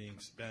not being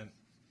spent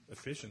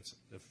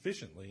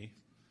efficiently,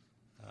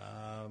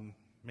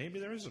 maybe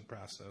there is a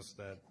process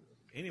that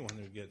anyone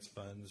who gets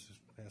funds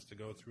has to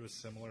go through a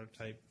similar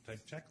type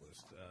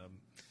checklist.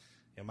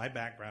 My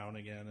background,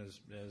 again,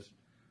 is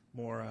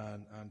more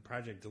on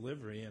project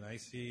delivery, and I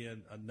see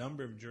a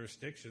number of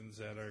jurisdictions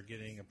that are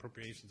getting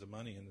appropriations of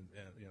money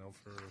and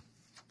for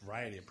a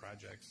variety of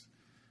projects,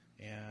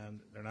 and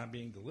they're not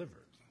being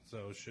delivered.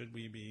 So should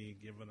we be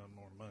giving them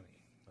more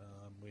money?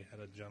 We had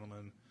a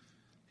gentleman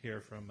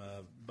here from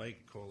a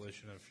bike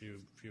coalition a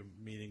few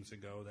meetings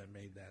ago that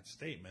made that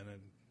statement, and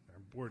our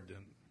board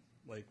didn't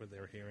like what they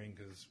were hearing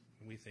because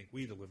we think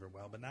we deliver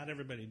well, but not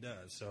everybody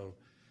does. So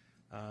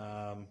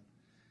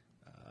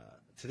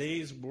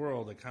today's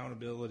world,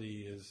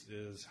 accountability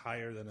is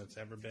higher than it's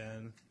ever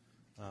been.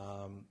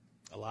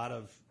 A lot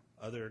of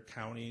other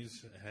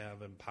counties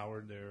have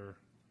empowered their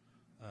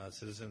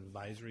citizen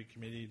advisory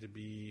committee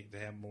to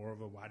have more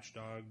of a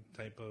watchdog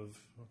type of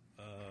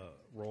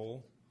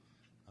role.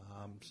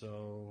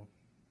 So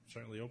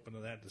certainly open to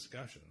that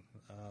discussion.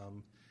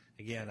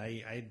 Again,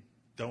 I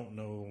don't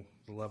know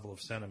the level of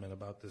sentiment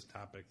about this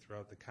topic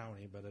throughout the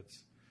county, but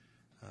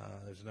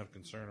there's enough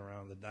concern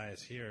around the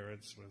dais here.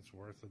 It's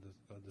worth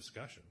a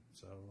discussion.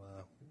 So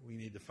we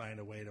need to find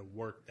a way to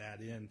work that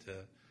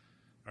into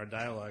our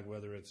dialogue,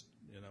 whether it's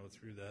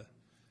through the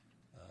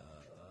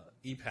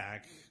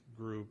EPAC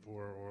group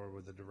or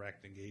with a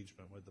direct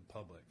engagement with the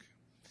public.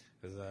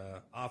 Because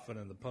often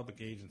in the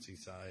public agency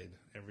side,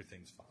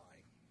 everything's fine.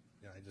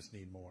 I just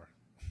need more.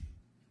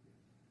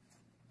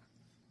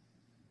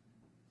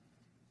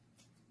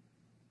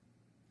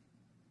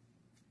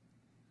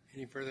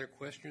 Any further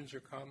questions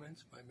or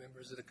comments by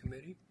members of the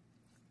committee?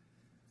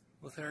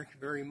 Well, thank you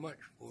very much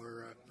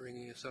for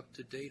bringing us up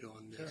to date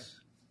on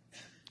this.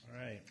 Sure. All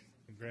right.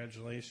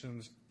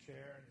 Congratulations,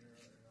 Chair.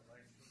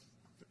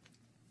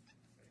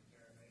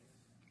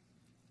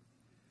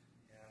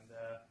 And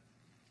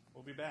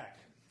we'll be back.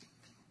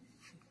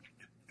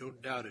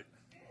 Don't doubt it.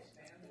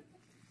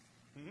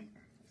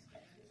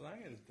 As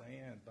long as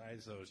Diane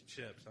buys those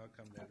chips, I'll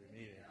come to every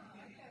meeting.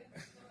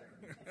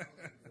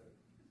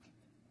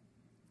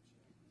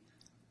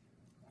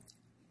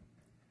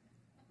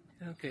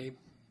 Okay,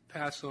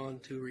 pass on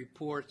to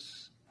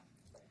reports.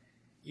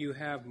 You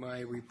have my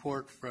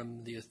report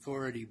from the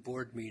authority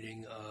board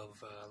meeting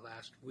of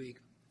last week.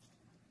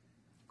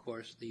 Of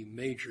course, the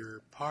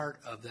major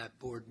part of that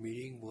board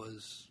meeting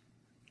was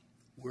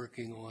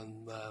working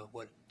on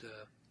what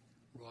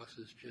Ross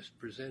has just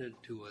presented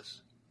to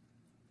us.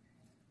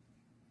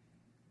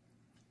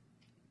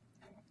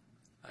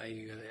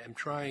 I am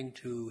trying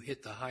to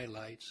hit the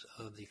highlights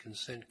of the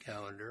consent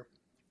calendar.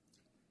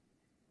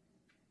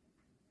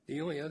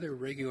 The only other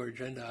regular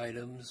agenda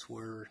items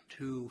were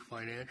two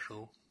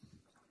financial.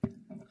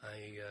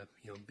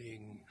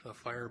 Being a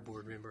fire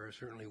board member, I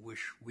certainly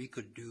wish we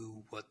could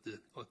do what the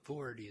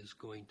authority is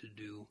going to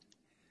do,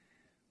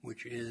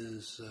 which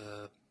is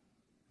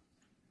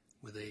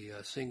with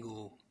a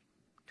single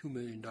 $2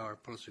 million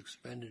plus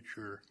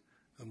expenditure,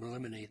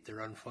 eliminate their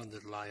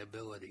unfunded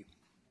liability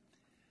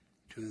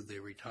to the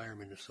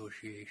Retirement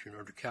Association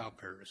or to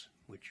CalPERS,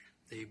 which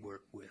they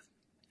work with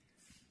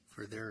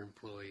for their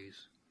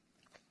employees.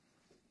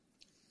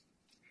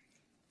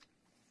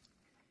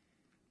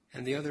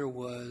 And the other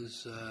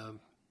was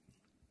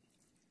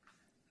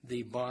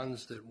the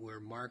bonds that were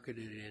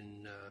marketed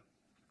in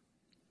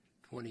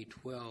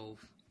 2012,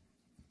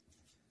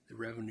 the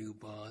revenue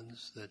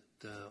bonds that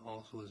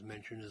also was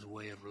mentioned as a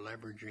way of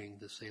leveraging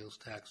the sales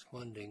tax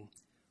funding,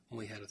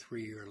 only had a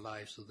 3-year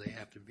life, so they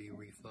have to be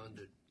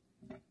refunded.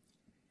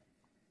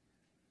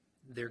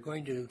 They're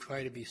going to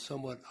try to be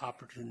somewhat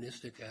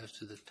opportunistic as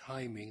to the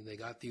timing. They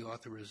got the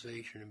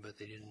authorization, but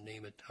they didn't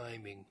name a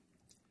timing.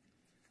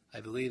 I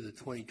believe the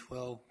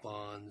 2012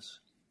 bonds,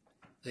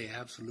 they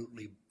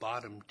absolutely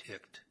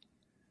bottom-ticked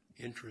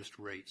interest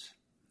rates.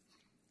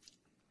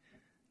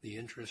 The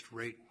interest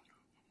rate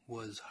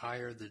was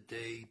higher the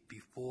day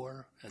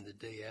before and the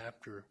day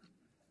after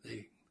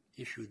they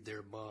issued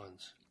their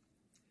bonds.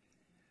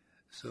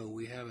 So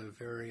we have a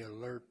very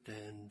alert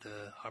and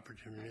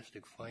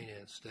opportunistic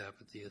finance staff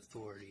at the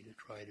authority to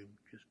try to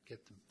just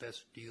get the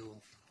best deal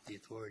the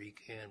authority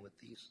can with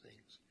these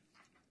things.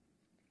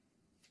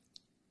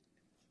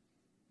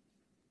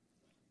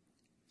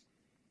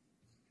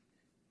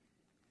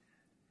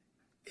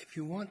 If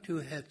you want to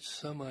have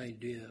some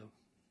idea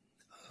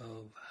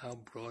of how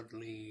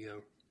broadly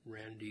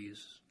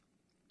Randy's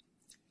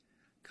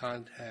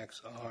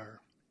contacts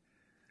are,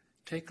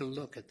 take a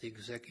look at the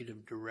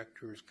executive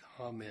director's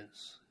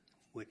comments,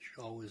 which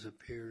always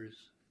appears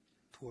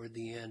toward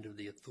the end of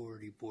the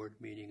authority board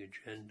meeting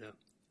agenda.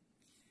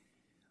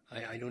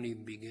 I don't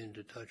even begin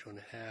to touch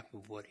on half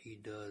of what he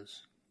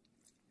does.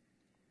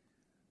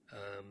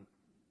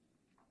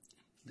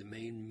 The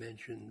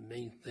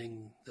main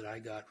thing that I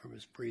got from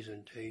his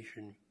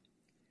presentation,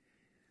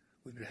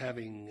 we've been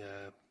having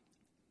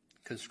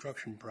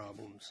construction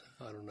problems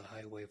out on the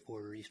Highway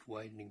 4 East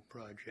widening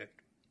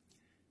project.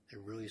 It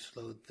really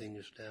slowed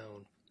things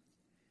down.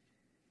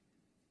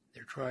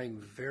 They're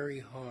trying very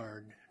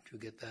hard to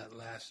get that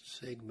last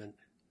segment,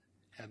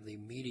 have the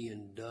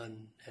median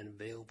done and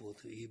available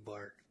to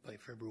EBART by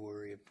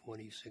February of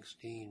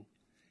 2016,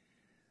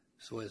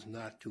 so as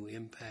not to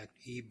impact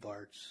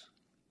EBART's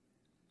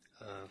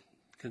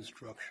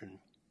construction.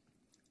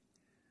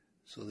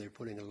 So they're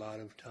putting a lot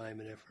of time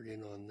and effort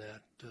in on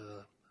that,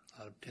 a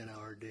lot of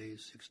 10-hour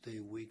days, 6-day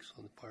weeks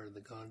on the part of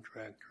the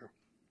contractor.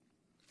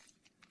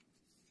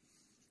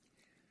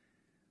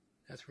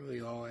 That's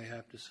really all I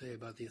have to say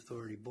about the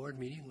authority board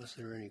meeting, unless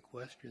there are any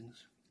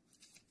questions.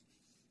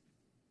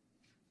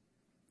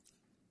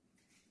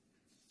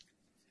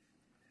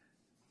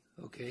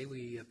 Okay,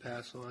 we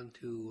pass on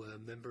to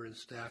member and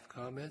staff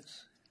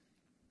comments.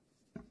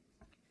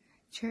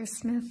 Chair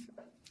Smith,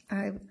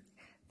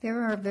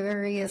 there are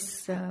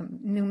various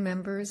new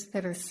members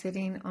that are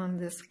sitting on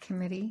this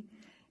committee,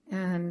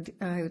 and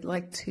I would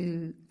like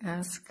to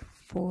ask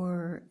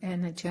for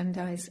an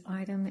agendized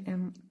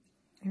item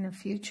in a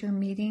future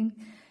meeting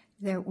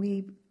that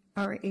we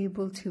are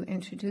able to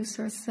introduce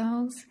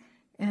ourselves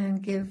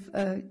and give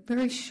a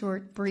very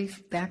short,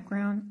 brief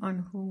background on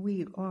who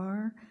we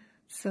are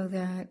so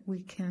that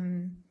we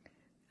can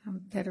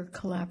better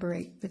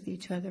collaborate with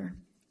each other.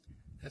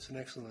 That's an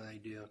excellent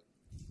idea.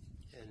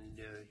 And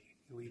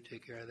will you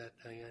take care of that,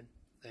 Diane?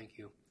 Thank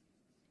you.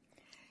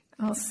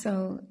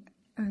 Also,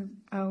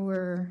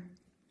 our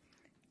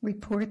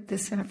report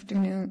this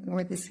afternoon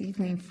or this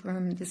evening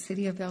from the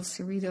city of El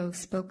Cerrito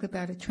spoke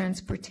about a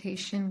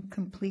transportation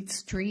complete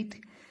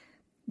street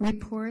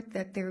report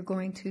that they're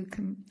going to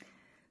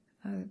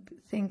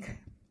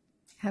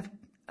have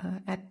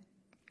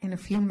in a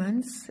few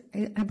months,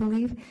 I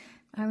believe.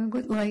 I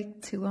would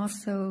like to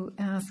also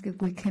ask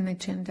if we can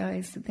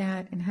agendize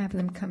that and have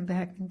them come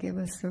back and give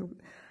us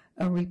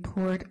a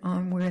report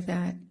on where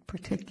that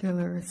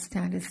particular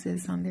status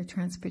is on their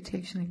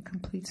transportation and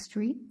complete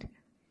street.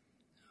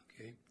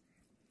 Okay.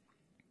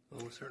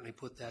 Well, we'll certainly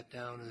put that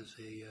down as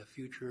a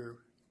future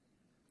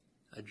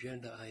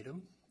agenda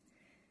item.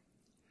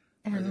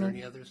 Are there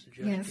any other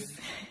suggestions?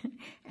 Yes.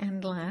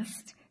 And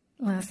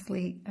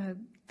lastly,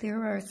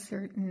 there are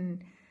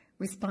certain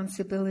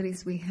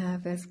responsibilities we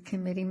have as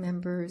committee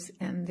members,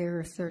 and there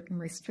are certain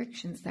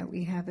restrictions that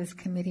we have as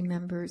committee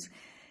members.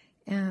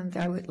 And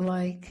I would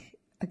like,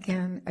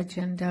 again,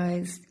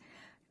 agendized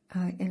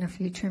in a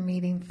future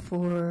meeting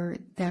for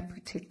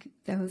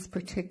those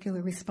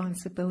particular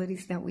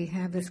responsibilities that we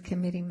have as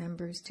committee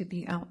members to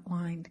be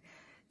outlined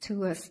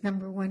to us.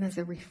 Number one, as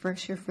a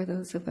refresher for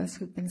those of us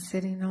who've been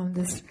sitting on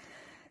this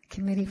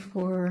committee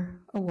for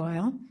a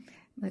while,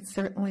 but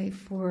certainly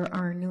for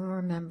our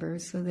newer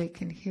members so they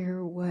can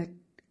hear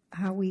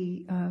how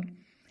we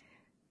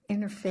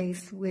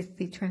interface with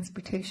the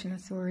Transportation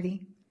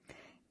Authority,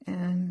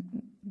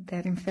 and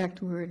that in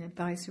fact we're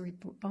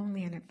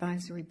only an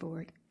advisory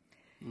board.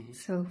 Mm-hmm.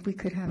 So if we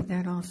could have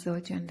that also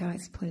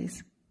agendized,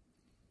 please.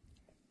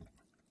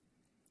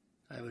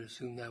 I would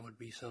assume that would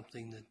be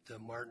something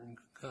that Martin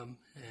could come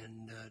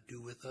and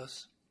do with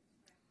us.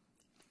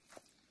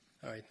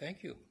 All right,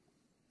 thank you.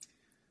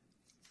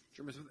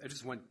 Sure, Ms. Smith.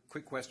 Just one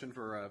quick question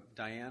for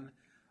Diane.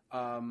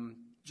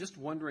 Just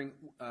wondering,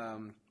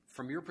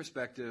 from your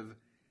perspective,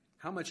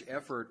 how much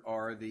effort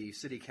are the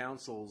city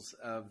councils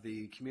of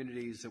the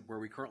communities where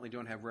we currently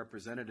don't have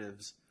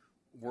representatives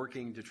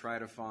working to try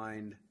to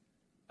find,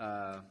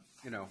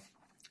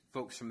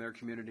 folks from their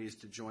communities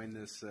to join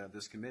this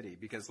committee?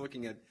 Because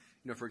looking at,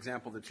 for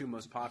example, the two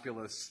most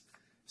populous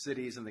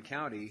cities in the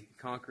county,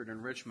 Concord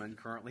and Richmond,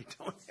 currently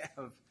don't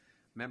have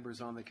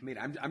members on the committee.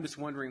 I'm just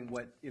wondering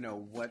what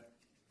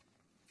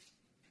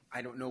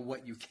I don't know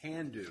what you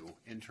can do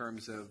in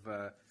terms of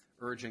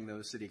urging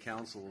those city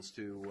councils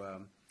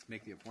to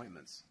make the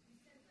appointments.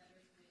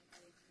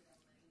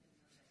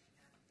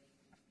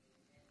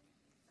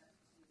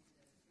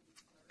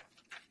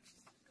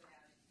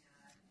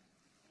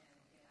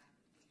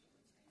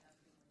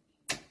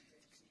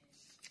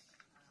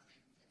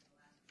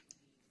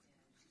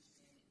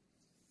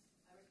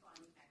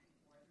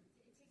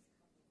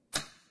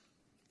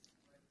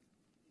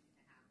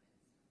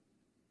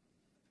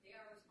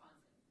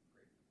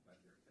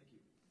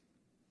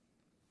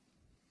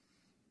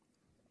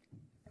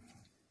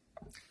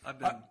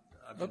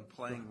 I've been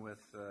playing with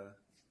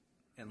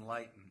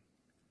Enlighten,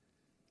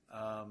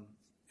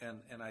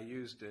 and I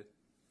used it,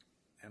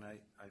 and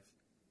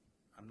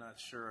I'm not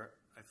sure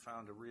I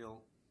found a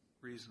real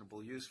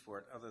reasonable use for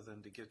it other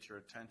than to get your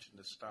attention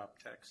to stop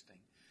texting.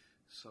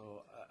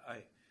 So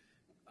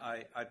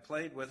I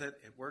played with it.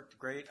 It worked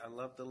great. I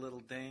loved the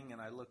little ding, and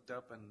I looked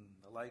up, and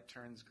the light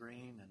turns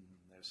green, and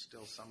there's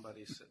still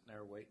somebody sitting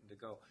there waiting to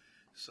go.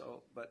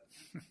 So, but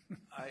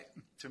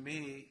to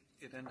me,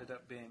 it ended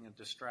up being a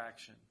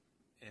distraction,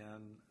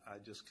 and I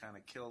just kind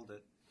of killed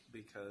it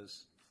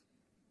because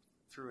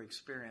through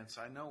experience,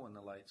 I know when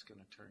the light's going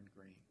to turn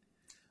green.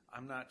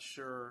 I'm not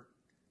sure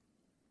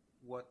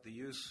what the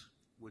use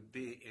would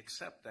be,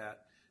 except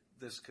that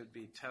this could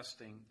be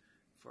testing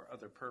for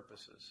other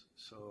purposes.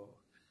 So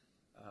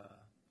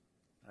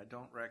I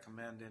don't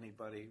recommend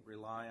anybody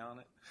rely on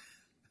it.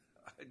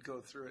 I'd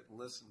go through it and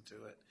listen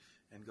to it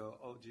and go,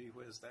 oh, gee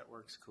whiz, that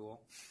works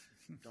cool.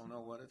 Don't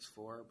know what it's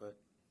for, but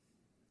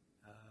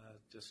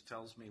just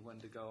tells me when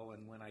to go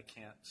and when I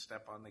can't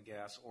step on the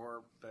gas,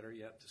 or better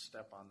yet, to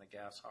step on the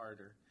gas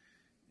harder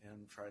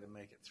and try to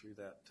make it through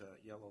that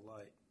yellow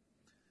light.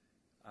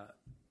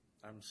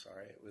 I'm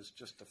sorry, it was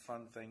just a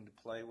fun thing to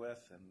play with,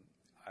 and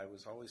I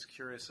was always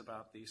curious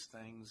about these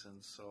things,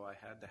 and so I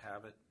had to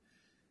have it,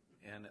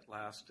 and it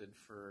lasted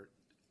for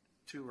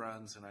 2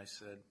 runs, and I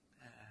said,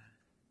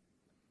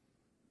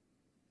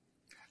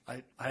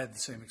 I had the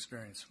same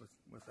experience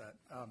with that.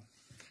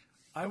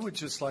 I would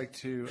just like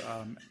to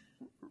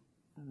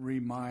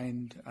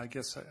remind, I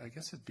guess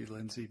it'd be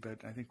Lindsay,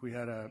 but I think we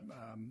had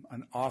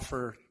an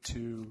offer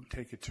to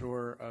take a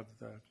tour of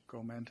the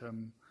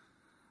Gomentum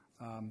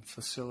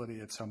facility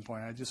at some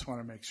point. I just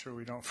want to make sure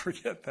we don't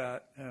forget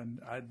that,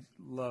 and I'd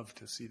love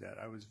to see that.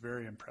 I was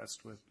very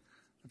impressed with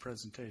the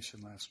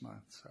presentation last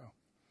month. So. I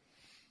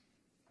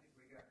think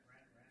we got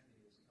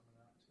Randy is coming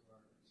out to our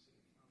city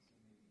council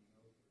meeting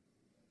over that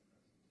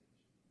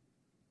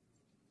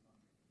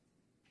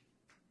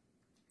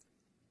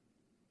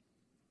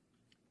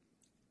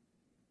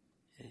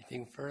presentation.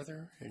 Anything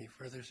further? Any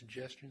further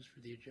suggestions for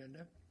the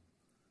agenda?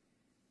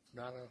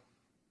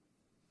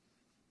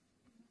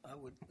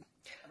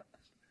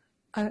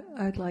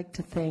 I'd like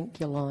to thank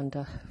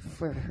Yolanda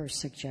for her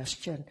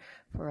suggestion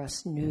for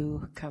us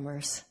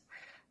newcomers.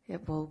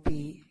 It will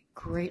be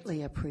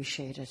greatly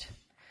appreciated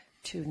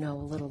to know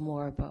a little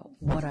more about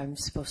what I'm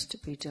supposed to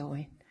be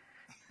doing.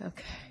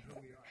 Okay.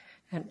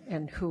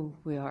 And who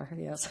we are,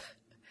 yes.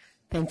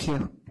 Thank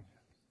you.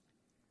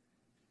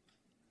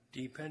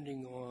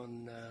 Depending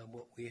on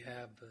what we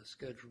have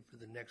scheduled for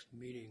the next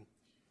meeting,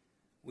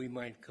 we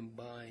might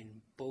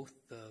combine both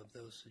of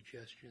those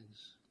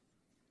suggestions,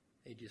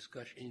 a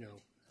discussion,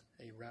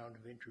 a round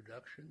of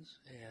introductions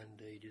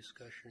and a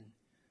discussion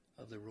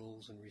of the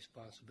roles and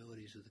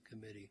responsibilities of the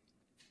committee.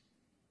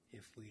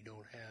 If we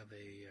don't have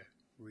a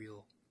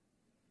real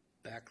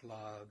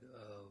backlog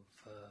of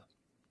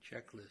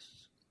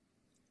checklists,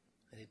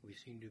 I think we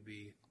seem to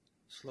be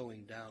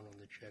slowing down on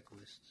the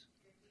checklists.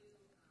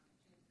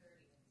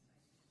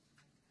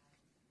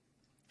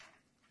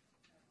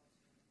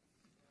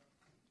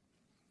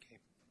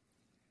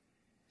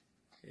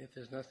 If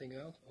there's nothing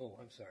else,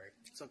 I'm sorry.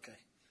 It's okay.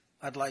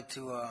 I'd like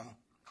to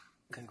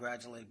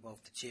congratulate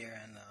both the chair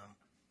and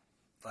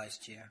vice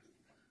chair.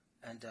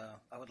 And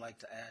I would like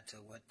to add to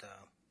what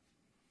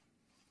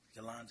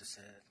Yolanda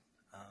said.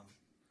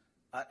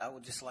 I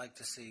would just like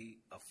to see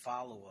a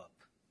follow-up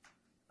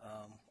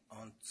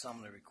on some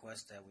of the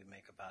requests that we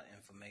make about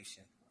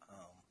information.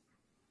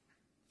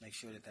 Make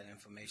sure that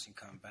information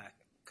come back,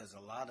 because a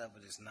lot of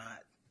it is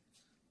not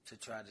to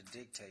try to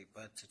dictate,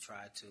 but to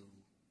try to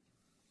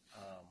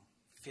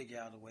figure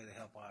out a way to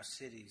help our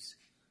cities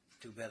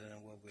do better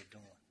than what we're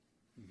doing.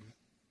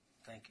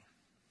 Thank you.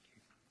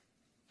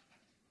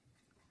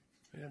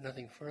 We have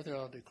nothing further.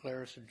 I'll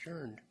declare us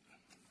adjourned.